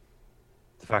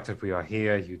 The fact that we are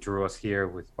here, you drew us here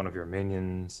with one of your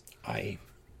minions. I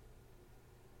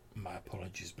My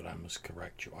apologies, but I must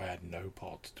correct you. I had no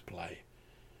part to play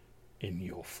in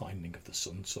your finding of the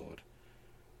Sun Sword.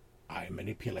 I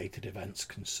manipulated events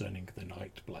concerning the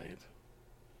Nightblade.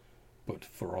 But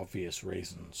for obvious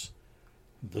reasons,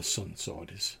 the Sun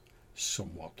Sword is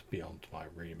somewhat beyond my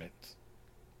remit.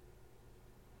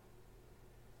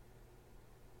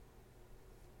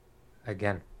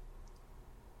 Again,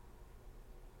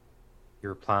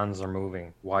 your plans are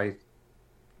moving. Why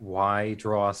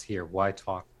draw us here? Why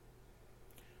talk?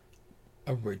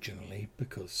 Originally,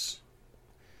 because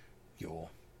your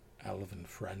elven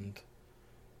friend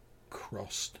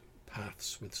crossed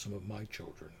paths with some of my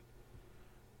children,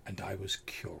 and I was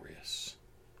curious.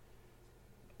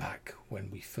 Back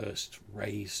when we first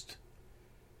raised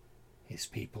his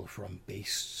people from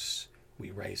beasts, we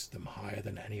raised them higher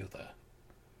than any other,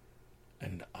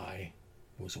 and I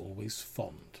was always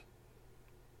fond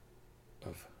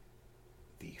of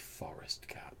the forest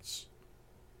cats.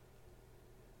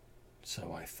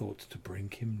 So I thought to bring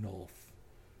him north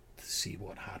to see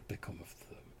what had become of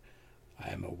them. I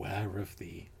am aware of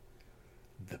the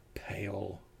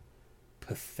pale,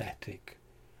 pathetic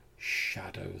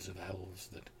shadows of elves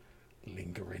that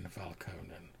linger in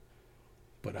Valconen,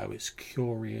 but I was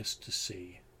curious to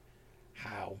see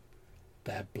how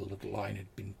their bloodline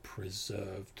had been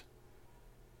preserved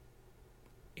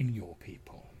in your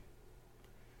people.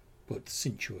 But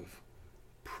since you have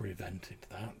prevented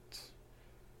that,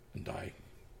 and I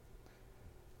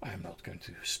am not going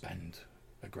to spend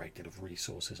a great deal of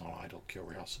resources on idle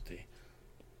curiosity,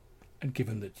 and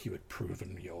given that you had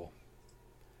proven your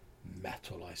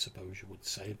mettle, I suppose you would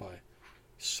say, by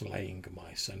slaying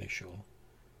my seneschal,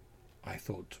 I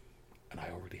thought, and I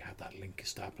already had that link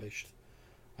established,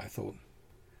 I thought,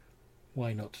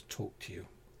 why not talk to you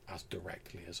as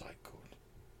directly as I could?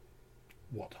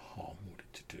 What harm would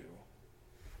it do?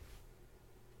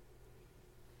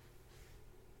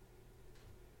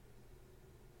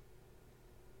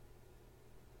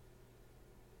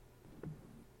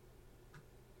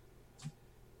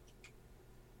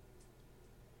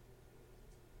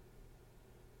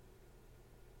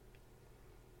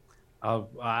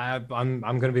 I'm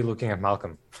going to be looking at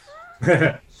Malcolm.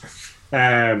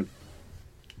 I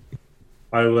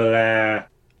will.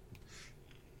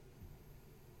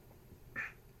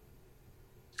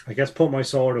 I guess put my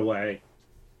sword away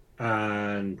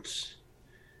and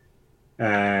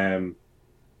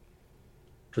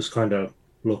just kind of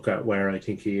look at where I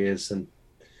think he is and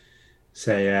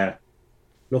say,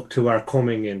 look to our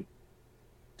coming in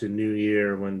the new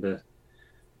year when the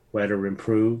weather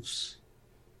improves,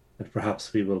 and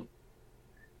perhaps we will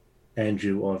end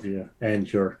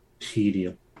your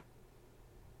tedium.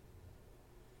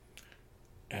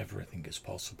 Everything is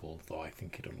possible, though I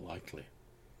think it unlikely.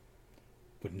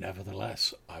 But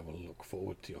nevertheless, I will look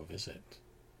forward to your visit.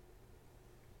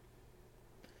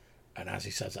 And as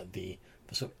he says that, the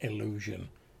sort of illusion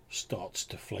starts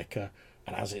to flicker,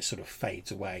 and as it sort of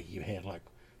fades away, you hear like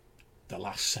the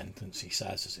last sentence he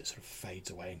says as it sort of fades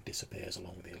away and disappears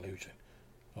along with the illusion.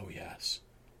 Oh yes,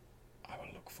 I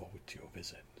will look forward to your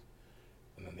visit.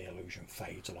 And then the illusion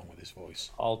fades along with his voice.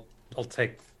 I'll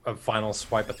take a final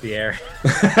swipe at the air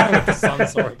with the sun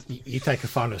sword. You take a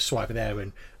final swipe at the air,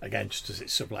 and again, just as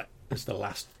it's sort of like as the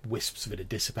last wisps of it are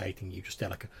dissipating, you just hear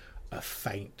like a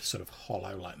faint sort of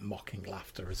hollow, like mocking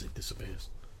laughter as it disappears.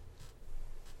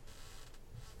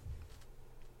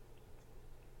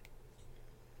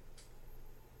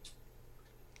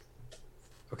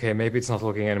 Okay, maybe it's not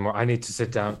looking anymore. I need to sit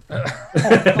down.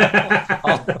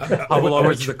 I'll hobble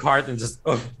over to the cart and just.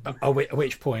 At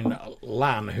which point,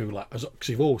 Lan, who like, because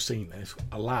you've all seen this,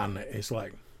 Lan is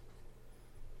like,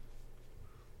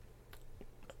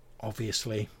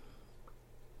 obviously,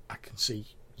 I can see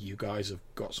you guys have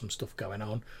got some stuff going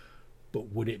on,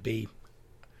 but would it be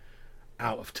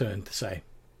out of turn to say,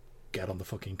 get on the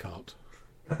fucking cart?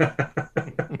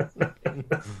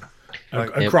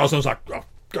 And Crosland's like, oh,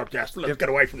 God, yes, let's get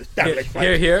away from this devilish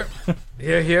place. Here.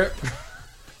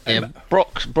 Yeah,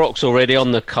 Brock's already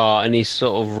on the cart and he's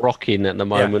sort of rocking at the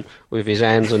moment with his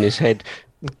hands on his head,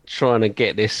 trying to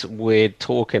get this weird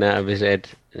talking out of his head,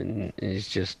 and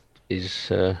he's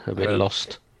a bit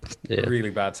lost. Yeah.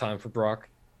 Really bad time for Brock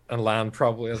and Lan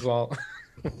probably as well.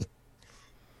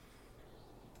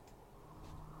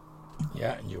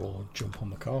 Yeah, and you all jump on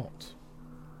the cart.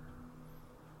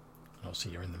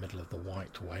 Obviously, you're in the middle of the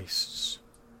white wastes,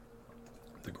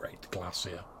 the great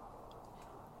glacier.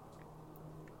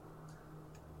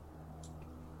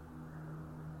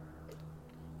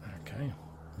 Okay,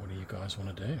 what do you guys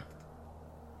want to do?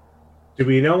 Do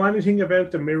we know anything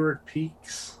about the mirrored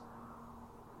peaks?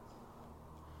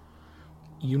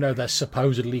 You know they're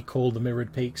supposedly called the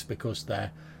mirrored peaks because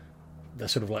they're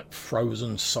sort of like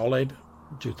frozen solid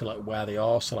due to like where they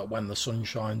are. So like when the sun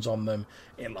shines on them,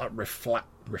 it like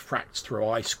refracts through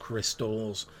ice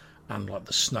crystals and like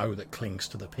the snow that clings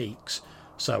to the peaks.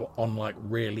 So on like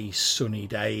really sunny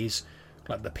days,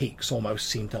 like the peaks almost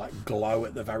seem to like glow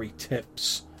at the very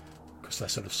tips because they're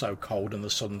sort of so cold and the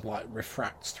sunlight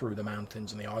refracts through the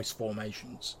mountains and the ice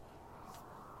formations.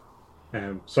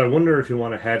 So I wonder if you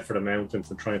want to head for the mountains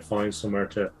and try and find somewhere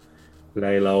to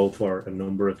lay low for a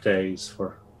number of days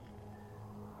to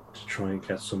try and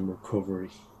get some recovery.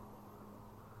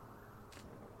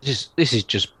 This is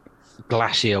just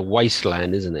glacier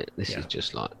wasteland, isn't it? This is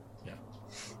just like,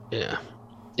 yeah.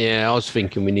 I was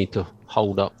thinking we need to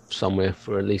hold up somewhere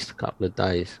for at least a couple of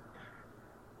days,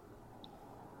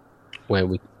 when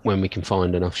we can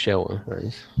find enough shelter.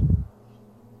 Right?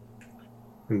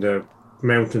 And the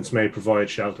mountains may provide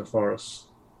shelter for us.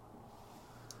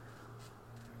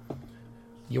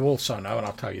 You also know, and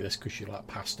I'll tell you this because you like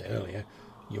passed it earlier,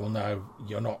 you'll know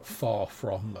you're not far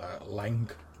from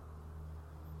Leng.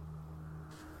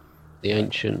 The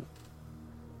ancient.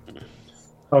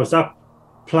 Oh, is that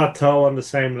plateau on the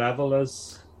same level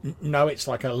as? No, it's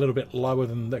like a little bit lower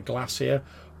than the glacier,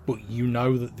 but you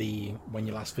know that when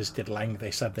you last visited Leng,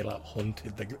 they said they like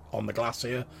hunted on the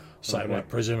glacier, so Okay. like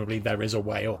presumably there is a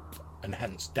way up and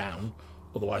hence down.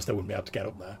 Otherwise, they wouldn't be able to get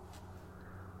up there.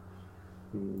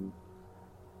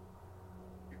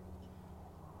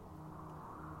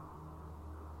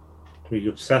 We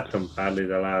upset them badly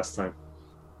the last time.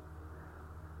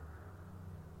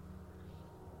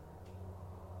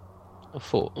 I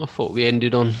thought we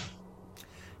ended on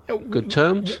good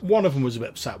terms. One of them was a bit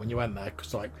upset when you went there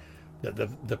because like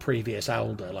the previous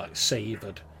elder like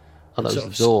savoured. Oh, that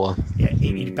was the door. Yeah,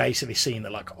 he'd basically seen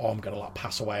that like, oh, I'm gonna like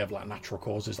pass away of like natural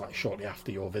causes like shortly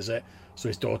after your visit. So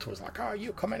his daughter was like, oh,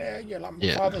 you come in here, you're like,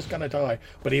 my father's gonna die.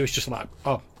 But he was just like,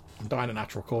 oh, I'm dying of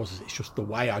natural causes. It's just the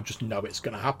way I just know it's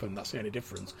gonna happen. That's the only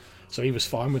difference. So he was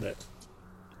fine with it.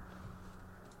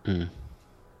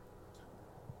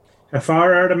 How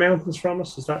far are the mountains from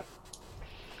us? Is that?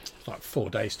 Like 4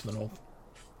 days to the north.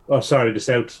 Oh, sorry, the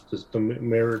south, the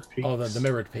mirrored peaks. Oh, the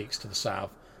mirrored peaks to the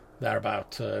south. They're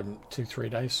about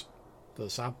 2-3 days to the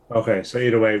south. Okay, so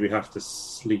either way, we have to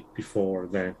sleep before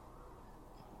then.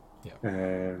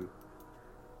 Yeah.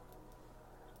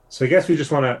 So I guess we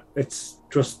just want to. It's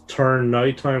just turn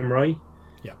nighttime, right?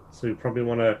 Yeah. So we probably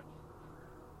want to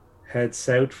head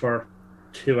south for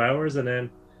 2 hours and then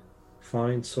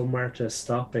find somewhere to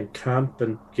stop and camp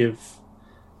and give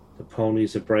the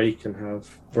ponies a break and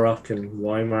have Brock and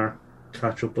Weimar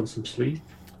catch up on some sleep.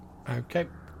 Okay.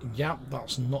 Yeah,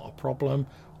 that's not a problem.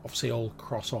 Obviously, I'll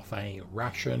cross off a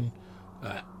ration.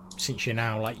 Since you're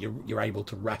now like you're able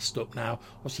to rest up now.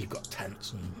 Obviously, you've got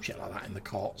tents and shit like that in the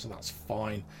cart, so that's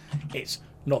fine. It's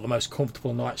not the most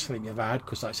comfortable night's sleep you've had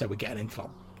because, like I said, we're getting into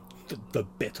like the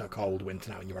bitter cold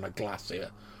winter now, and you're on a glacier.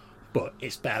 But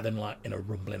it's better than like in a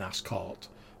rumbling ass cart.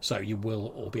 So you will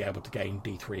all be able to gain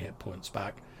D3 hit points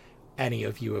back. Any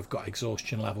of you have got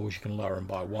exhaustion levels, you can lower them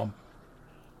by 1.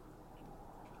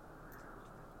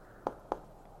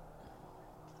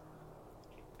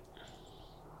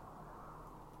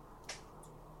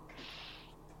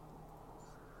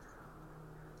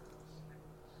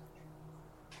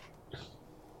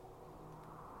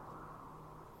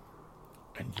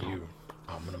 And you,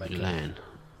 I'm going to make Land.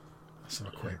 let's have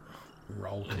a quick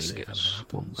roll to And see if get anything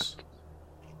one happens back.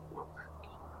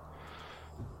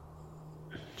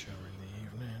 during the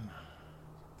evening.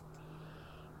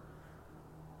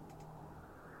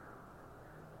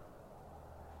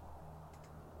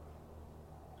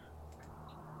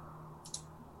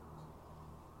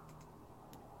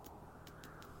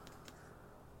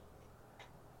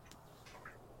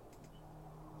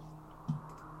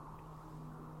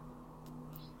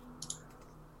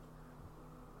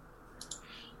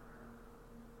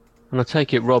 And I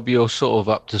take it, Rob, you're sort of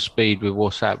up to speed with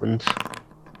what's happened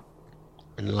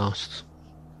in the last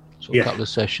couple of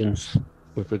sessions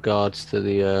with regards to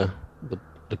the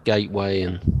gateway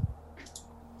and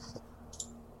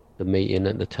the meeting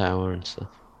at the tower and stuff.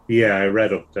 Yeah, I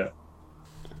read up that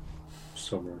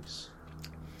summaries.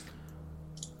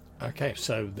 Okay,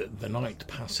 so the night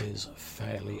passes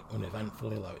fairly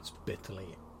uneventfully, though it's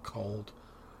bitterly cold.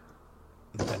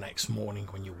 The next morning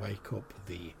when you wake up,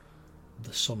 the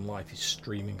sunlight is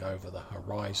streaming over the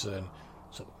horizon,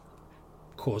 sort of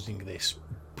causing this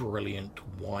brilliant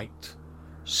white,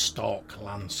 stark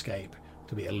landscape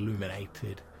to be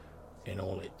illuminated in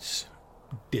all its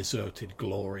deserted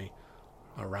glory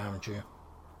around you.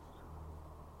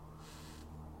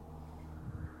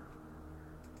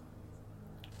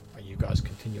 Are you guys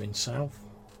continuing south?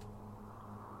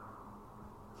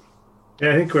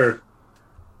 Yeah, I think we're.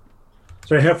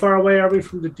 So, how far away are we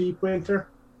from the deep winter?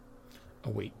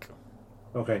 A week.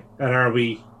 Okay, and are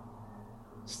we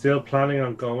still planning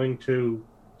on going to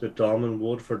the Dolmen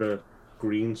Wood for the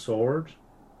green sword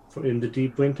in the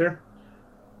deep winter?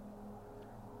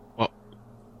 Well,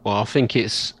 I think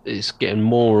it's getting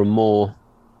more and more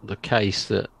the case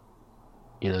that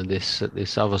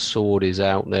this other sword is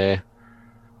out there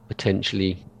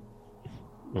potentially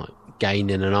like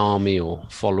gaining an army or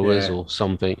followers Yeah. or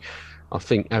something. I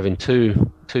think having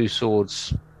two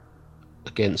swords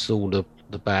against all the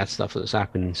bad stuff that's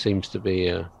happening seems to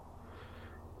be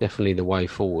definitely the way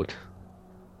forward.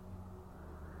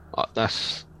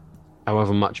 That's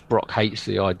however much Brock hates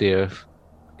the idea of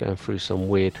going through some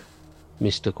weird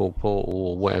mystical portal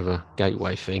or whatever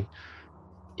gateway thing.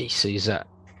 He sees that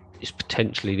is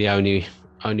potentially the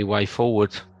only way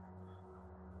forward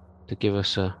to give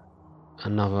us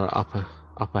another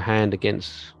upper hand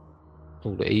against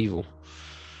all the evil,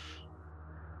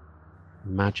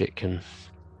 magic and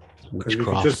Because we could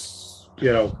witchcraft. just,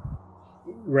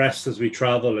 rest as we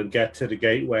travel and get to the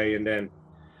gateway and then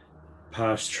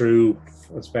pass through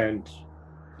and spend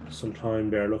some time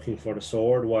there looking for the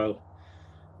sword while,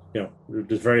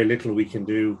 there's very little we can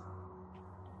do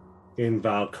in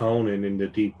Valconin in the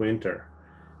deep winter.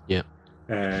 Yeah.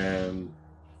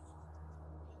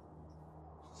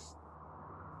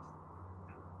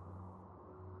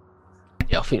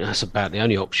 Yeah, I think that's about the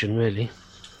only option, really.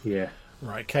 Yeah.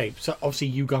 Right, okay. So obviously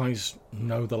you guys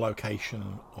know the location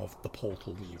of the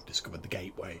portal that you've discovered, the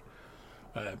gateway.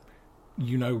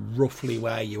 You know roughly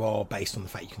where you are based on the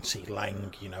fact you can see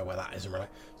Leng, you know where that is. Right?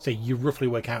 So you roughly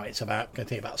work out it's going to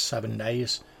take about 7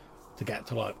 days to get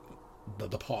to like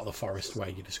the part of the forest where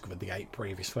you discovered the gate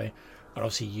previously. And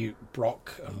obviously you,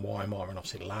 Brock and Weimar and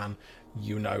obviously Lan,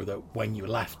 you know that when you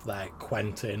left there,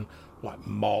 Quentin like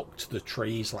marked the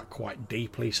trees like quite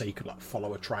deeply so you could like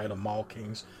follow a trail of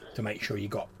markings to make sure you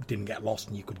didn't get lost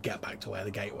and you could get back to where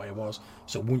the gateway was.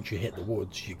 So once you hit the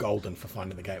woods, you're golden for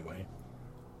finding the gateway.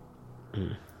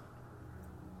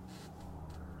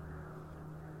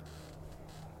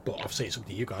 But obviously it's up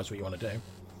to you guys what you want to do.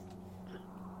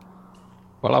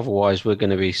 Well, otherwise we're going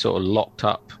to be sort of locked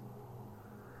up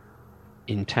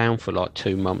in town for like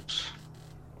 2 months.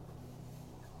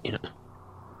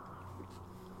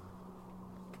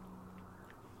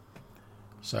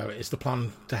 So is the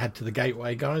plan to head to the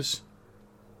gateway, guys?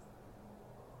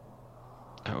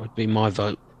 That would be my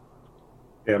vote.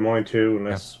 Yeah, mine too,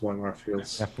 unless Weimar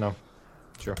feels. Yeah, no,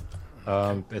 sure.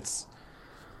 It's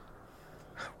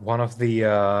one of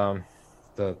the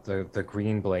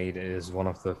green blade is one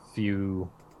of the few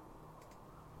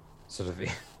sort of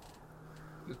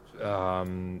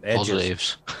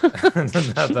edges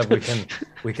that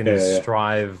we can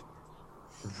strive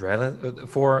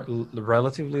for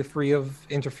relatively free of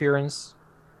interference.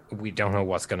 We don't know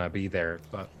what's gonna be there,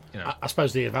 but I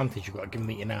suppose the advantage you've got, given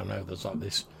that you now know there's like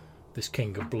this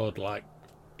king of blood like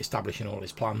establishing all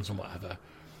his plans and whatever,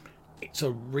 it's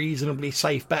a reasonably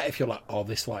safe bet if you're like, oh,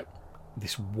 this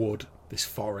wood, this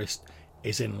forest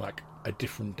is in like a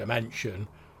different dimension.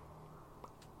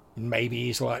 Maybe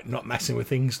he's like not messing with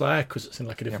things there because it's in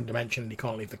like a different dimension and he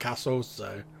can't leave the castle.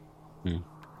 So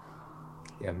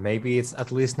yeah, maybe it's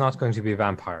at least not going to be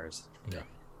vampires. Yeah.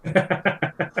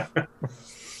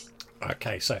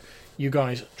 Okay, so you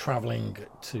guys traveling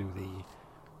to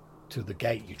the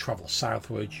gate, you travel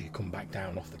southwards, you come back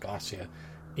down off the glacier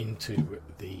into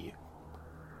the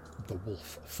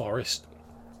wolf forest.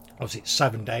 Obviously it's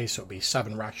 7 days, so it'll be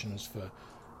 7 rations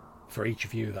for each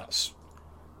of you. That's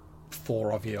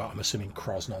 4 of you. I'm assuming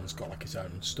Krosnon's got like his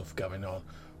own stuff going on,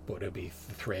 but it'll be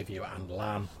the 3 of you and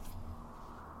Lan.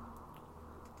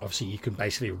 Obviously you can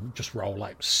basically just roll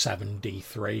like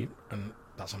 7d3 and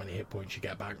that's how many hit points you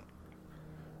get back.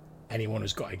 Anyone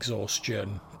who's got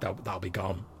exhaustion, that'll be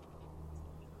gone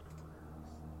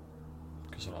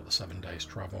because of like the 7 days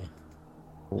travel.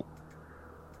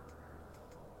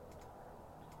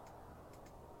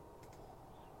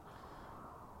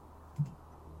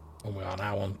 And we are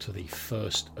now on to the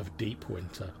first of deep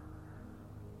winter.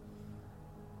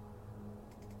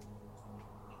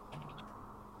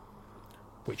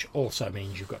 Which also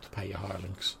means you've got to pay your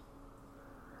hirelings.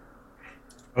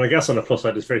 And I guess on the plus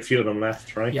side, there's very few of them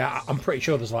left, right? Yeah, I'm pretty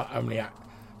sure there's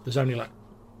only like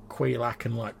Quilak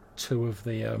and like 2 of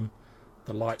the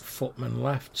light footmen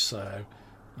left. So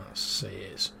let's see,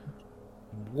 it's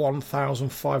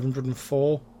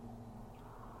 1,504.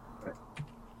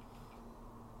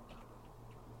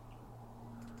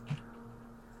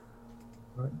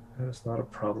 Right, that's not a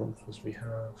problem because we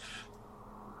have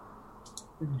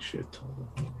Shit total.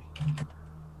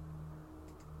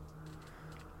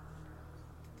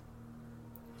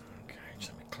 Okay,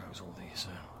 just let me close all these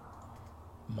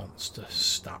monster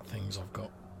stat things I've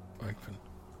got open.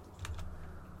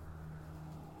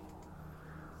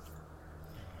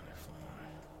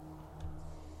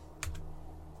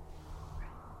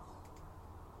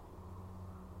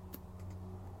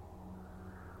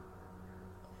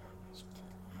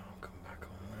 I'll come back on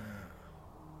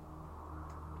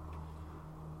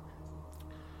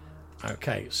that.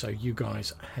 Okay, so you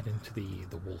guys head into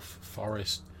the wolf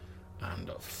forest,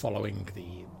 and following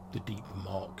the deep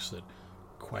marks that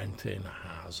Quentin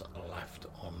has left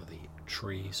on the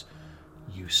trees,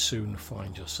 you soon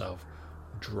find yourself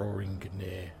drawing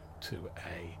near to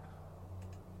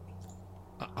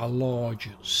a large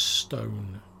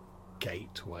stone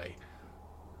gateway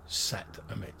set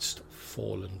amidst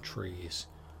fallen trees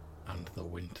and the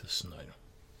winter snow.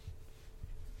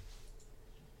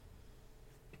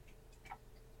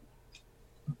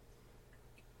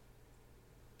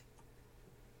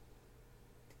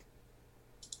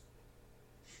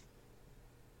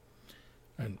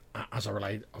 And as I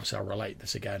relate, obviously I'll relate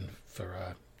this again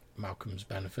for Malcolm's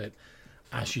benefit.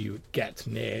 As you get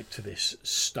near to this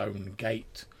stone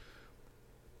gate,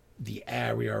 the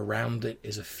area around it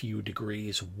is a few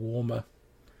degrees warmer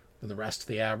than the rest of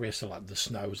the area, so like the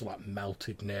snow's like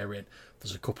melted near it.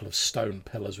 There's a couple of stone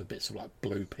pillars with bits of like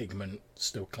blue pigment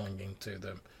still clinging to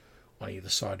them on either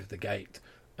side of the gate.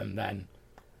 And then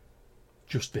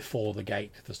just before the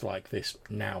gate there's like this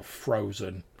now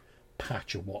frozen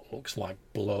patch of what looks like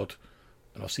blood.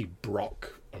 And obviously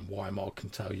Brock and Weimar can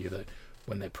tell you that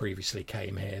when they previously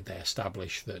came here, they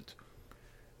established that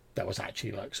there was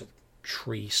actually like sort of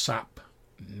tree sap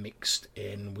mixed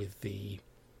in with the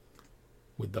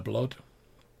blood.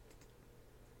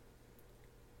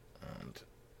 And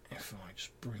if I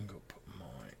just bring up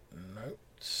my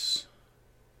notes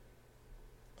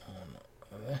on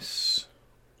this,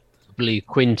 I believe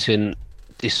Quentin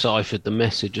deciphered the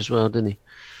message as well, didn't he?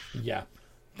 yeah,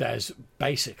 there's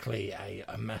basically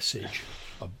a message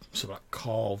sort of like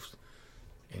carved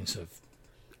in sort of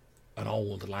an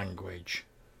old language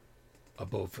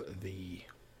above the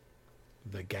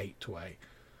gateway,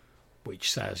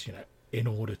 which says, you know, in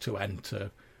order to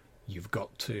enter, you've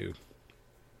got to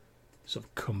sort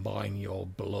of combine your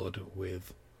blood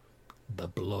with the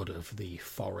blood of the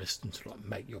forest and sort of like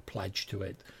make your pledge to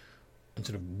it, and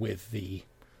sort of with the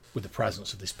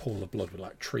presence of this pool of blood with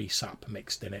like tree sap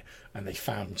mixed in it. And they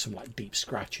found some like deep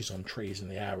scratches on trees in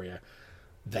the area.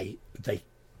 They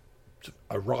sort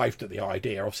of arrived at the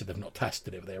idea, obviously they've not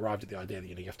tested it, but they arrived at the idea that,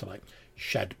 you know, you have to like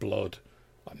shed blood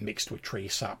like mixed with tree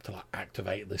sap to like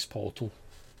activate this portal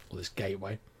or this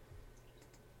gateway.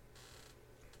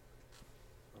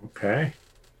 Okay.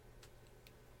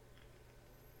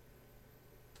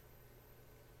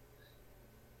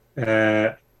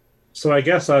 So I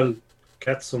guess I'll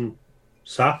get some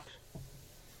sap.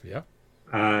 Yeah.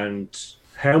 And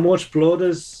how much blood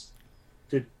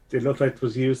did it look like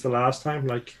was used the last time?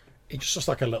 Like, It's just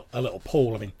like a little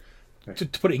pool. I mean, okay.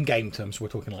 to put it in game terms, we're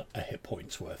talking like a hit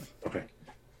points worth. Okay.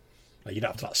 Like, you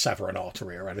don't have to like sever an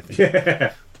artery or anything.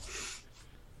 Yeah.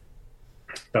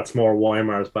 That's more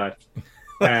Weimar's bad.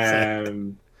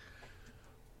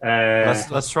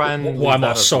 Let's try and Why am I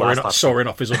that as the last option. sawing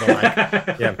off his other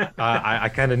leg? Yeah, I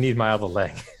kind of need my other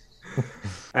leg.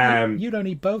 You don't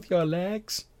need both your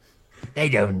legs. They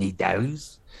don't need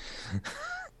those.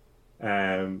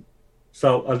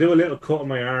 So I'll do a little cut on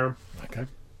my arm. Okay.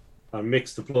 I'll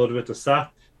mix the blood with the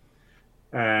sap.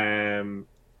 And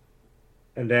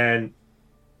then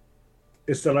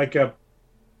is it like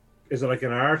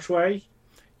an archway?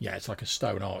 Yeah, it's like a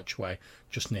stone archway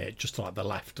just to like the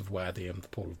left of where the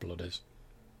pool of blood is.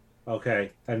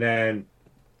 Okay, and then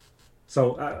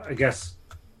so I guess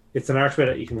it's an archway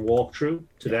that you can walk through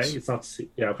today. Yes. It's not.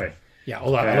 Yeah. Okay. Yeah,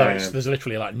 although there's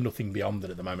literally like nothing beyond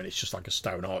it at the moment. It's just like a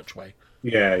stone archway.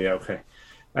 Yeah. Yeah. Okay.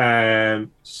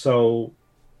 So,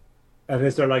 and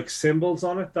is there like symbols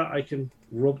on it that I can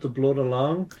rub the blood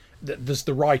along? There's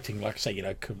the writing, like I say, you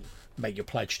know, can make your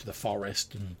pledge to the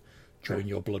forest and join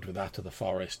your blood with that of the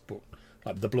forest. But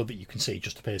like the blood that you can see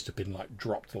just appears to have been like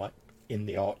dropped like in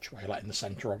the archway, like in the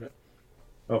centre of it.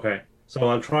 Okay. So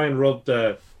I'll try and rub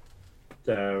the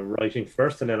writing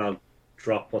first, and then I'll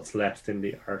drop what's left in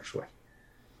the archway.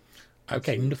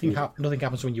 Okay, nothing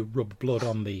happens when you rub blood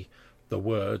on the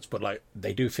words, but like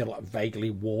they do feel like vaguely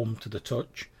warm to the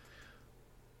touch.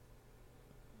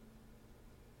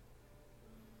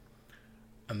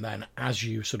 And then as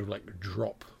you sort of like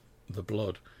drop the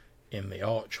blood in the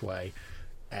archway,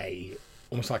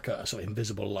 almost like a sort of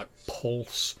invisible like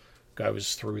pulse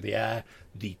goes through the air.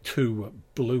 The two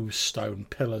blue stone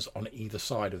pillars on either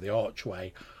side of the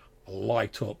archway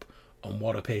light up, and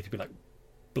what appear to be like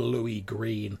bluey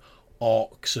green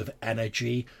arcs of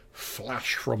energy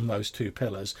flash from those two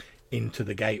pillars into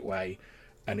the gateway,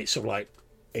 and it's sort of like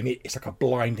it's like a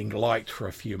blinding light for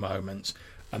a few moments,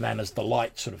 and then as the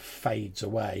light sort of fades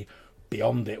away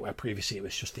beyond it, where previously it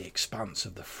was just the expanse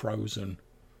of the frozen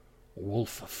wolf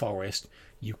forest,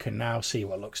 you can now see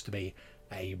what looks to be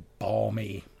a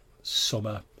balmy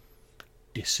summer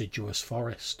deciduous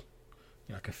forest,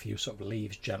 like a few sort of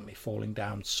leaves gently falling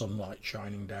down, sunlight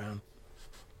shining down.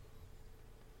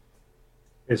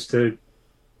 Is it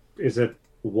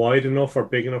wide enough or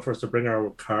big enough for us to bring our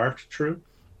cart through?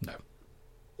 No.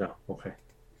 No, okay.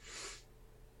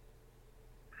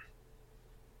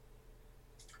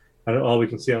 And all we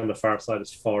can see on the far side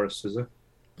is forest, is it?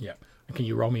 Yeah. And can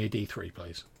you roll me a d3,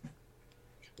 please?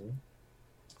 Okay.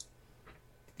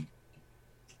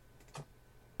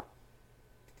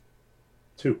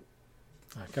 Two.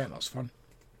 Okay, that's fun.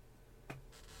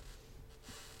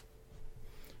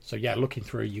 So yeah, looking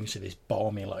through, you can see this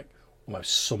balmy, like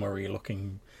almost summery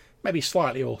looking, maybe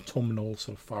slightly autumnal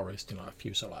sort of forest, a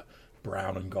few sort of like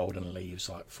brown and golden leaves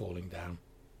like falling down.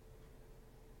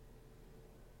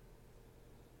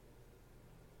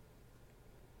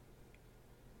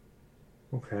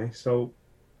 Okay, so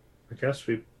I guess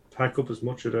we pack up as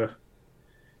much of the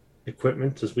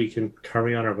equipment as we can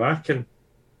carry on our back and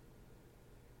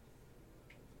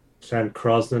send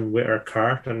Crosnan with our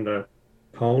cart and the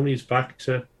ponies back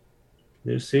to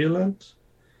New Zealand.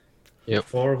 Yep.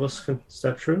 4 of us can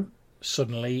step through.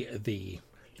 Suddenly, the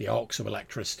arcs of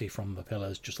electricity from the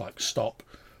pillars just like stop.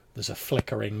 There's a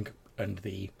flickering, and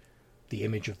the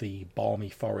image of the balmy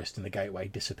forest in the gateway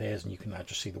disappears, and you can now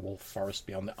just see the wolf forest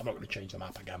beyond it. I'm not going to change the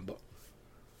map again, but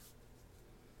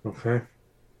okay.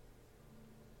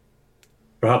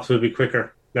 Perhaps we'll be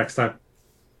quicker next time.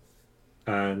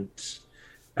 And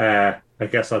I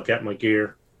guess I'll get my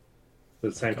gear.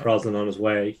 We'll send Crosnan on his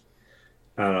way,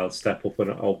 and I'll step up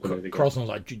and open it again. Crosnan's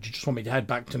like, do you just want me to head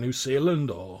back to New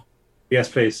Zealand, or? Yes,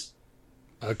 please.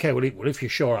 Okay, well, if you're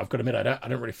sure, I've got to admit, I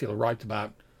don't really feel right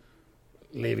about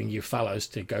leaving you fellows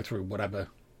to go through whatever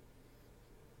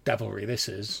devilry this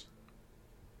is.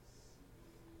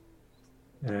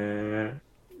 I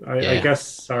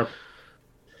guess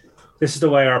this is the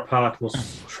way our path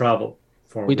must travel.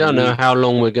 We don't know how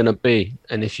long we're going to be,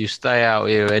 and if you stay out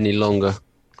here any longer,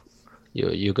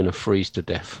 you're going to freeze to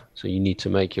death. So you need to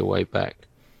make your way back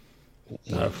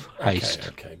with haste.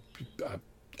 Okay.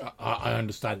 I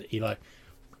understand that he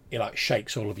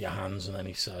shakes all of your hands, and then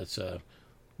he says,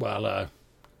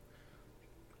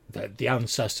 the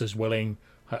ancestors willing,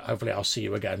 hopefully I'll see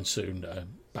you again soon,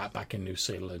 back in New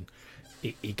Zealand.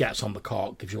 He gets on the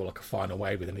cart, gives you all like a final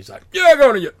wave with him. He's like, yeah,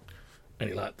 go on you.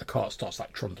 And the cart starts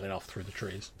like trundling off through the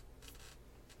trees.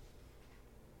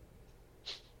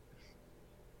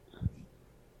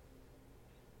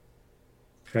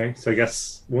 Okay, so I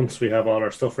guess once we have all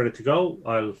our stuff ready to go,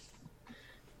 I'll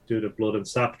do the blood and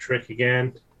sap trick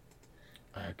again.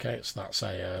 Okay, so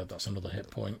that's another hit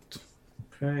point.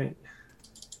 Okay.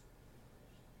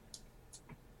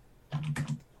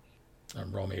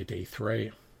 And roll me a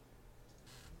d3.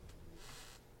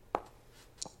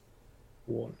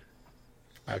 1.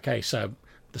 Okay, so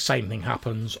the same thing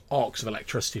happens. Arcs of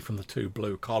electricity from the two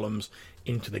blue columns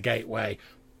into the gateway.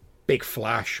 Big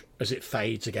flash. As it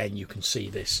fades again, you can see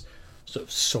this sort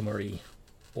of summery,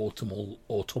 autumnal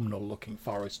looking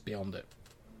forest beyond it.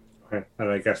 Okay, and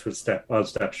I guess I'll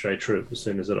step straight through as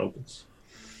soon as it opens.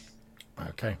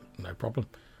 Okay, no problem.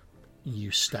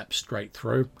 You step straight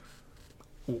through.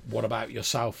 What about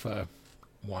yourself,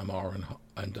 Weimar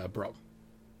and Brock?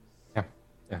 Yeah,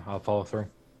 I'll follow through.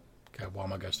 Okay,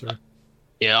 Weimar goes through.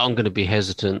 Yeah, I'm going to be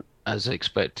hesitant as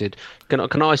expected.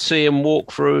 Can I see him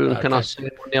walk through? And can I see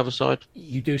him on the other side?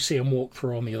 You do see him walk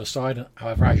through on the other side.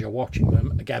 However, as you're watching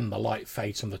them, again the light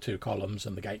fades from the two columns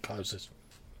and the gate closes.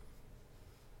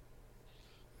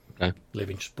 Okay.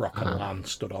 Leaving just Brock and Lan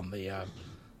stood on the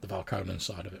Valconan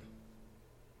side of it.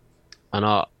 And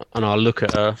I look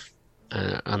at her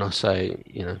and I say,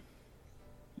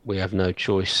 we have no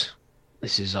choice.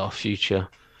 This is our future.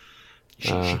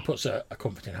 She puts a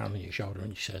comforting hand on your shoulder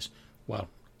and she says, well,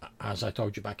 as I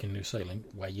told you back in New Zealand,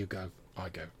 where you go, I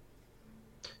go.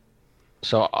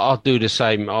 So I'll do the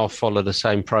same. I'll follow the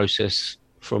same process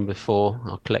from before.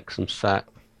 I'll collect some sap.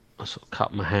 I'll sort of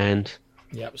cut my hand.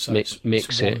 Yep, so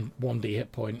mix it. 1d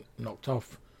hit point knocked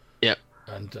off. Yep.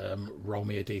 And roll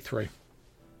me a d3.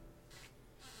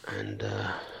 And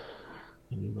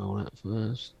let me roll that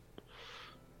first.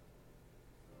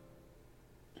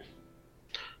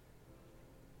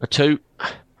 A 2.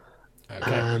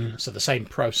 Okay. So the same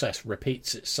process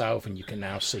repeats itself, and you can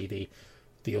now see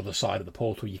the other side of the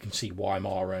portal. You can see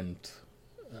Weimar and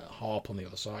Harp on the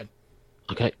other side.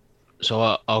 Okay.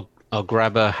 So I'll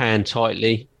grab her hand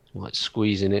tightly, like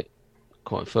squeezing it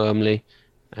quite firmly,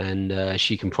 and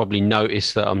she can probably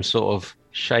notice that I'm sort of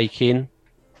shaking,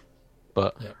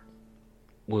 but Yep.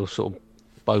 we'll sort of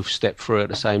both step through at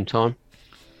the same time.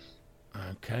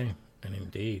 Okay, and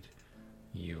indeed,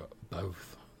 you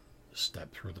both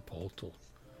step through the portal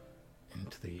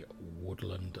into the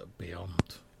woodland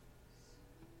beyond.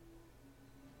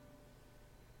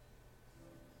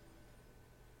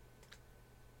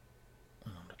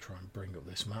 I'm going to try and bring up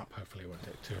this map. Hopefully it won't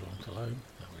take too long to load.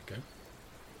 There we go.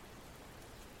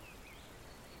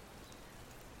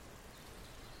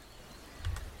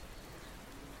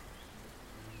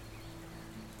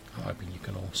 I'm hoping you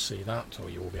can all see that, or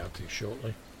you will be able to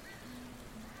shortly.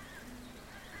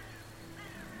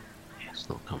 It's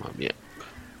not come up yet.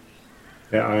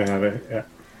 Yeah, I have it. Yeah.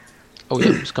 Oh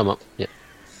yeah, it's come up. Yeah.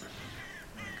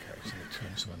 Okay, so we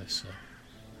turn some of this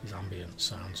these ambient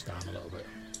sounds down a little bit.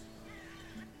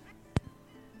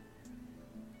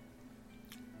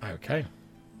 Okay,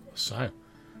 so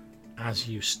as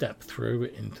you step through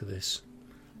into this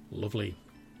lovely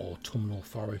autumnal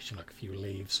forest, like a few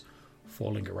leaves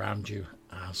falling around you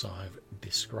as I've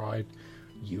described,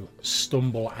 you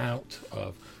stumble out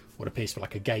of what appears to be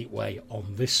like a gateway on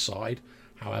this side.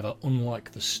 However,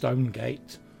 unlike the stone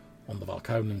gate on the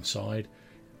Valkonen side,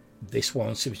 this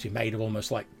one seems to be made of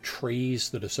almost like trees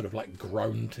that are sort of like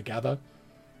grown together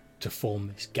to form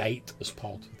this gate as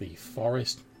part of the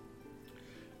forest.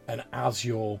 And as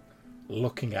you're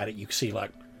looking at it, you can see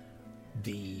like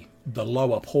the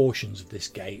lower portions of this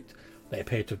gate, they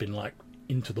appear to have been like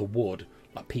into the wood,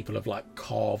 like people have like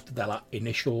carved their like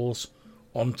initials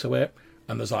onto it,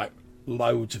 and there's like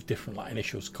loads of different like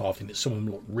initials carved in it. Some of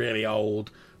them look really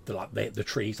old, they're like the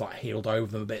trees like healed over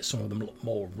them a bit. Some of them look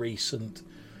more recent,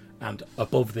 and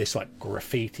above this like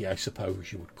graffiti, I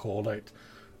suppose you would call it,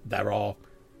 there are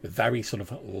very sort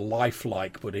of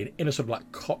lifelike, but in a sort of like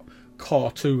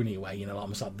cartoony way, you know,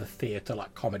 almost like the theatre,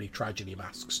 like comedy tragedy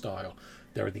mask style.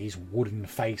 There are these wooden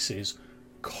faces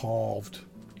carved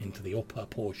into the upper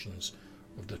portions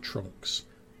of the trunks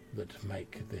that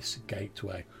make this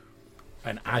gateway.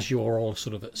 And as you're all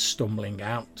sort of stumbling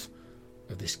out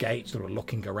of this gate, sort of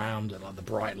looking around at like the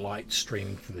bright light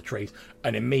streaming through the trees,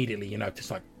 and immediately you notice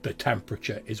like the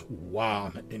temperature is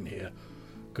warm in here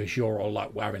because you're all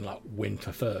like wearing like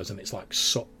winter furs, and it's like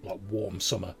warm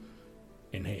summer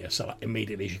in here. So like,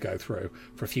 immediately as you go through,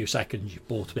 for a few seconds you've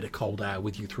brought a bit of cold air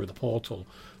with you through the portal,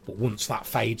 but once that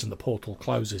fades and the portal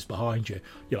closes behind you,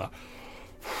 you're like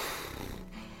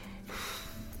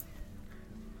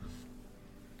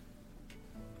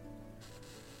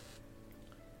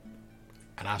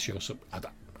and as you're I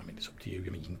mean, it's up to you. I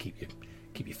mean, you can keep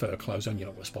your fur clothes on. You're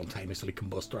not going to spontaneously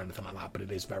combust or anything like that, but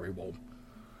it is very warm.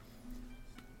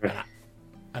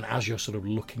 And as you're sort of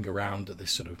looking around at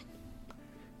this sort of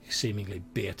seemingly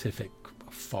beatific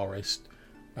forest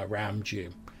around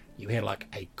you, you hear like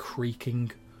a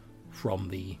creaking from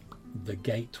the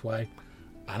gateway,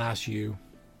 and as you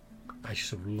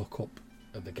sort of look up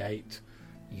at the gate,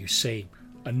 you see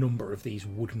a number of these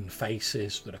wooden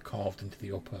faces that are carved into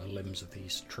the upper limbs of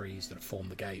these trees that form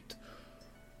the gate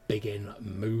begin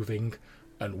moving,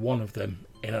 and one of them,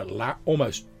 in a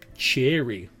almost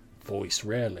cheery voice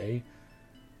really,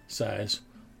 says,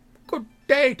 "Good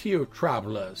day to you,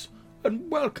 travellers, and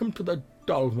welcome to the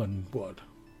Dolmen Wood."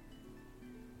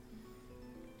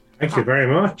 Thank you very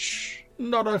much.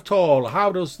 Not at all.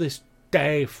 How does this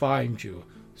day find you,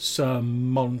 Sir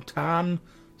Montan,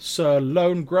 Sir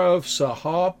Lone Grove, Sir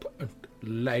Harp, and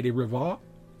Lady Rivar?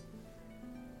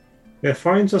 It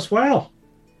finds us well,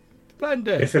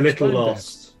 Splendid. if a little Splendid.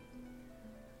 lost.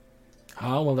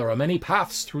 Ah, well, there are many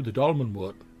paths through the Dolmen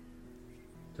Wood.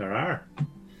 There are.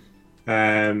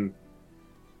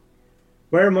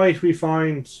 Where might we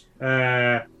find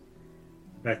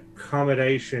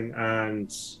accommodation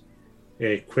and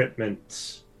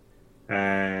equipment?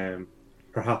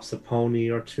 Perhaps a pony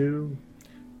or two?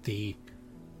 The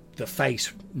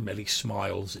face merely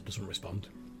smiles. It doesn't respond.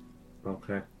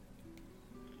 Okay.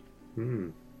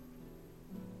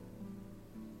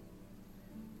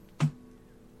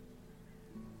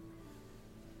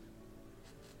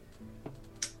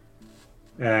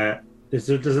 Does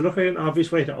it look like an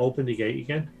obvious way to open the gate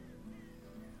again?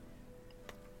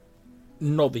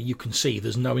 Not that you can see.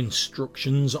 There's no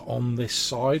instructions on this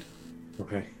side.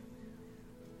 Okay.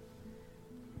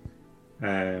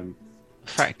 The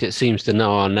fact it seems to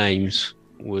know our names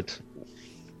would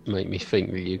make me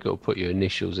think that you've got to put your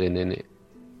initials in it.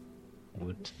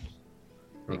 would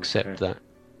accept that,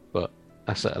 but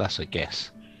that's a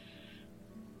guess.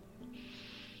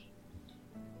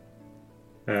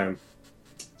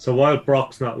 So while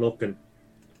Brock's not looking,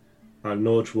 I'll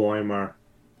nudge Weimar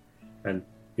and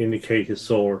indicate his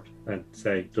sword and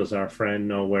say, does our friend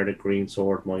know where the green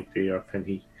sword might be, or can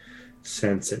he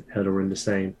sense it, how they're in the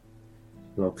same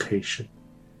location?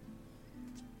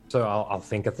 So I'll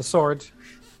think at the sword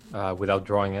without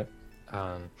drawing it.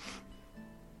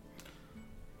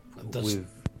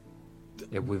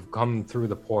 We've come through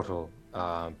the portal.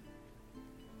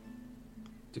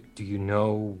 Do you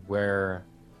know where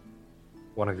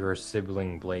one of your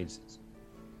sibling blades is?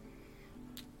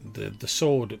 The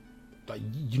sword, like,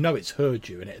 you know, it's heard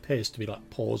you, and it appears to be like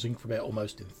pausing for a bit,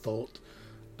 almost in thought,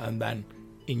 and then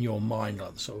in your mind,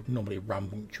 like the sort of normally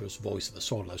rambunctious voice of the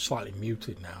sword, though slightly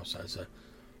muted now, says,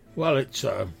 "Well, it's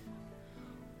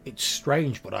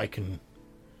strange, but I can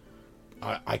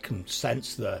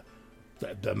sense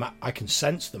I can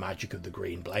sense the magic of the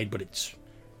green blade, but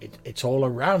it's all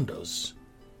around us.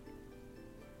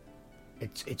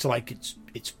 It's like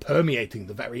it's permeating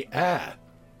the very air."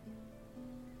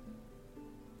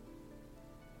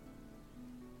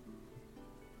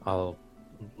 I'll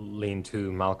lean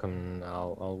to Malcolm and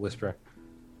I'll whisper,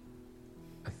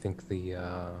 I think the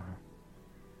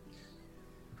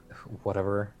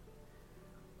whatever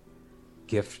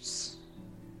gifts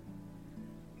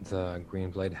the green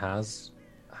blade have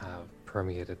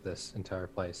permeated this entire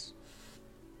place.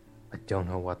 I don't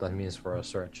know what that means for our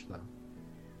search,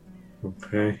 though.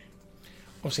 Okay.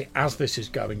 Obviously, as this is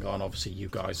going on, obviously you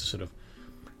guys are sort of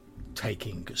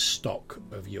taking stock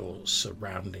of your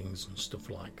surroundings and stuff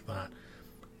like that.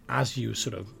 As you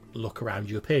sort of look around,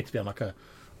 you appear to be on like a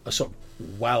sort of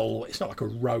it's not like a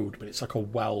road, but it's like a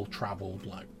well-travelled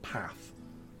like path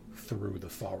through the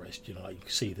forest. You know, like you can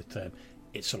see that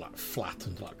it's sort of like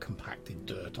flattened, like compacted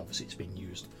dirt. Obviously, it's been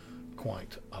used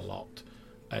quite a lot.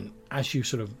 And as you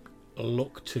sort of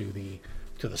look to the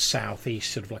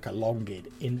southeast, sort of like along it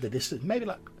in the distance, maybe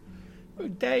like a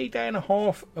day and a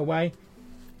half away,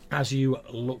 as you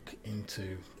look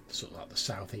into sort of like the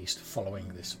southeast following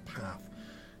this path,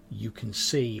 you can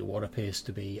see what appears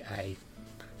to be a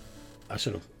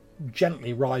sort of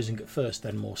gently rising at first,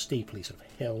 then more steeply sort of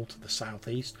hill to the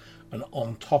southeast, and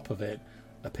on top of it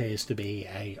appears to be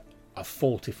a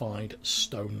fortified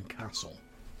stone castle.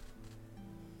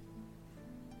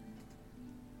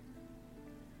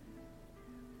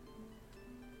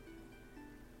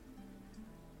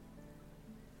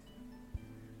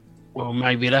 Well,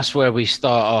 maybe that's where we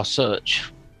start our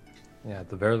search. Yeah, at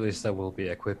the very least there will be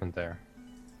equipment there.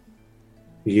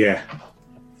 Yeah.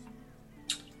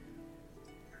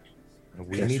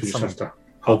 We Guess need we just some have to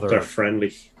hope they're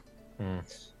friendly. I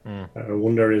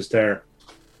wonder, is there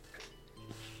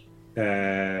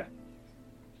I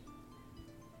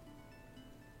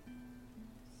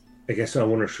guess I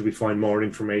wonder, should we find more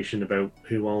information about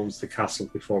who owns the castle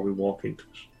before we walk into it?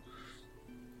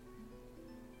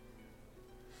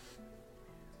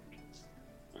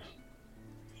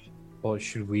 Well,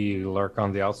 should we lurk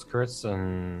on the outskirts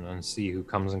and see who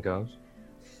comes and goes?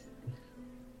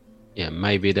 Yeah,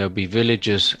 maybe there'll be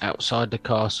villagers outside the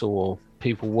castle or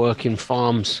people working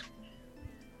farms.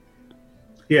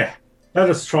 Yeah, let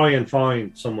us try and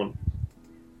find someone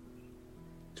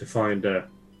to find the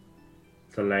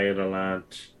lay of the land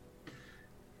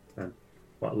and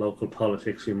what local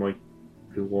politics we might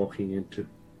be walking into.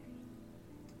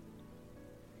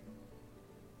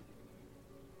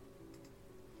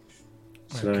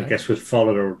 So Okay. I guess we'll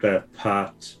follow the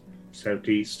path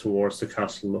southeast towards the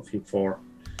castle, looking for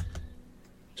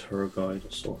tour guide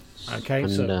of sorts. Okay,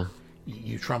 And, so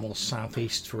you travel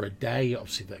southeast for a day.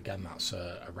 Obviously, again, that's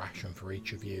a ration for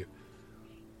each of you,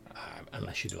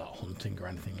 unless you do like hunting or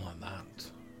anything like that.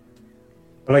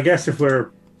 But I guess if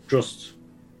we're just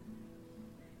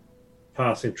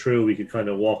passing through, we could kind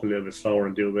of walk a little bit slower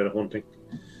and do a bit of hunting.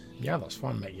 Yeah, that's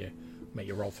fine. Make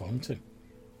you roll for hunting.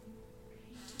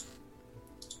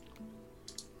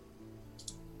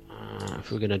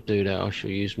 If we're going to do that, I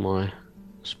shall use my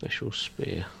special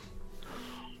spear.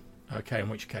 Okay, in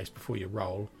which case, before you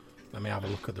roll, let me have a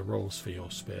look at the rules for your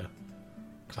spear,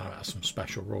 because I know there's some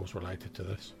special rules related to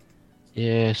this.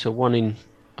 Yeah, so one in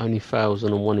only fails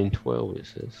on a 1 in 12, it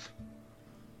says.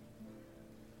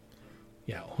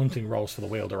 Yeah, hunting rolls for the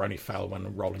wielder only fail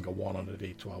when rolling a 1 on a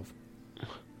d12.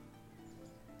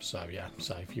 So yeah,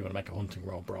 so if you want to make a hunting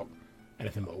roll, Brock,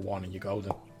 anything but a 1 and you're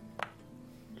golden.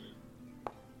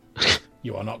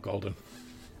 You are not golden.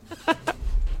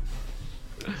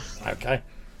 Okay,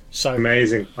 so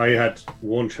Amazing. I had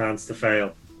one chance to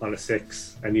fail on a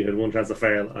 6, and you had one chance to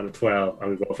fail on a 12, and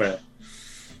we both failed.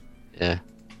 Yeah.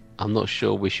 I'm not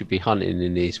sure we should be hunting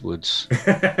in these woods.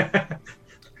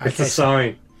 It's a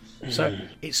sign. So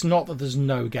it's not that there's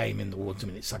no game in the woods. I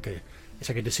mean, it's like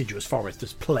a deciduous forest.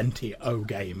 There's plenty of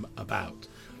game about.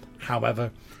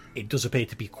 However, it does appear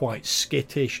to be quite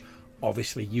skittish.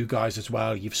 Obviously, you guys as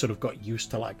well. You've sort of got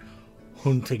used to like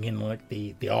hunting in like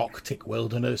the Arctic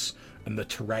wilderness and the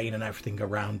terrain and everything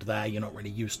around there. You're not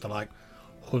really used to like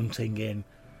hunting in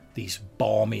these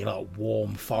balmy, like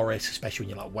warm forests, especially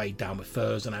when you're like weighed down with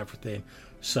furs and everything.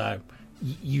 So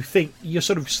you think you're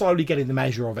sort of slowly getting the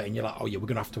measure of it, and you're like, oh yeah, we're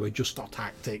gonna have to adjust our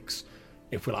tactics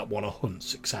if we like want to hunt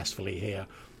successfully here.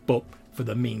 But for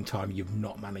the meantime, you've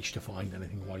not managed to find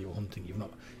anything while you're hunting.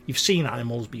 You've seen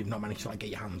animals, but you've not managed to like get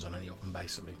your hands on any of them,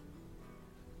 basically.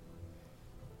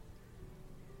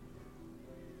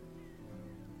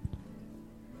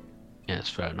 Yeah, that's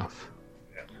fair enough.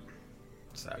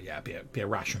 So yeah, be a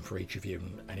ration for each of you,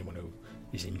 and anyone who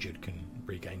is injured can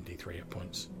regain D3 hit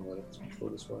points. Alright.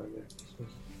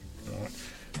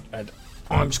 And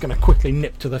I'm just going to quickly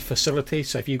nip to the facility,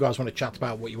 so if you guys want to chat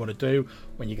about what you want to do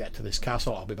when you get to this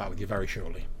castle, I'll be back with you very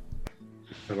shortly.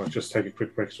 I might just take a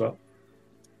quick break as well.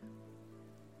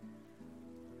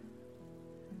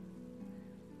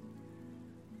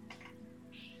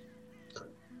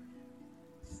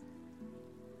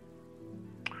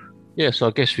 Yeah, so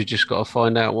I guess we just got to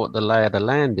find out what the lay of the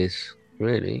land is,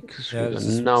 really, because Yeah, we've got this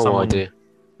is no someone- idea.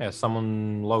 Yeah,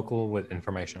 someone local with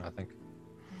information, I think.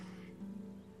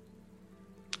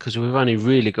 Because we've only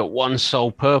really got one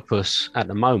sole purpose at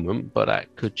the moment, but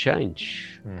that could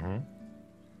change. Mm-hmm.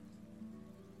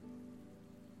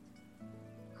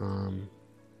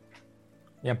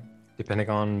 Yeah, depending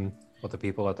on what the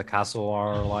people at the castle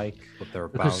are like, what they're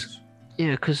about. Because-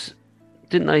 Yeah, because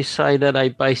didn't they say that they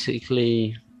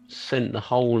basically sent the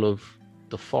whole of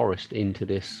the forest into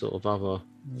this sort of other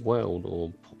world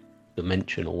or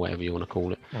dimension or whatever you want to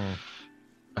call it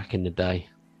back in the day,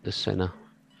 the center?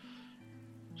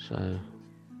 So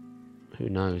who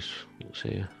knows what's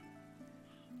here.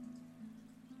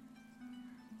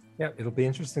 Yeah, it'll be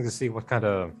interesting to see what kind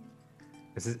of.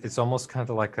 It's almost kind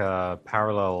of like a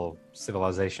parallel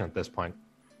civilization at this point.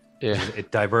 Yeah, It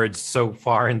diverged so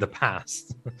far in the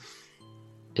past.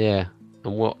 yeah,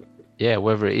 and what? Yeah,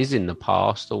 whether it is in the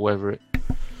past or whether it.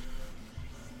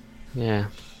 Yeah,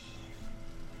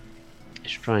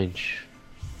 it's strange.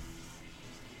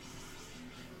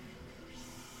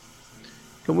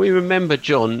 Can we remember,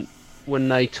 John, when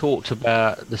they talked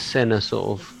about the Senna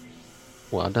sort of?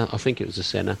 Well, I think it was the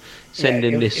Senna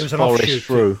sending this it was an forest offshoot,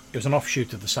 through. It was an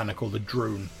offshoot of the Senna called the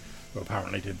Droon, who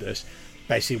apparently did this.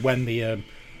 Basically, when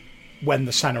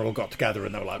the Senna all got together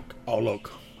and they were like, "Oh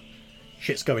look,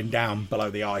 shit's going down below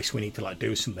the ice. We need to like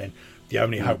do something. The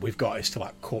only hope we've got is to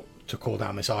like call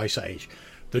down this ice age."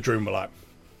 The Droon were like,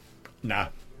 "Nah,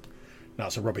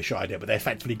 that's a rubbish idea." But they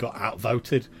effectively got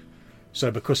outvoted.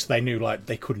 So because they knew like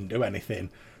they couldn't do anything,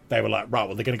 they were like, "Right,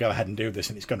 well they're going to go ahead and do this,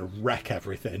 and it's going to wreck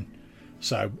everything.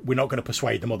 So we're not going to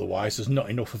persuade them otherwise. There's not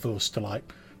enough of us to like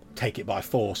take it by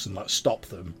force and like stop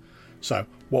them. So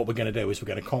what we're going to do is we're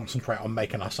going to concentrate on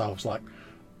making ourselves like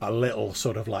a little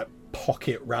sort of like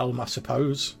pocket realm, I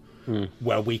suppose,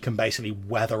 where we can basically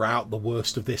weather out the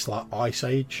worst of this like ice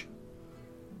age."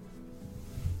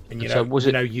 And So was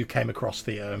it- you came across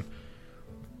the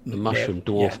mushroom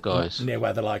dwarf guys. near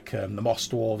where the like the moss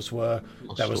dwarves were.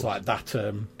 Moss There was dwarves.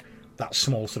 like that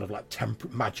small sort of like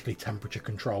magically temperature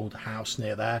controlled house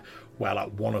near there, where like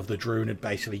one of the Droon had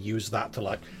basically used that to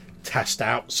like test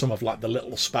out some of like the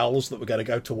little spells that were going to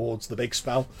go towards the big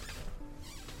spell.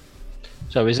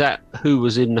 So is that who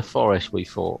was in the forest? We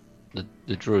thought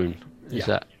the Droon. Is Yeah.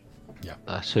 that? Yeah.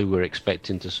 That's who we're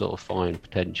expecting to sort of find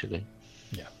potentially.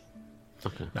 Yeah.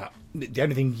 Okay. Now, the only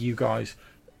other thing you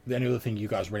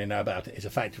guys really know about it is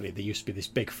effectively there used to be this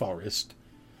big forest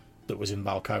that was in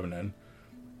Valconan,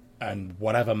 and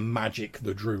whatever magic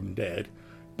the Droon did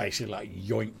basically like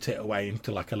yoinked it away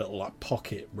into like a little like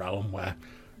pocket realm where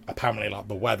apparently like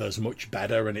the weather's much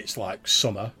better and it's like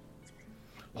summer.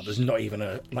 Like, there's not even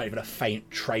a faint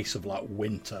trace of like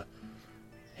winter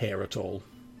here at all.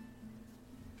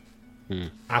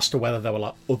 As to whether there were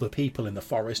like other people in the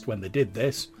forest when they did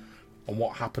this and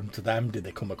what happened to them, did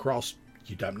they come across,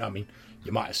 you don't know. I mean,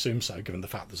 you might assume so given the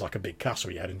fact there's like a big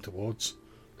castle you're heading towards,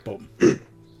 but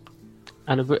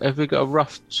And have we got a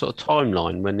rough sort of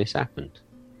timeline when this happened?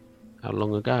 How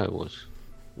long ago it was?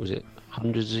 Was it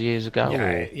hundreds of years ago? yeah,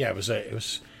 or? yeah, it was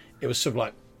sort of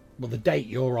like, well, the date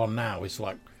you're on now is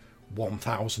like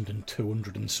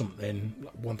 1,200 and something,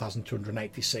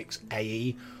 1,286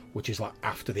 AE, which is like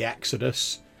after the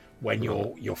Exodus, when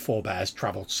your forebears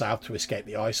travelled south to escape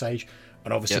the Ice Age,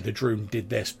 and obviously Yep. the Droon did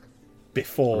this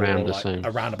before Around or the like same.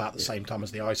 around about the same time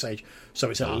as the Ice Age. So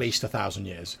it's at Oh. least 1,000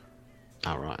 years.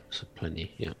 All right, so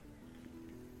plenty. Yeah.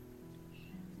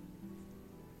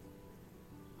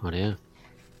 Oh yeah.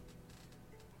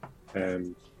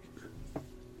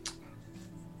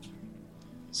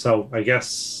 So I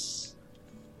guess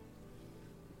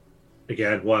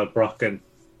again, while Brock and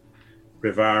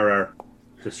Rivar are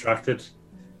distracted,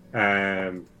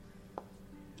 I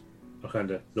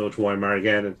kind of nudge Weimar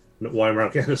again, and Weimar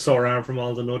getting a sore arm from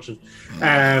all the nudging.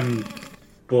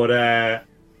 But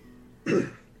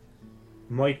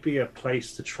might be a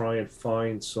place to try and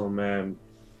find some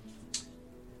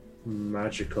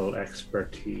magical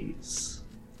expertise.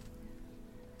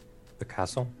 The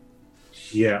castle.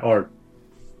 Yeah, or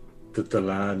the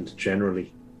land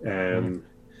generally. I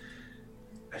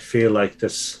feel like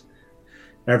this.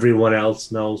 Everyone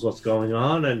else knows what's going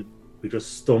on, and we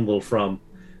just stumble from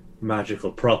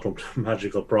magical problem to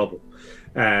magical problem.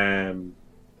 And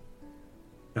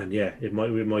yeah, it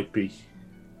might be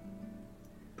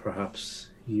perhaps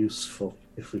useful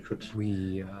if we could.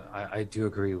 I do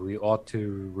agree. We ought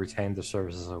to retain the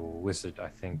services of a wizard. I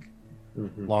think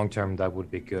Mhm. long term that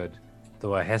would be good.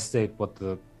 Though I hesitate with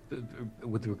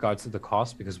regards to the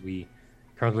cost, because we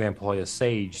currently employ a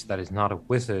sage that is not a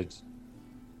wizard,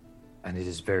 and it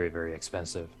is very, very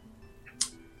expensive.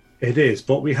 It is,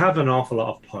 but we have an awful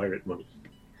lot of pirate money.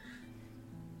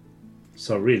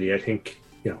 So really, I think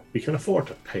we can afford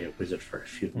to pay a wizard for a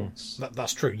few months.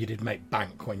 That's true. You did make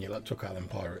bank when you took out them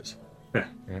pirates.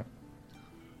 Yeah.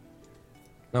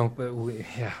 No, but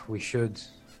we should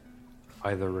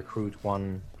either recruit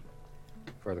one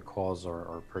for the cause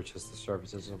or purchase the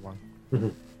services of one. Mm-hmm.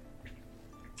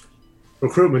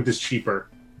 Recruitment is cheaper.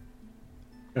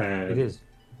 It is.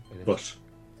 But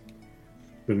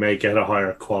we may get a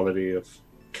higher quality of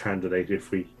candidate if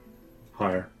we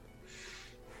hire.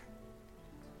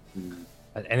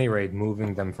 At any rate,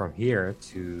 moving them from here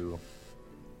to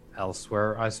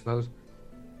elsewhere, I suppose,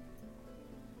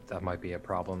 that might be a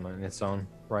problem in its own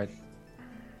right.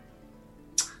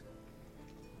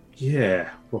 Yeah,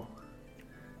 well,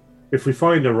 if we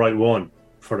find the right one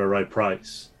for the right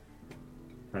price,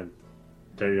 and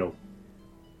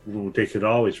they could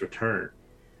always return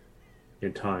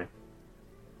in time.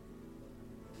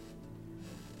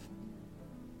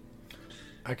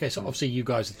 Okay, so obviously you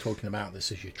guys are talking about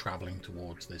this as you're travelling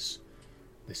towards this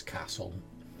castle.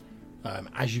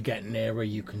 As you get nearer,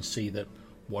 you can see that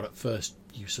what at first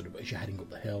you as you're heading up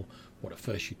the hill, what at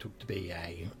first you took to be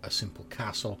a simple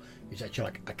castle is actually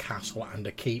like a castle and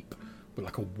a keep with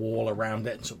like a wall around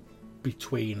it, and so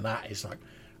between that is like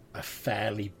a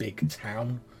fairly big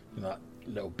town, like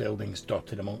little buildings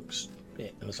dotted amongst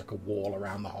it, and there's like a wall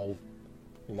around the whole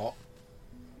lot.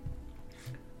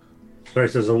 So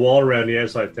there's a wall around the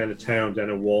outside, then a town, then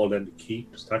a wall, then the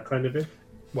keep. Is that kind of it?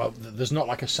 Well, there's not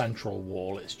like a central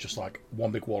wall. It's just like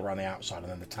one big wall around the outside, and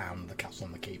then the town, the castle,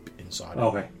 and the keep inside.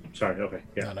 Okay, sorry. Okay,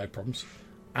 yeah. No problems.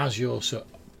 As you're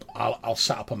I'll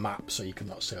set up a map so you can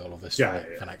not see all of this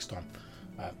for next time.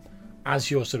 As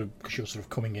you're because you're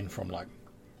coming in from like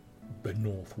the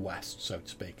northwest, so to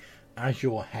speak. As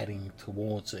you're heading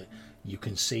towards it, you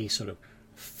can see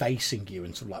facing you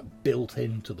and like built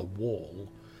into the wall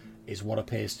is what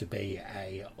appears to be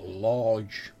a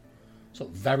large,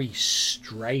 very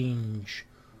strange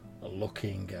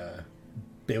looking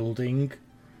building.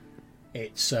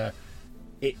 It's a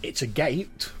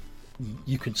gate.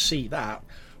 You can see that,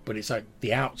 but it's like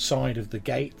the outside of the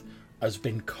gate has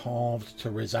been carved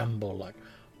to resemble like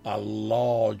a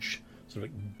large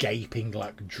gaping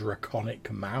like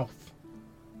draconic mouth,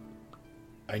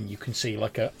 and you can see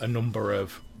like a number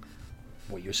of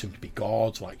what you assume to be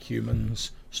guards, like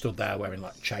humans, stood there wearing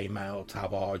like chainmail,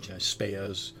 tabard,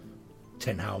 spears,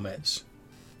 tin helmets.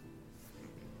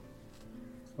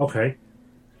 Okay.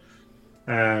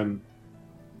 So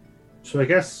I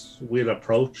guess we'll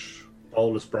approach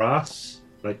Bolus Brass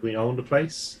like we own the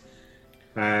place.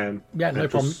 Yeah, no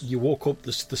problem. You walk up.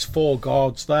 There's 4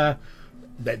 guards there.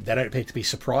 They don't appear to be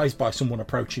surprised by someone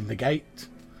approaching the gate.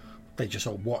 They just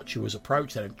watch you as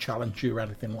approach. They don't challenge you or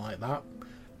anything like that.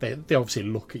 They obviously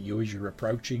look at you as you're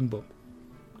approaching, but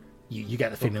you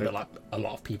get the feeling that like a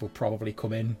lot of people probably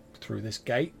come in through this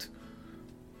gate.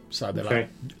 So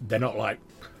they're not like,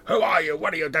 who are you?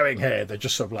 What are you doing here? They're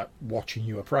just like watching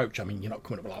you approach. I mean, you're not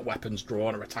coming up with like weapons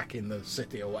drawn or attacking the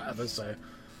city or whatever. So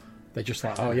they're just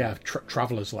like, oh yeah,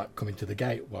 travellers like coming to the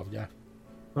gate. Well, yeah.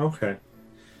 Okay.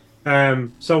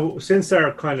 So since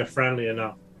they're kind of friendly and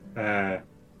not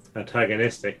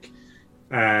antagonistic,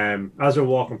 as we're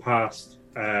walking past,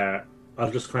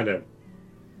 I'll just kind of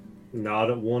nod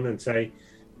at one and say,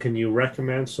 can you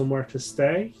recommend somewhere to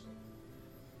stay?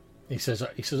 He says,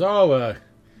 "Oh,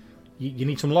 you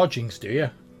need some lodgings, do you?"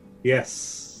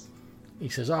 Yes. He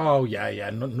says, "Oh, yeah,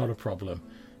 not a problem."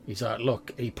 He's like,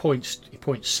 "Look," he points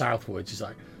southwards. He's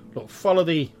like, "Look, follow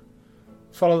the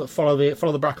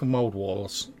bracken mold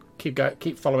walls.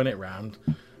 Keep following it round.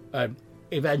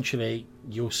 Eventually,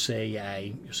 you'll see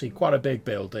quite a big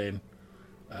building.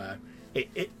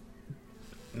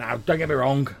 Now, don't get me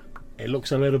wrong, it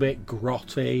looks a little bit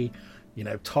grotty,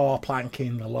 tar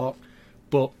planking a lot,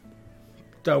 but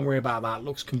don't worry about that.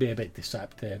 Looks can be a bit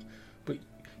deceptive, but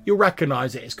you'll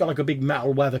recognise it. It's got like a big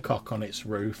metal weathercock on its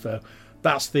roof.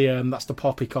 That's the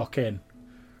Poppycock Inn."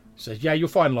 Says, "Yeah, you'll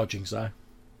find lodgings there."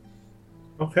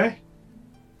 Okay.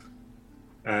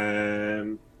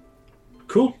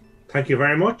 Cool. Thank you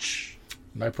very much.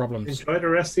 No problems. Enjoy the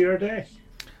rest of your day.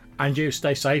 And you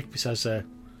stay safe. He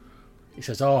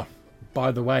says, "Oh,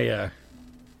 by the way,"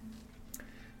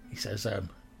 he says,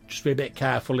 "just be a bit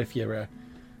careful if you're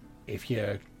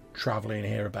travelling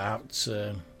hereabouts.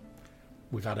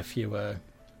 We've had a few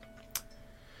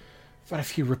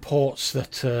reports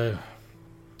that the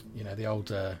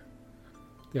old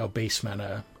beastmen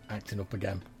are acting up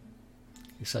again."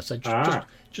 He says, "So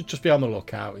just be on the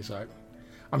lookout." He's like,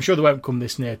 "I'm sure they won't come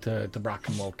this near to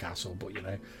Brackenwald Castle, but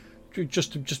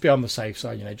just be on the safe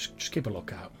side. Just keep a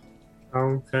lookout."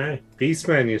 Okay.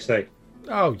 Beastmen, you say?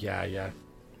 Oh yeah.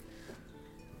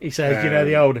 He says,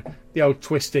 the old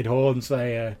twisted horns.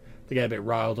 They get a bit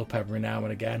riled up every now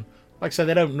and again. Like I said,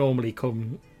 they don't normally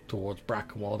come towards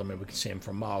Brackenwald. I mean, we can see them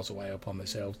from miles away up on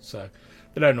this hill, so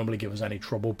they don't normally give us any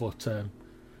trouble. But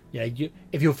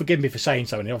if you'll forgive me for saying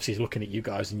so, and obviously he's looking at you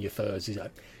guys in your furs. He's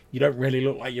like, "You don't really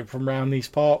look like you're from around these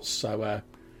parts, so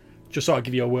just so I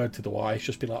give you a word to the wise,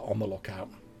 just be like on the lookout."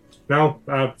 No,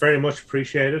 very much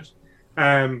appreciated.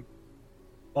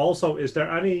 Also, is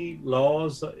there any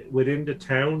laws within the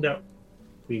town that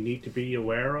we need to be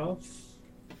aware of?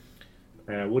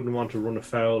 I wouldn't want to run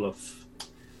afoul of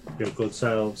your good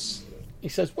selves. He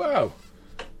says, "Well,"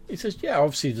 he says, "yeah,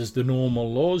 obviously there's the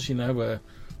normal laws,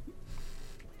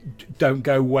 don't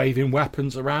go waving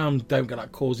weapons around, don't go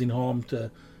causing harm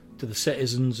to the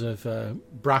citizens of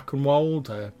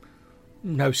Brackenwald,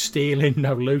 no stealing,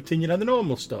 no looting, the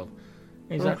normal stuff."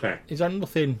 Is that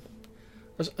nothing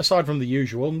aside from the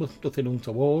usual, nothing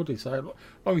untoward? He said, "As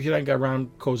long as you don't go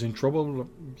around causing trouble,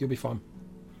 you'll be fine."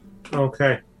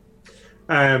 Okay.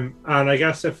 And I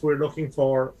guess if we're looking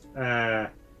for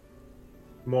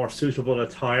more suitable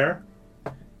attire,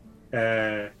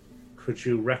 could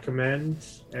you recommend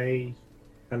an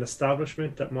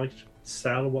establishment that might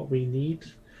sell what we need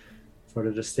for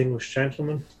the distinguished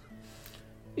gentleman?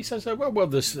 He says, "Well,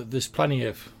 there's plenty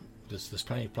of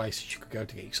places you could go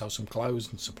to get yourself some clothes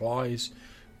and supplies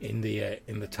in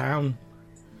the town.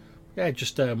 Yeah,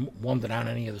 just wander down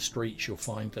any of the streets. You'll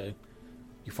find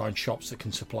shops that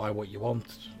can supply what you want.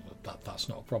 That's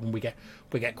not a problem. We get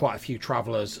quite a few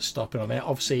travellers stopping on there.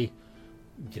 Obviously,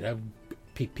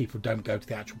 people don't go to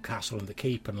the actual castle and the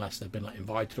keep unless they've been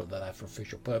invited up there for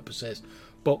official purposes.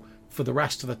 But for the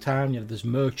rest of the town, there's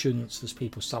merchants, there's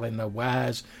people selling their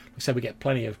wares. Like I said, we get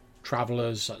plenty of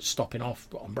travellers stopping off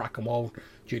on Brackenwald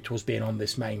due to us being on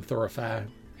this main thoroughfare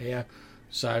here.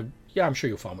 So yeah, I'm sure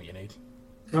you'll find what you need."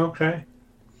 Okay.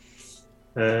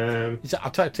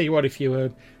 I'll tell you what, if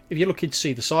you're looking to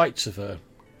see the sights of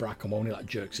Brackenwald, he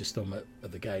jerks his thumb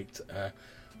at the gate.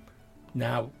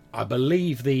 Now, I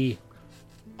believe the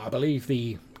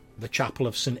Chapel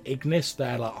of St Ignace,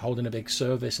 they're holding a big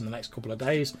service in the next couple of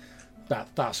days.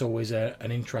 That's always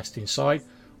an interesting sight.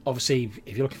 Obviously,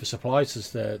 if you're looking for supplies,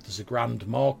 there's a grand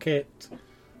market.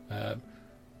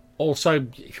 Also,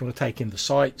 if you want to take in the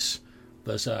sights,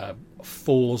 there's a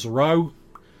Fool's Row.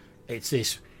 It's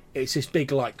this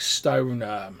big stone,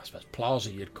 I suppose plaza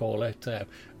you'd call it, and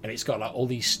it's got all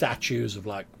these statues of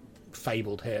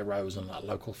fabled heroes and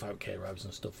local folk heroes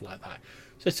and stuff like that.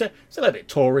 So it's a little bit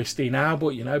touristy now,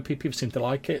 but people seem to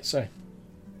like it. So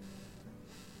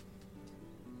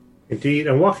indeed.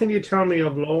 And what can you tell me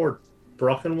of Lord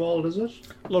Brackenwald? Is it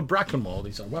Lord Brackenwald?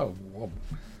 He's like, well,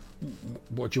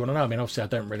 what do you want to know? I mean, obviously, I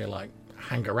don't really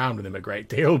hang around with him a great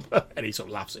deal, and he sort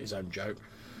of laughs at his own joke.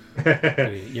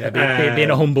 Being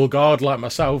a humble guard like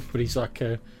myself, but he's like,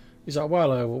 well,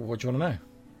 what do you want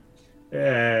to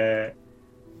know?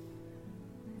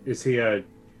 Is he a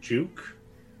duke,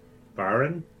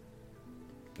 baron?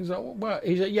 He's like, well,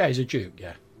 he's a duke,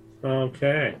 yeah.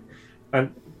 Okay,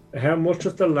 and how much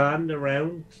of the land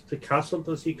around the castle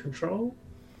does he control?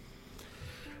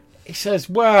 He says,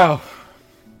 well,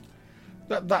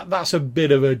 that's a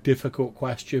bit of a difficult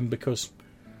question because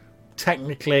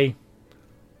technically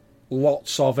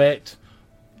lots of it,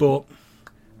 but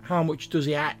how much does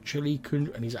he actually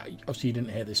and he's like, obviously you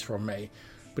didn't hear this from me,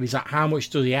 but he's like, how much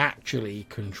does he actually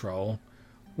control?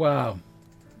 Well,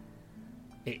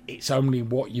 it's only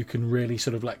what you can really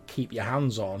sort of like keep your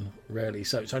hands on, really.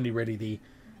 So it's only really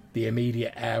the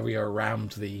immediate area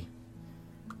around the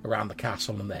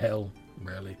castle and the hill,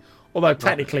 really. Although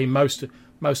technically most of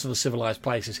the civilized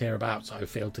places hereabouts are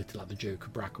fealty to like the Duke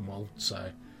of Brackenwold,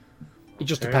 so it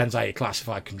just depends how you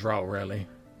classify control, really.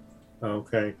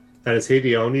 Okay. And is he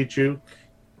the only Duke?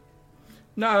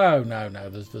 No.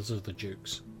 There's other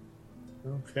dukes.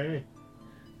 Okay.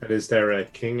 And is there a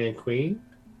king and queen?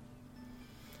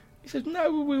 He says,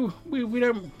 no, we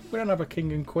don't have a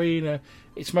king and queen.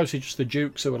 It's mostly just the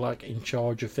dukes who are like in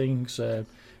charge of things. But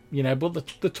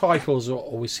the titles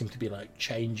always seem to be like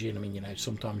changing. I mean,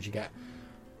 sometimes you get,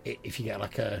 if you get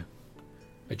like a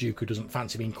duke who doesn't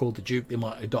fancy being called the duke, they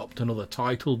might adopt another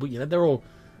title. But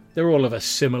they're all of a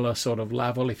similar sort of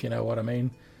level, if you know what I mean.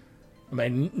 I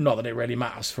mean, not that it really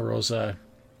matters for us.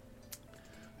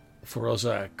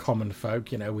 Common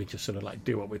folk, we just sort of like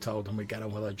do what we're told and we get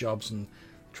on with our jobs and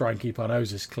try and keep our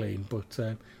noses clean. But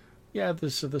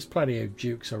there's plenty of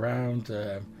dukes around.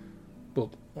 But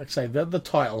like I say, the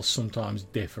titles sometimes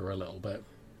differ a little bit.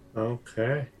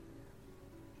 Okay.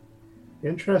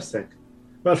 Interesting.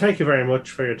 Well, thank you very much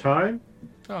for your time.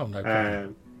 Oh, no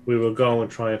problem. We will go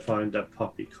and try and find a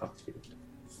poppycock.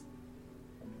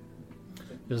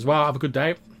 As well, have a good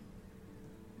day.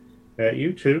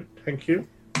 You too. Thank you.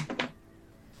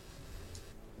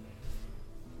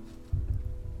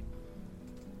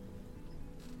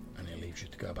 And he leaves you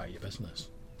to go about your business.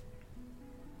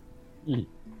 And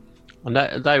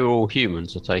they were all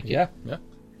humans, I take it. Yeah.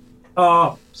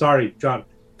 Oh, sorry, John.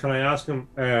 Can I ask him,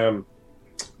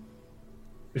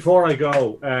 before I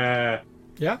go,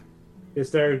 Yeah?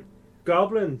 is there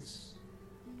goblins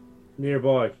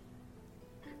nearby?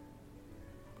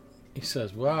 He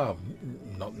says, well,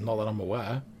 not that I'm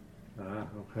aware. Ah,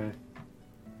 okay.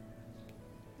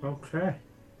 Okay.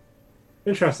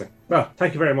 Interesting. Well,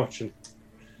 thank you very much, and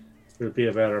we'll be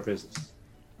about our business.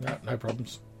 Yeah, no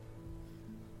problems.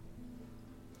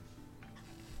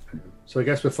 So I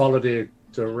guess we'll follow the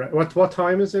what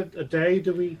time is it a day?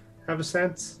 Do we have a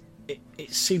sense?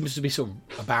 It seems to be sort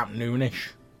of about noonish.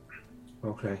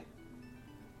 Okay.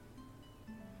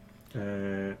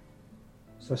 So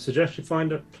I suggest we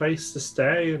find a place to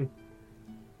stay and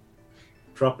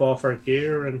drop off our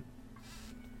gear and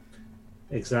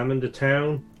examine the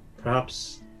town.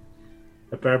 Perhaps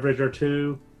a beverage or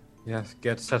two. Yes,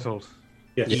 get settled.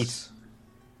 Yes.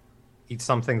 Eat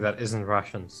something that isn't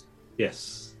rations.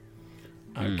 Yes.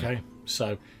 Okay,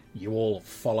 so you all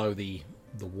follow the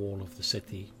wall of the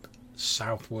city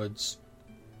southwards,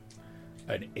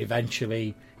 and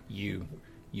eventually you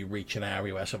reach an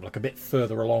area where, sort of like a bit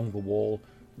further along the wall,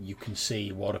 you can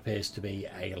see what appears to be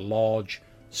a large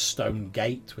stone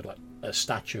gate with like a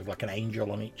statue of like an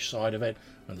angel on each side of it,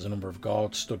 and there's a number of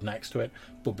guards stood next to it.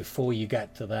 But before you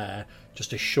get to there,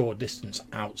 just a short distance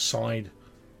outside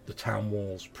the town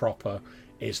walls proper,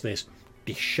 is this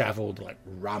dishevelled, like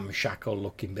ramshackle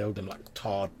looking building, like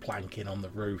tarred planking on the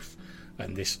roof,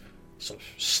 and this sort of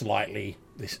slightly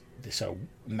this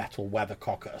metal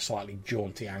weathercock at a slightly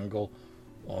jaunty angle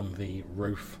on the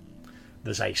roof.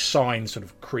 There's a sign sort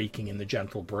of creaking in the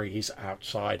gentle breeze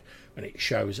outside, and it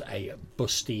shows a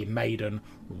busty maiden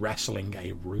wrestling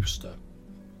a rooster.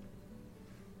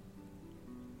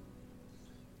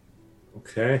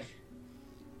 Okay.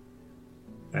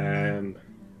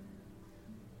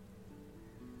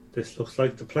 This looks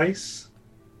like the place.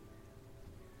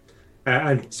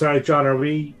 And sorry, John, are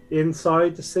we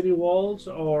inside the city walls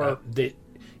or?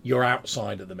 You're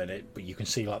outside at the minute, but you can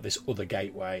see like this other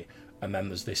gateway, and then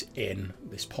there's this inn,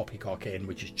 this Poppycock Inn,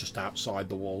 which is just outside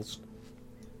the walls.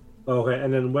 Okay,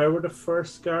 and then where were the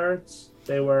first guards?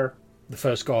 The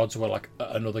first guards were like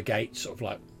at another gate, sort of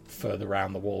like further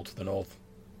around the wall to the north.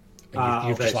 And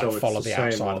you've just like so followed the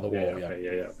outside of the wall.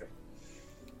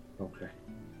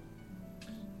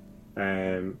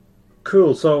 Okay.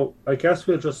 Cool. So I guess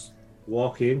we'll just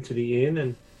walk into the inn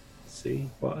and see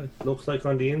what it looks like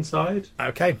on the inside.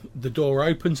 Okay, the door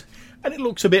opens, and it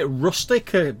looks a bit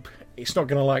rustic. It's not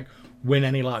going to like win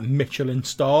any like Michelin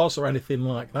stars or anything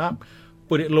like that,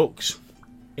 but it looks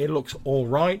all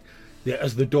right.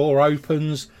 As the door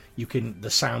opens, the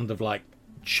sound of like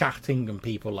chatting and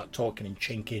people like talking and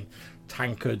chinking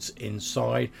tankards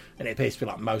inside, and it appears to be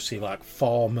like mostly like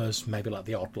farmers, maybe like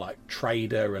the odd like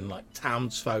trader and like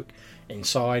townsfolk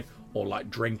inside, or like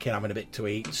drinking, having a bit to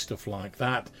eat, stuff like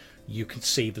that. You can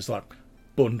see there's like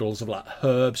bundles of like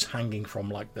herbs hanging from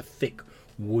like the thick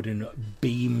wooden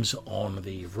beams on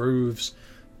the roofs.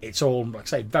 it's all, like I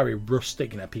say, very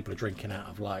rustic. You know, people are drinking out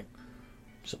of like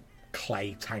sort of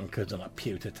clay tankards and like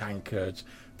pewter tankards.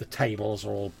 The tables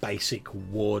are all basic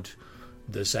wood.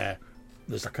 There's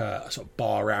like a sort of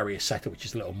bar area setup, which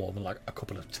is a little more than like a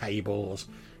couple of tables.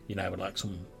 You know, with like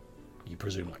some, you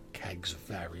presume, like kegs of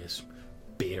various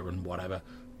beer and whatever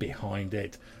behind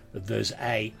it. There's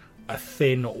a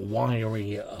thin,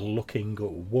 wiry looking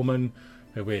woman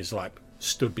who is like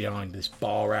stood behind this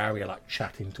bar area, like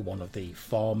chatting to one of the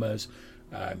farmers.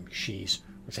 She's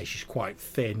quite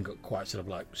thin, got quite sort of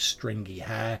like stringy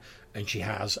hair, and she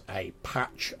has a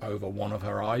patch over one of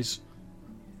her eyes.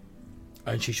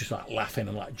 And she's just like laughing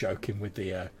and like joking with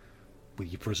you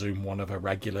presume one of her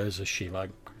regulars as she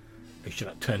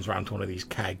turns around to one of these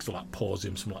kegs, like pours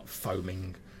him some like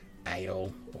foaming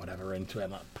ale or whatever into it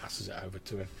and like passes it over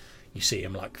to him. You see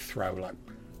him like throw like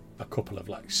a couple of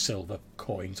like silver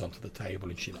coins onto the table,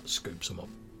 and she like scoops them up.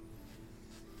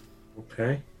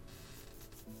 Okay.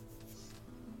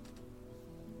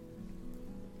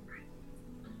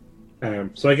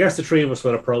 So I guess the three of us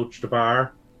will approach the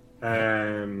bar,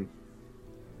 and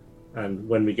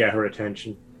when we get her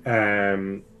attention,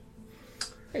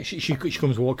 she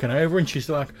comes walking over and she's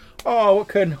like, "Oh,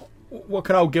 what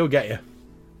can old Gil get you?"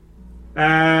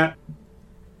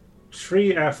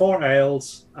 4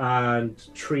 ales and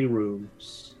 3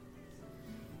 rooms.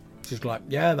 She's like,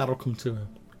 "Yeah, that'll come to her."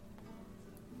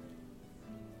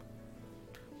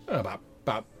 About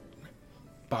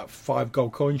 5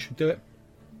 gold coins should do it.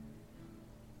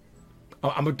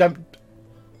 I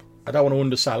don't want to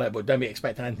undersell it, but don't be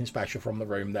expecting anything special from the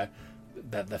room. They're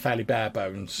fairly bare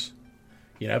bones,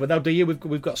 you know. But they'll do you.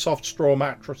 We've got soft straw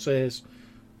mattresses,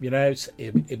 you know.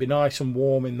 It'd be nice and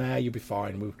warm in there. You'll be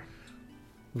fine.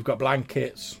 We've got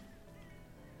blankets.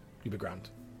 You'll be grand.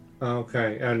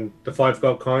 Okay, and the 5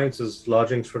 gold coins is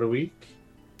lodgings for the week.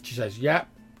 She says, "Yeah,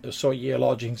 they'll sort your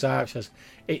lodgings out." She says,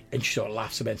 and she sort of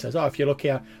laughs a bit and says, "Oh, if you're lucky,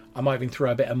 I might even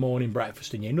throw a bit of morning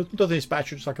breakfast in you. Nothing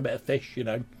special, just like a bit of fish, you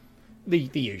know, the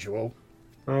usual."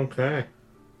 Okay.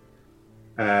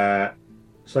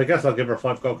 So I guess I'll give her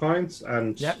 5 gold coins,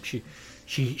 and Yep.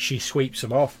 She sweeps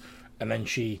them off, and then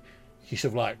she sort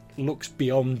of like looks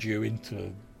beyond you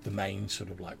into the main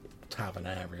sort of like tavern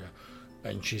area,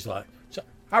 and she's like, "So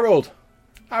Harold,"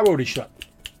 and she like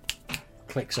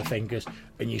clicks her fingers,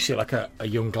 and you see like a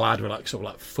young lad with like sort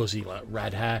of like fuzzy like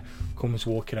red hair comes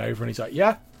walking over, and he's like,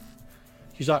 "Yeah."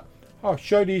 She's like, "Oh,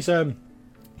 show these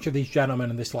gentlemen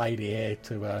and this lady here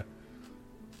to I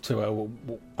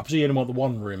presume you want the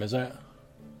one room, is it?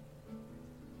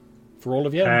 For all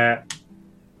of you?"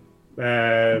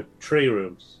 3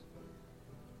 rooms.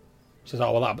 She says,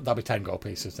 "Oh, well, that'll be 10 gold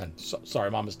pieces then. Sorry,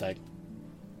 my mistake."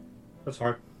 That's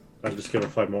fine. I'll just give her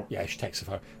 5 more. Yeah, she takes the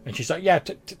phone, and she's like, "Yeah,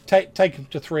 take him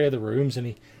to 3 of the rooms,"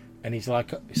 and he's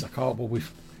like, "Oh, well,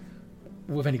 we've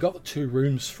only got the 2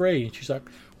 rooms free." And she's like,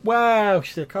 "Well,"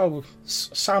 she's like, "Oh, well,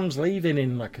 Sam's leaving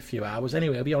in like a few hours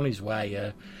anyway. He'll be on his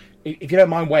way. If you don't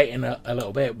mind waiting a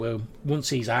little bit, once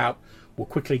he's out, we'll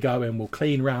quickly go in. We'll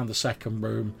clean round the second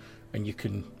room, and you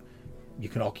can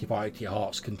occupy it to your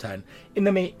heart's content. In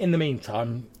the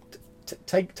meantime,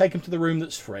 take him to the room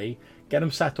that's free. Get him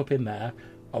set up in there."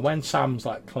 And when Sam's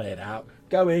like cleared out,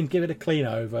 go in, give it a clean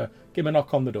over, give him a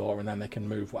knock on the door, and then they can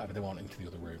move whatever they want into the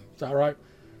other room. Is that all right?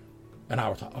 And I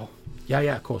was like, "Oh,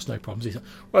 yeah, of course, no problems." He's like,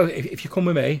 "Well, if you come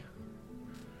with me,"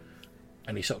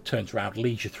 and he sort of turns around,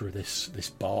 leads you through this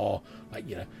bar, like,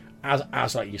 you know,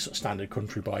 as like your sort of standard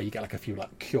country bar, you get like a few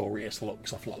like curious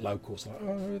looks off like locals, like,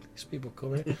 "Oh, these people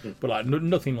coming," but like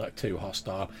nothing like too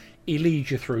hostile. He leads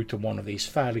you through to one of these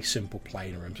fairly simple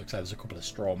plain rooms. Like I said, there's a couple of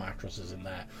straw mattresses in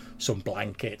there, some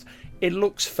blankets. It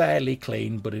looks fairly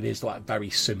clean, but it is like very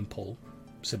simple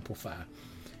fare.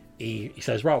 He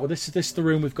says, "Right, well, this is the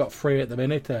room we've got free at the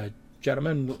minute,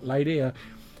 gentlemen, lady.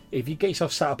 If you get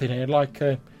yourself set up in here,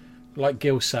 like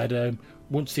Gil said,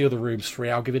 once the other room's free,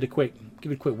 I'll give it a quick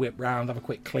whip round, have a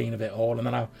quick clean of it all, and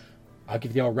then I'll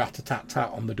give you the old rat-a-tat-tat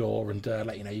on the door and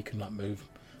let you know you can like move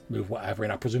whatever.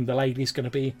 And I presume the lady's going to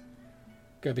be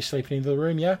sleeping in the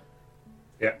room, yeah?"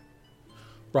 Yeah.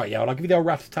 "Right, yeah, well, I'll give you the old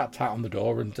rat-a-tat-tat on the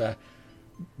door, and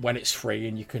when it's free,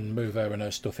 and you can move her and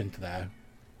her stuff into there.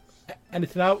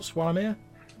 Anything else while I'm here?"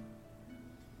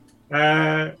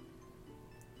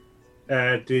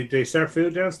 Do they serve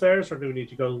food downstairs, or do we need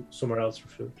to go somewhere else for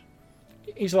food?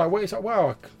 He's like,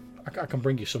 "Well, I can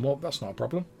bring you some up. That's not a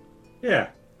problem." Yeah,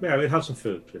 we'll have some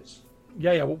food, please.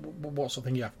 Yeah. What sort of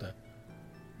thing you after?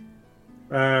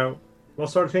 What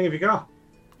sort of thing have you got?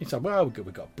 He's like, "Well,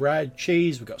 we've got bread,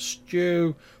 cheese, we've got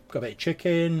stew, we've got a bit of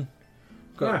chicken,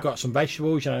 got some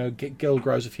vegetables. You know, Gil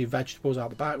grows a few vegetables out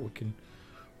the back. We can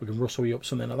rustle you up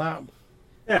something like that."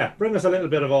 Yeah, bring us a little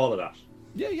bit of all of that.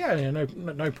 Yeah,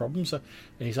 no problems. And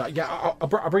he's like, yeah, I'll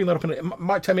bring that up, and it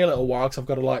might take me a little while because I've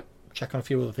got to like check on a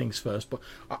few other things first. But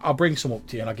I'll bring some up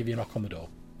to you, and I'll give you a knock on the door.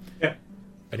 Yeah.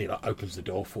 And he like opens the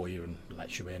door for you and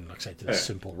lets you in, like I say, to this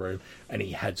simple room, and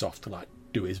he heads off to like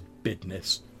do his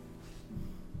business.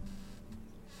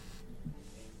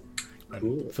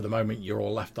 And for the moment, you're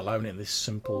all left alone in this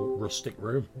simple rustic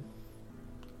room.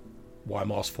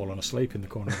 Wymar's fallen asleep in the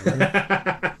corner of the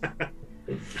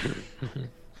room.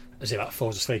 As he like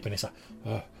falls asleep, and he's like,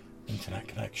 "Oh, internet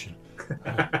connection."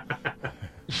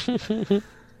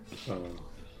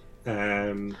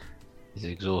 He's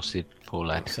exhausted, poor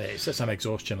lad. It's some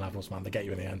exhaustion levels, man. They get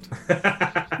you in the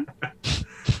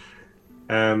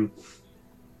end.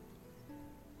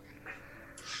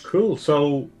 Cool.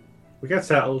 So we get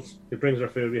settled. He brings our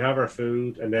food. We have our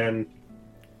food, and then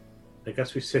I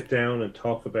guess we sit down and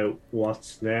talk about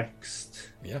what's next.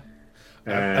 Yeah.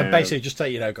 And basically, just to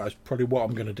let you know, guys, probably what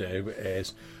I'm going to do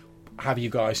is have you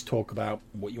guys talk about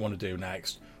what you want to do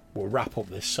next. We'll wrap up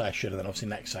this session, and then obviously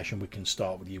next session we can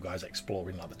start with you guys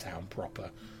exploring like the town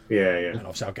proper. Yeah. And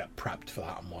obviously I'll get prepped for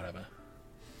that and whatever.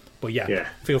 But yeah.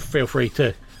 Feel free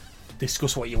to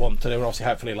discuss what you want to do, and obviously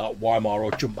hopefully like Weimar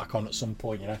will jump back on at some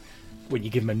point, you know, when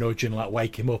you give him a nudge and like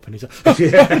wake him up, and he's like,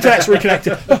 internet's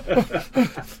reconnected.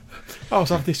 I was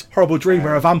having this horrible dream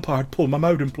where a vampire had pulled my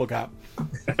modem plug out.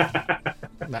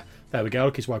 There we go.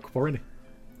 Look, he's woke up already.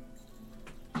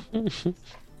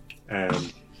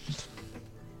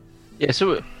 Yeah,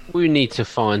 so we need to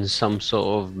find some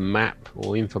sort of map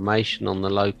or information on the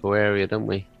local area, don't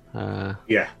we?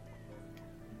 Yeah.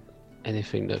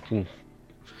 Anything that can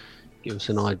give us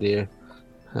an idea.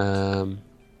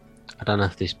 I don't know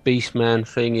if this Beastman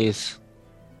thing is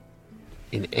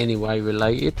in any way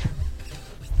related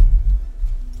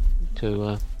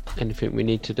to anything we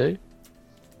need to do,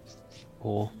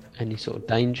 or any sort of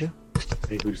danger. I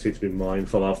think we just need to be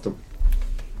mindful of them.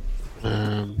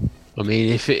 I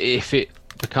mean, if it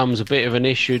becomes a bit of an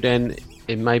issue, then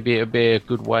it'll be a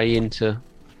good way into,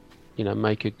 you know,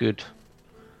 make a good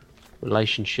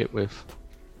relationship with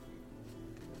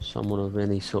someone of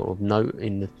any sort of note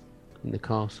in the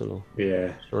castle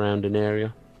or surrounding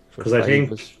area. Because I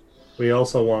think we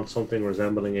also want something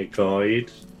resembling a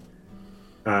guide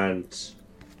and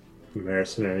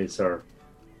mercenaries or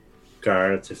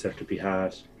guards if they're to be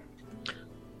had.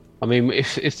 I mean,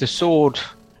 if the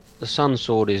sun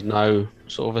sword is no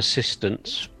sort of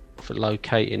assistance for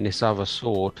locating this other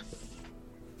sword,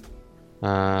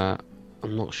 I'm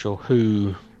not sure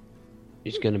who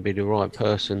is going to be the right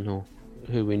person or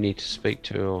who we need to speak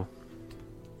to, or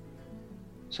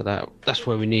so that's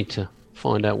where we need to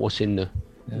find out what's in the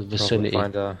vicinity.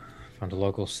 Find a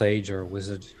local sage or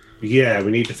wizard. Yeah,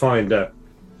 we need to find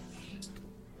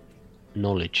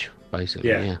knowledge, basically.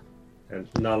 Yeah, a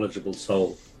knowledgeable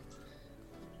soul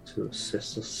to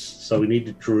assist us. So we need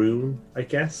a Droon, I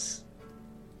guess.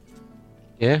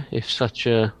 Yeah, if such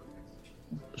a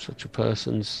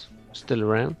person's still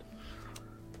around.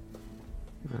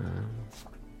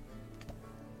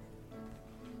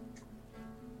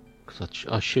 Because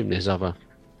I assume there's other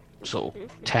sort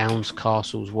of towns,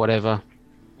 castles, whatever's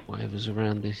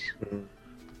around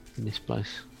in this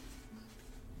place.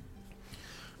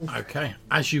 Okay,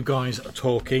 as you guys are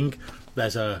talking,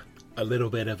 there's a little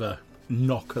bit of a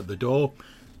knock at the door,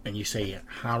 and you see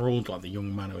Harold, like the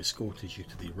young man who escorted you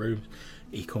to the room.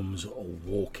 He comes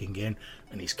walking in,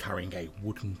 and he's carrying a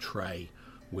wooden tray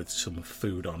with some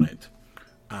food on it.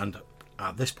 And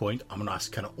at this point, I'm going to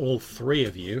ask, can all three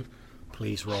of you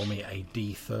please roll me a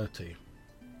D30?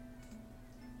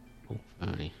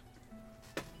 Okay.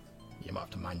 You might have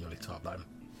to manually type that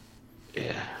in.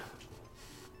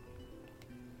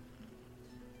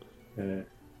 Yeah.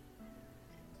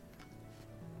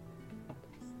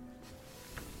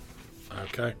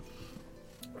 Okay.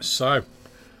 So,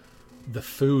 the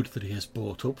food that he has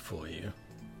brought up for you,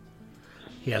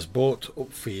 he has brought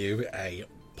up for you a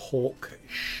pork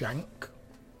shank.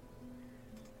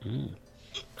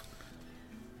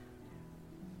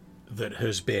 That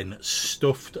has been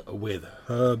stuffed with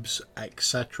herbs,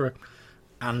 etc.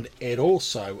 And it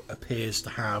also appears to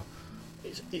have,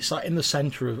 it's like in the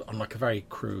centre of, on like a very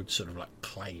crude sort of like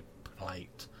clay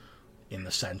plate in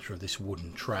the centre of this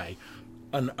wooden tray,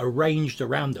 and arranged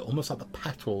around it, almost like the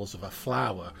petals of a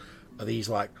flower, are these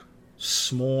like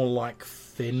small, like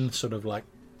thin, sort of like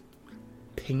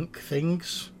pink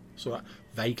things, sort of like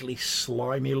vaguely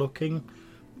slimy looking.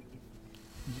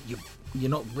 You're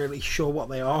not really sure what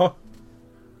they are.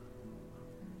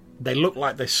 They look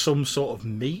like there's some sort of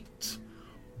meat,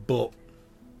 but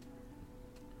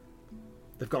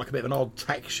they've got like a bit of an odd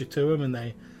texture to them, and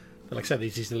they like I said,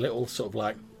 these little sort of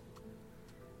like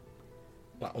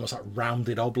almost like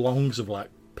rounded oblongs of like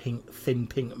thin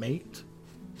pink meat.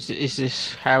 Is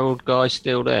this Harold guy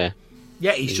still there?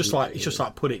 Yeah, he's just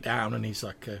like put it down, and he's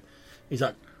like, do you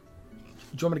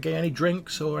want me to get any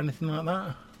drinks or anything like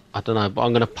that? I don't know, but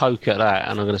I'm going to poke at that,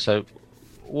 and I'm going to say,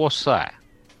 "What's that?"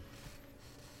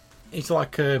 It's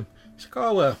like,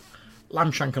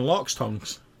 lamb shank and lark's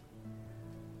tongues.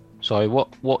 Sorry,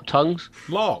 what tongues?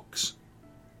 Larks.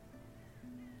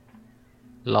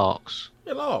 Larks.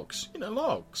 Yeah, larks. You know,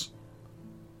 larks.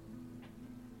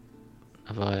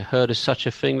 Have I heard of such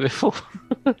a thing before?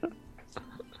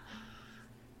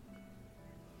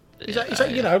 Is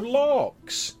that you know,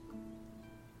 larks?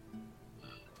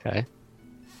 Okay.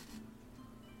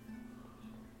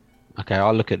 Okay,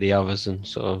 I'll look at the others and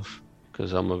sort of,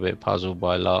 because I'm a bit puzzled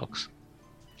by larks.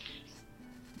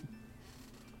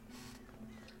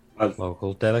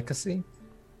 Local delicacy.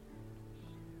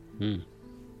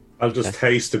 I'll just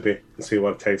taste a bit and see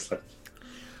what it tastes like.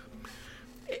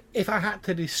 If I had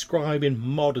to describe in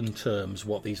modern terms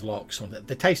what these larks are,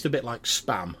 they taste a bit like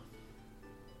spam.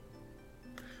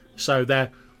 So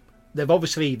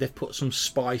they've put some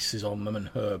spices on them and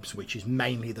herbs, which is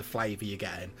mainly the flavour you're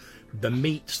getting. The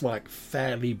meat's like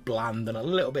fairly bland and a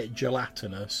little bit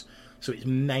gelatinous, so it's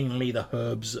mainly the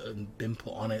herbs that have been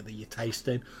put on it that you're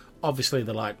tasting. Obviously,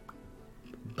 they're like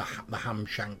the ham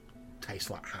shank tastes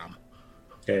like ham.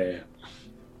 Yeah.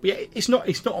 But yeah, it's not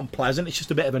unpleasant. It's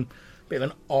just a bit of an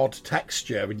odd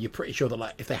texture, and you're pretty sure that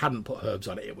like if they hadn't put herbs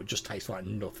on it, it would just taste like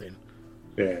nothing.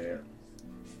 Yeah.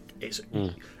 It's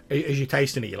as you're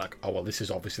tasting it, you're like, oh well, this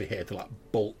is obviously here to like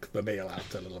bulk the meal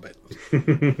out a little bit.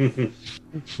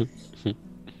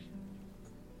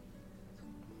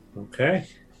 Okay.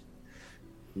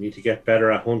 You need to get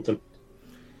better at hunting.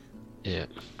 Yeah.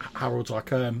 Harold's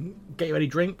like, get you any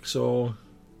drinks or?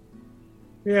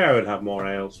 Yeah, I would have more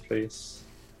ales, please.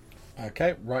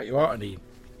 Okay, right you are, and he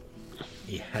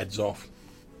heads off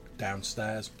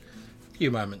downstairs. A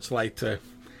few moments later,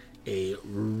 he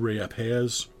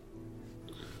reappears.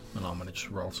 And I'm going to just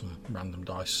roll some random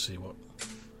dice to see what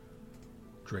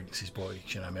drinks he's bought.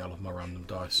 You know me, I love my random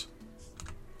dice.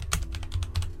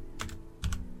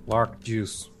 Lark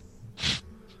juice.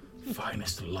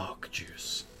 Finest lark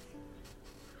juice.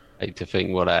 I hate to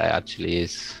think what that actually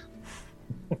is.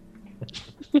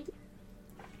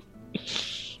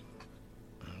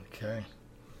 Okay.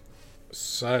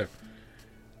 So,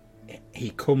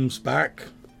 he comes back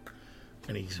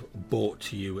and he's bought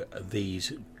to you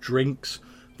these drinks.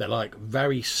 They're like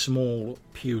very small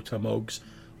pewter mugs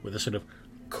with a sort of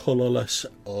colourless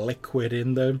liquid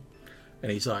in them.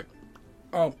 And he's like,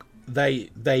 oh,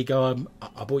 they go,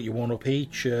 I bought you one up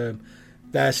each.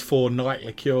 There's 4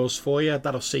 nightly cures for you.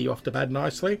 That'll see you off to bed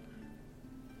nicely.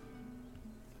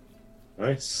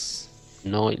 Nice.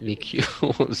 Nightly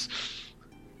cures.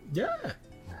 Yeah.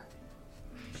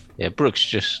 Yeah, Brock's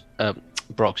just got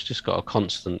a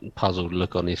constant puzzled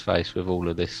look on his face with all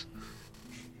of this.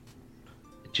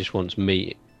 He just wants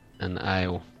meat and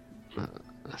ale.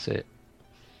 That's it.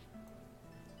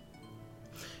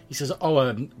 He says,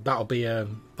 "Oh, that'll be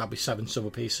 7 silver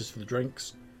pieces for the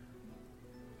drinks."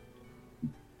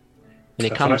 And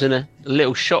it comes in a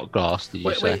little shot glass. Did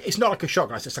you say? Wait, it's not like a shot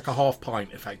glass. It's like a half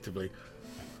pint, effectively.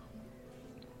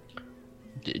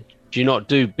 Do you not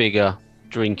do bigger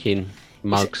drinking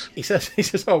mugs? He says,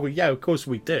 "Oh, well, yeah, of course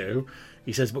we do."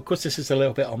 He says, "But because this is a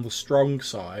little bit on the strong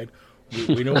side,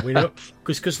 we know,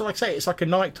 because like I say, it's like a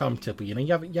nighttime tipple. You know,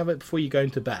 you have it before you go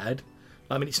into bed.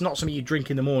 I mean, it's not something you drink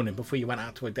in the morning before you went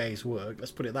out to a day's work.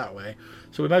 Let's put it that way.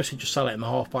 So we mostly just sell it in the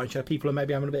half pint. So people are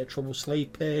maybe having a bit of trouble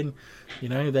sleeping. You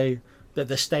know, they're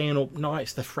staying up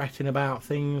nights. They're fretting about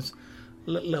things.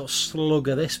 Little slug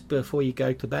of this before you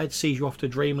go to bed sees you off to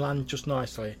dreamland just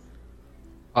nicely."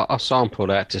 I'll sample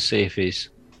that to see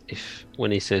if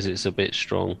when he says it's a bit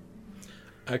strong.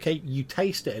 Okay, you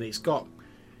taste it and it's got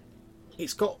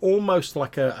almost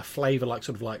like a flavour, like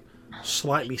sort of like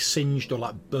slightly singed or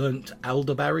like burnt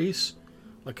elderberries,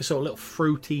 like a sort of little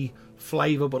fruity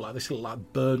flavour, but like this little like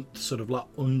burnt sort of like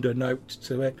undernote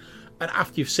to it. And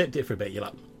after you've sipped it for a bit, you're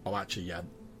like, oh, actually, yeah,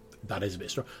 that is a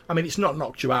bit strong. I mean, it's not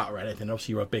knocked you out or anything.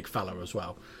 Obviously, you're a big fella as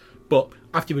well. But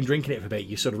after you've been drinking it for a bit,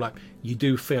 you sort of like, you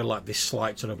do feel like this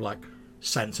slight sort of like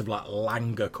sense of like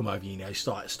languor come over you. You know,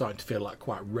 starting to feel like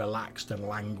quite relaxed and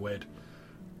languid.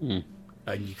 And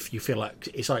you feel like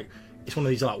it's one of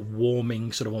these like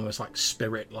warming sort of almost like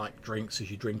spirit like drinks. As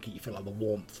you drink it, you feel like the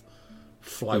warmth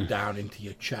flow down into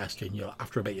your chest, and you're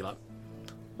after a bit you're like,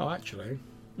 oh, actually,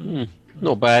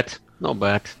 Not bad.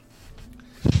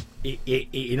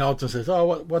 he nods and says,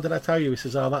 "Oh, what did I tell you?" He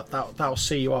says, "Oh, that'll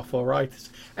see you off all right."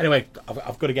 Anyway,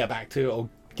 I've got to get back to it. Or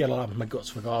get a lot of my guts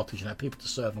for garters, people to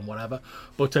serve and whatever.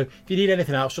 But if you need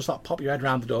anything else, just like pop your head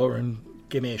round the door and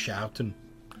give me a shout, and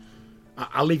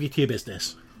I'll leave you to your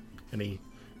business. And he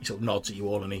sort of nods at you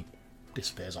all and he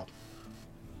disappears off.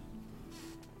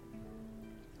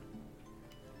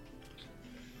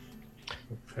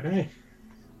 Okay.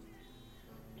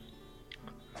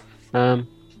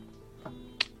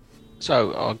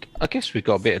 So I guess we've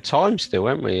got a bit of time still,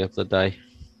 haven't we, of the day?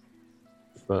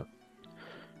 But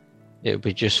it'll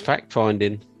be just fact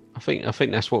finding. I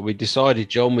think that's what we decided,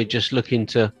 John. We're just looking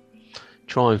to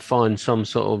try and find some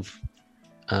sort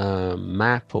of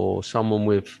map or someone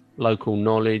with local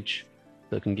knowledge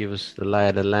that can give us the lay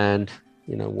of the land.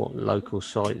 What local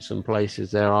sites and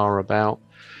places there are about,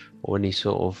 or any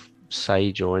sort of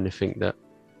sage or anything that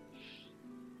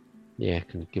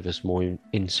can give us more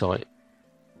insight.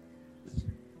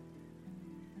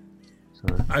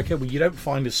 Okay, well, you don't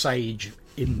find a sage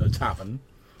in the tavern.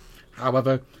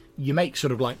 However, you make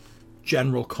sort of like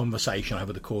general conversation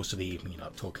over the course of the evening,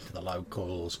 talking to the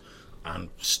locals and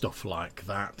stuff like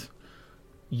that.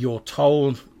 You're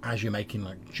told, as you're making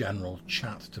like general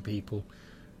chat to people,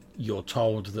 you're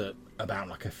told that about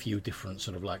like a few different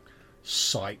sort of like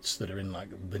sites that are in like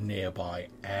the nearby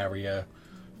area.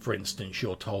 For instance,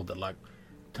 you're told that like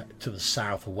to the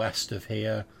southwest of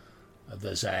here,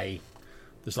 there's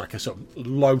like a sort of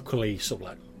locally sort of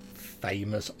like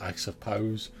famous, I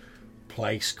suppose,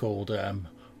 place called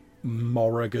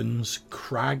Morrigan's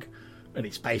Crag, and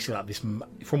it's basically like this.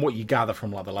 From what you gather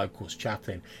from like the locals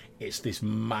chatting, it's this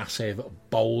massive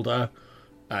boulder,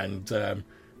 and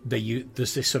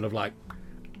there's this sort of like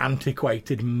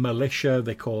antiquated militia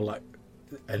they call like,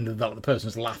 and the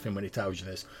person's laughing when he tells you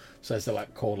this. Says they're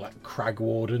like called like crag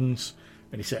wardens,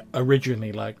 and he said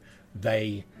originally like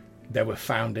they were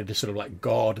founded to sort of like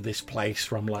guard this place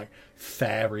from like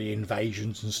fairy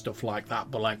invasions and stuff like that,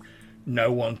 but like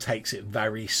no one takes it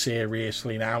very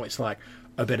seriously now. It's like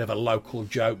a bit of a local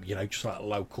joke, just like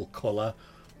local colour.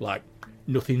 Like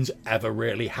nothing's ever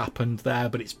really happened there,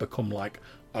 but it's become like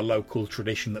a local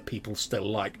tradition that people still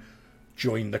like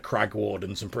join the crag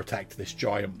wardens and protect this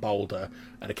giant boulder,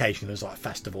 and occasionally there's like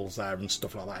festivals there and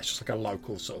stuff like that. It's just like a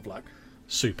local sort of like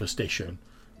superstition.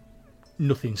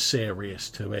 Nothing serious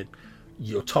to it.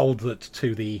 You're told that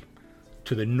to the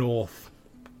northwest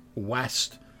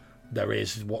there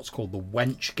is what's called the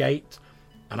Wench Gate,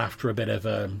 and after a bit of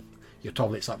you're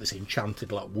told it's like this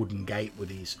enchanted like wooden gate with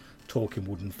these talking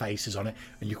wooden faces on it,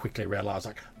 and you quickly realise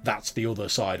like that's the other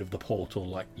side of the portal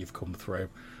like you've come through.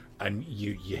 And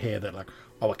you hear that like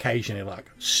occasionally like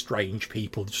strange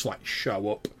people just like show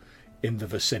up in the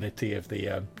vicinity of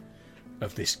the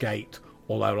of this gate.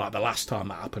 Although like the last time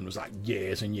that happened was like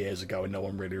years and years ago, and no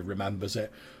one really remembers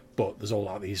it. But there's all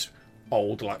like these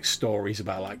old like stories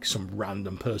about like some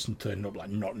random person turning up like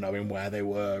not knowing where they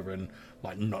were and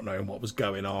like not knowing what was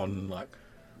going on, like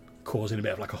causing a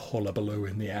bit of like a hullabaloo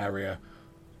in the area.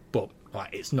 But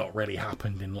like it's not really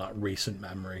happened in like recent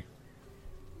memory.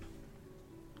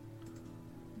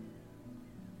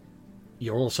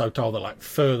 You're also told that like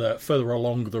further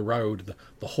along the road,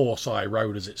 the Horse Eye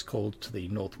Road as it's called to the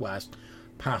northwest,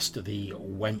 past the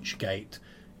Wench Gate,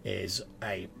 is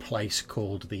a place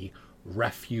called the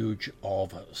Refuge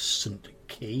of St.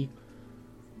 Key.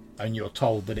 And you're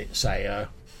told that it's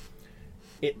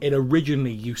it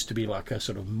originally used to be like a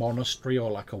sort of monastery or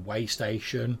like a way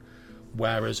station,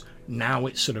 whereas now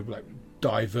it's sort of like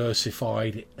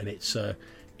diversified, and it's a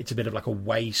bit of like a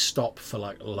way stop for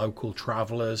like local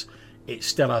travellers. It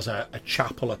still has a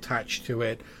chapel attached to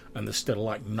it, and there's still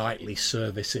like nightly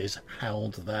services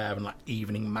held there and like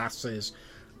evening masses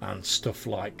and stuff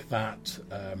like that.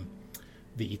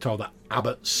 You're told that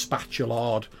Abbot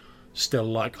Spatulard still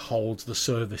like holds the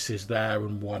services there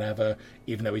and whatever,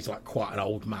 even though he's like quite an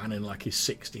old man in like his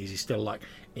 60s. He still like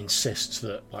insists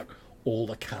that like all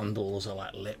the candles are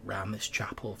like lit round this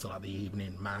chapel for like the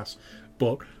evening mass.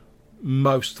 But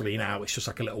mostly now it's just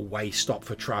like a little way stop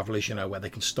for travellers, where they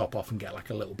can stop off and get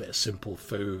like a little bit of simple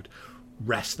food,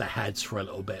 rest their heads for a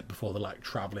little bit before they're like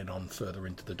travelling on further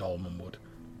into the Dolmen Wood.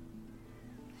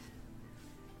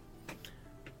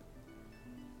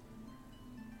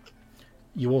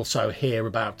 You also hear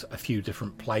about a few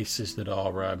different places that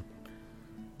are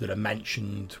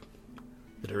mentioned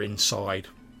that are inside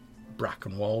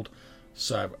Brackenwold.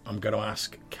 So I'm going to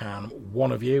ask, can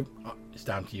one of you, it's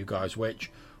down to you guys which,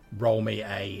 roll me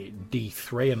a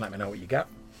D3 and let me know what you get.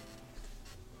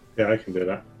 Yeah, I can do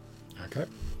that.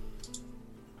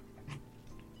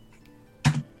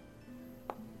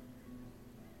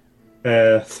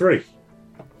 Okay. 3.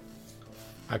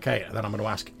 Okay, and then I'm going to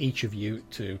ask each of you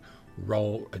to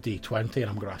roll a d20, and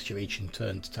I'm going to ask you each in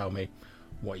turn to tell me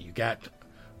what you get,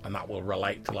 and that will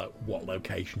relate to like what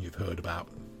location you've heard about.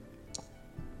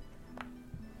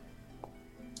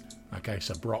 Okay,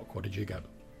 so Brock, what did you get?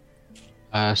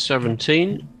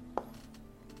 17.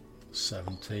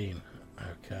 17.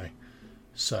 Okay,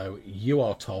 so you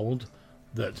are told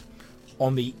that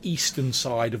on the eastern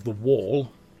side of the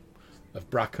wall of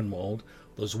Brackenwold,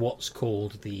 there's what's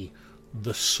called the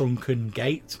Sunken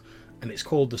Gate, and it's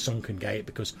called the Sunken Gate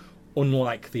because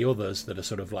unlike the others that are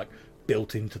sort of like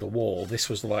built into the wall, this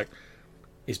was like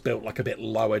is built like a bit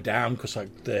lower down because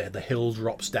like the hill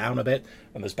drops down a bit,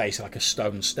 and there's basically like a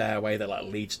stone stairway that like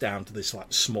leads down to this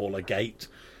like smaller gate,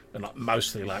 and like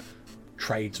mostly like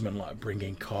tradesmen like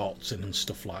bringing carts in and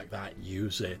stuff like that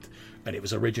use it. And it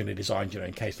was originally designed, you know,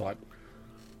 in case like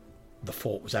the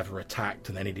fort was ever attacked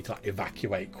and they needed to like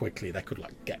evacuate quickly, they could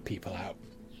like get people out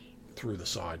through the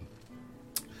side.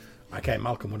 Okay,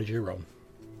 Malcolm, what did you roll?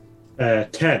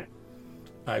 10.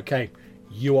 Okay,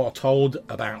 you are told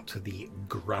about the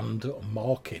Grand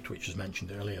Market, which was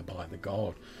mentioned earlier by the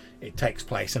guard. It takes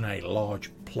place in a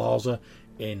large plaza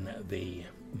in the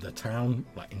town,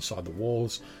 like inside the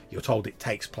walls. You're told it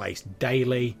takes place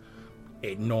daily.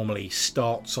 It normally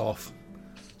starts off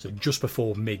so just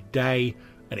before midday,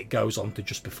 and it goes on to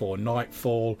just before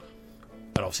nightfall.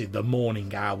 And obviously the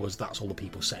morning hours, that's all the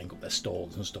people setting up their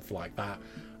stalls and stuff like that.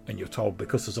 And you're told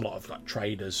because there's a lot of like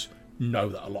traders know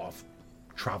that a lot of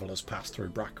travellers pass through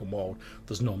Brackenwold,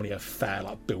 there's normally a fair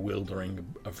like bewildering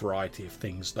a variety of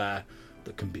things there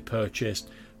that can be purchased,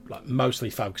 like mostly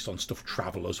focused on stuff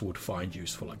travellers would find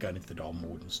useful, like going into the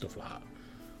Donwood and stuff like that.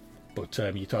 But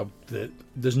you're told that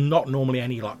there's not normally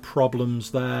any like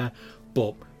problems there,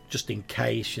 but just in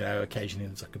case, you know, occasionally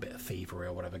there's like a bit of thievery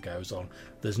or whatever goes on,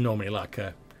 there's normally like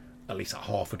at least like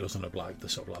half a dozen of like the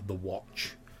sort of like the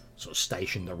watch sort of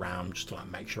stationed around just to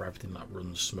like make sure everything like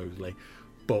runs smoothly.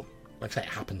 But like I say,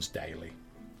 it happens daily.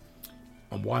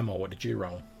 And Weimar, what did you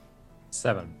roll?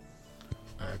 7.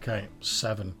 Okay,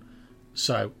 7.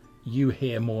 So you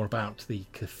hear more about the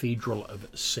Cathedral of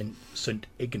St.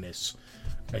 Ignace,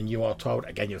 and you are told,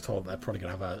 again, you're told they're probably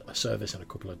going to have a service in a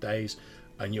couple of days,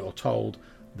 and you're told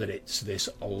that it's this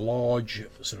large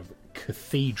sort of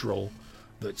cathedral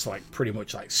that's like pretty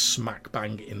much like smack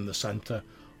bang in the centre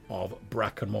of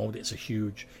Brackenwold.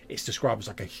 It's described as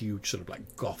like a huge sort of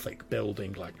like Gothic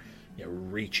building, like, you know,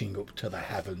 reaching up to the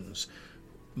heavens,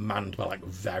 manned by like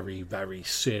very, very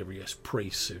serious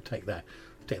priests who take their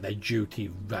duty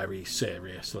very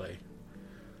seriously.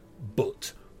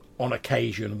 But on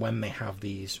occasion, when they have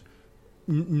these,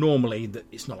 normally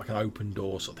it's not like an open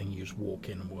door sort of thing, you just walk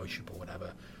in and worship or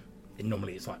whatever.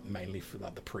 Normally it's like mainly for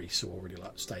like the priests who already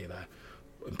like stay there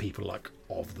and people like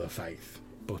of the faith.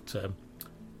 But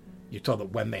you're told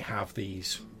that when they have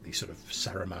these sort of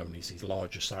ceremonies, these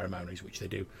larger ceremonies, which they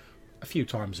do a few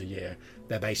times a year,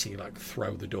 they basically like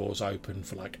throw the doors open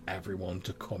for like everyone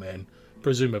to come in,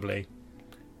 presumably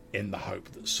in the hope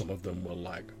that some of them will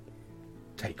like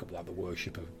take up like the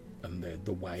worship of and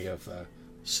the way of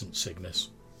St. Cygnus.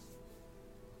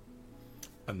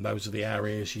 And those are the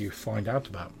areas you find out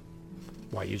about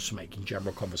while you're just making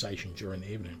general conversation during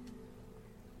the evening.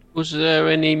 Was there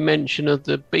any mention of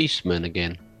the Beastmen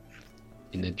again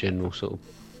in the general sort of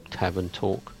tavern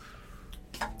talk?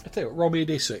 I tell you what, roll me a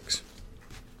d6.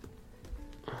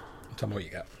 Tell me what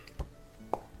you get.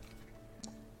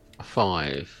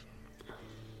 5.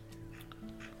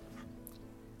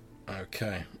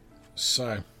 Okay,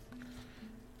 so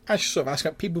as you sort of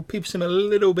ask, people seem a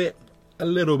little bit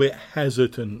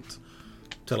hesitant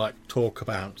to like talk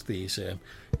about these.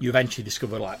 You eventually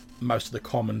discover like most of the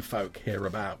common folk hear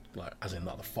about, like as in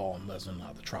like the farmers and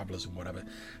like the travellers and whatever,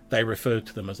 they refer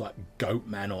to them as like goat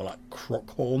men or like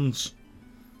crookhorns.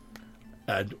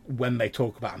 And when they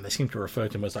talk about them, they seem to refer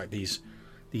to them as like these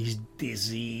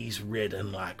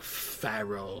disease-ridden, like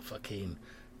feral, fucking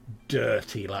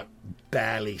dirty, like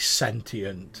barely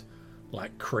sentient,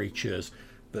 like creatures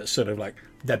that sort of like,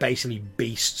 they're basically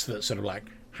beasts that sort of like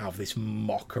have this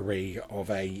mockery of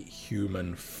a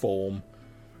human form.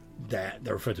 They're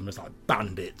referred to them as like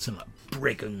bandits and like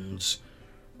brigands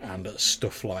and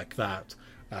stuff like that.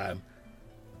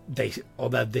 They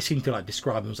seem to like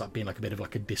describe them as like being like a bit of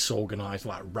like a disorganized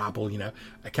like rabble, you know.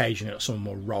 Occasionally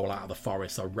someone will roll out of the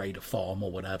forest or raid a farm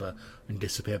or whatever and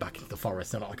disappear back into the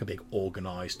forest. They're not like a big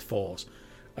organized force,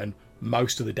 and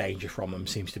most of the danger from them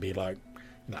seems to be like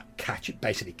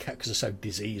basically because they're so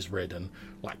disease ridden,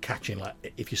 like catching, like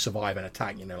if you survive an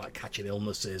attack, you know, like catching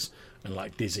illnesses and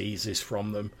like diseases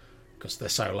from them because they're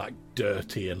so like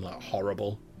dirty and like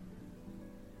horrible.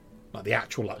 Like the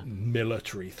actual like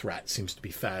military threat seems to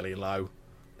be fairly low.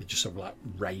 They're just sort of like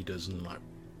raiders and like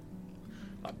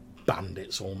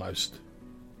bandits almost.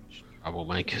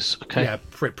 Troublemakers. Okay. Yeah,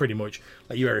 pretty much.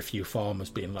 Like you hear a few farmers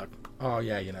being like, "Oh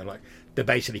yeah, you know, like they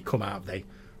basically come out.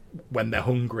 When they're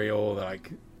hungry or they're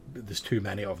like there's too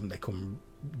many of them, they come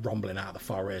rumbling out of the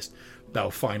forest.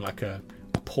 They'll find like a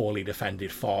poorly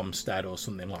defended farmstead or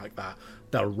something like that.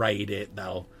 They'll raid it.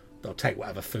 They'll take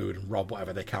whatever food and rob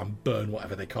whatever they can, burn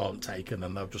whatever they can't take, and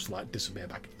then they'll just like disappear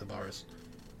back into the forest."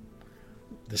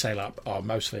 They say like,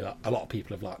 mostly like a lot of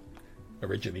people have like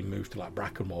originally moved to like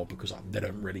Brackenmore because like, they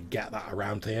don't really get that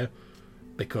around here,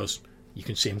 because you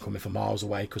can see them coming from miles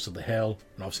away because of the hill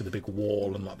and obviously the big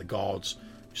wall and like the guards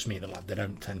just mean that like they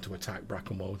don't tend to attack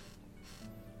Brackenmore.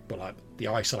 But like the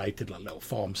isolated like little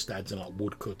farmsteads and like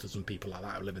woodcutters and people like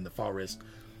that who live in the forest,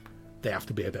 they have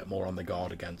to be a bit more on the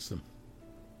guard against them.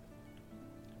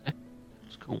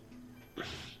 That's cool.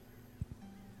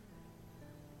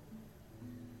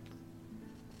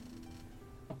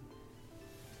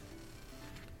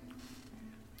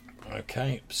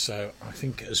 Okay, so I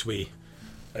think as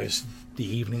the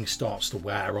evening starts to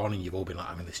wear on and you've all been like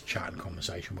having this chat and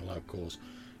conversation with locals,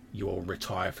 you all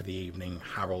retire for the evening.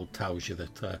 Harold tells you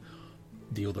that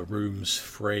the other room's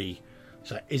free.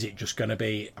 So is it just going to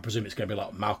be, I presume it's going to be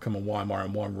like Malcolm and Weimar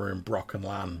in one room, Brock and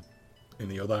Lan in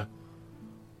the other?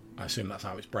 I assume that's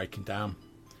how it's breaking down.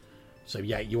 So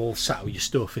yeah, you all settle your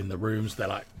stuff in the rooms. They're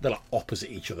like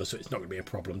opposite each other, so it's not going to be a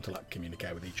problem to like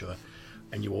communicate with each other.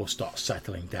 And you all start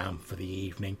settling down for the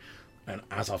evening. And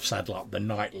as I've said, like the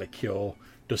night liqueur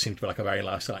does seem to be like a very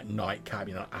nice like nightcap.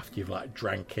 You know, after you've like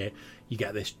drank it, you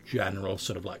get this general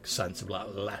sort of like sense of like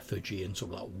lethargy and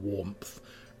sort of like warmth,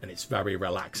 and it's very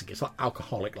relaxing. It's like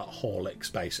alcoholic, like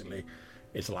Horlicks basically.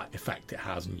 It's like effect it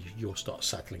has, and you'll start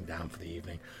settling down for the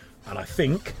evening. And I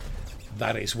think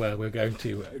that is where we're going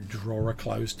to draw a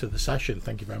close to the session.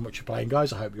 Thank you very much for playing,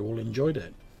 guys. I hope you all enjoyed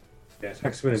it. Yeah,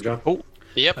 thanks for minute, John. Cool.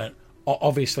 Yep.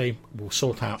 Obviously, we'll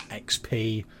sort out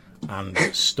XP and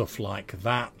stuff like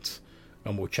that,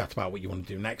 and we'll chat about what you want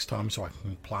to do next time so I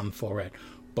can plan for it.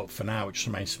 But for now, it just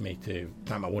remains for me to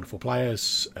thank my wonderful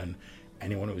players and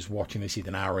anyone who's watching this either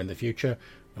now or in the future,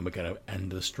 and we're going to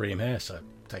end the stream here, so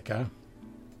take care.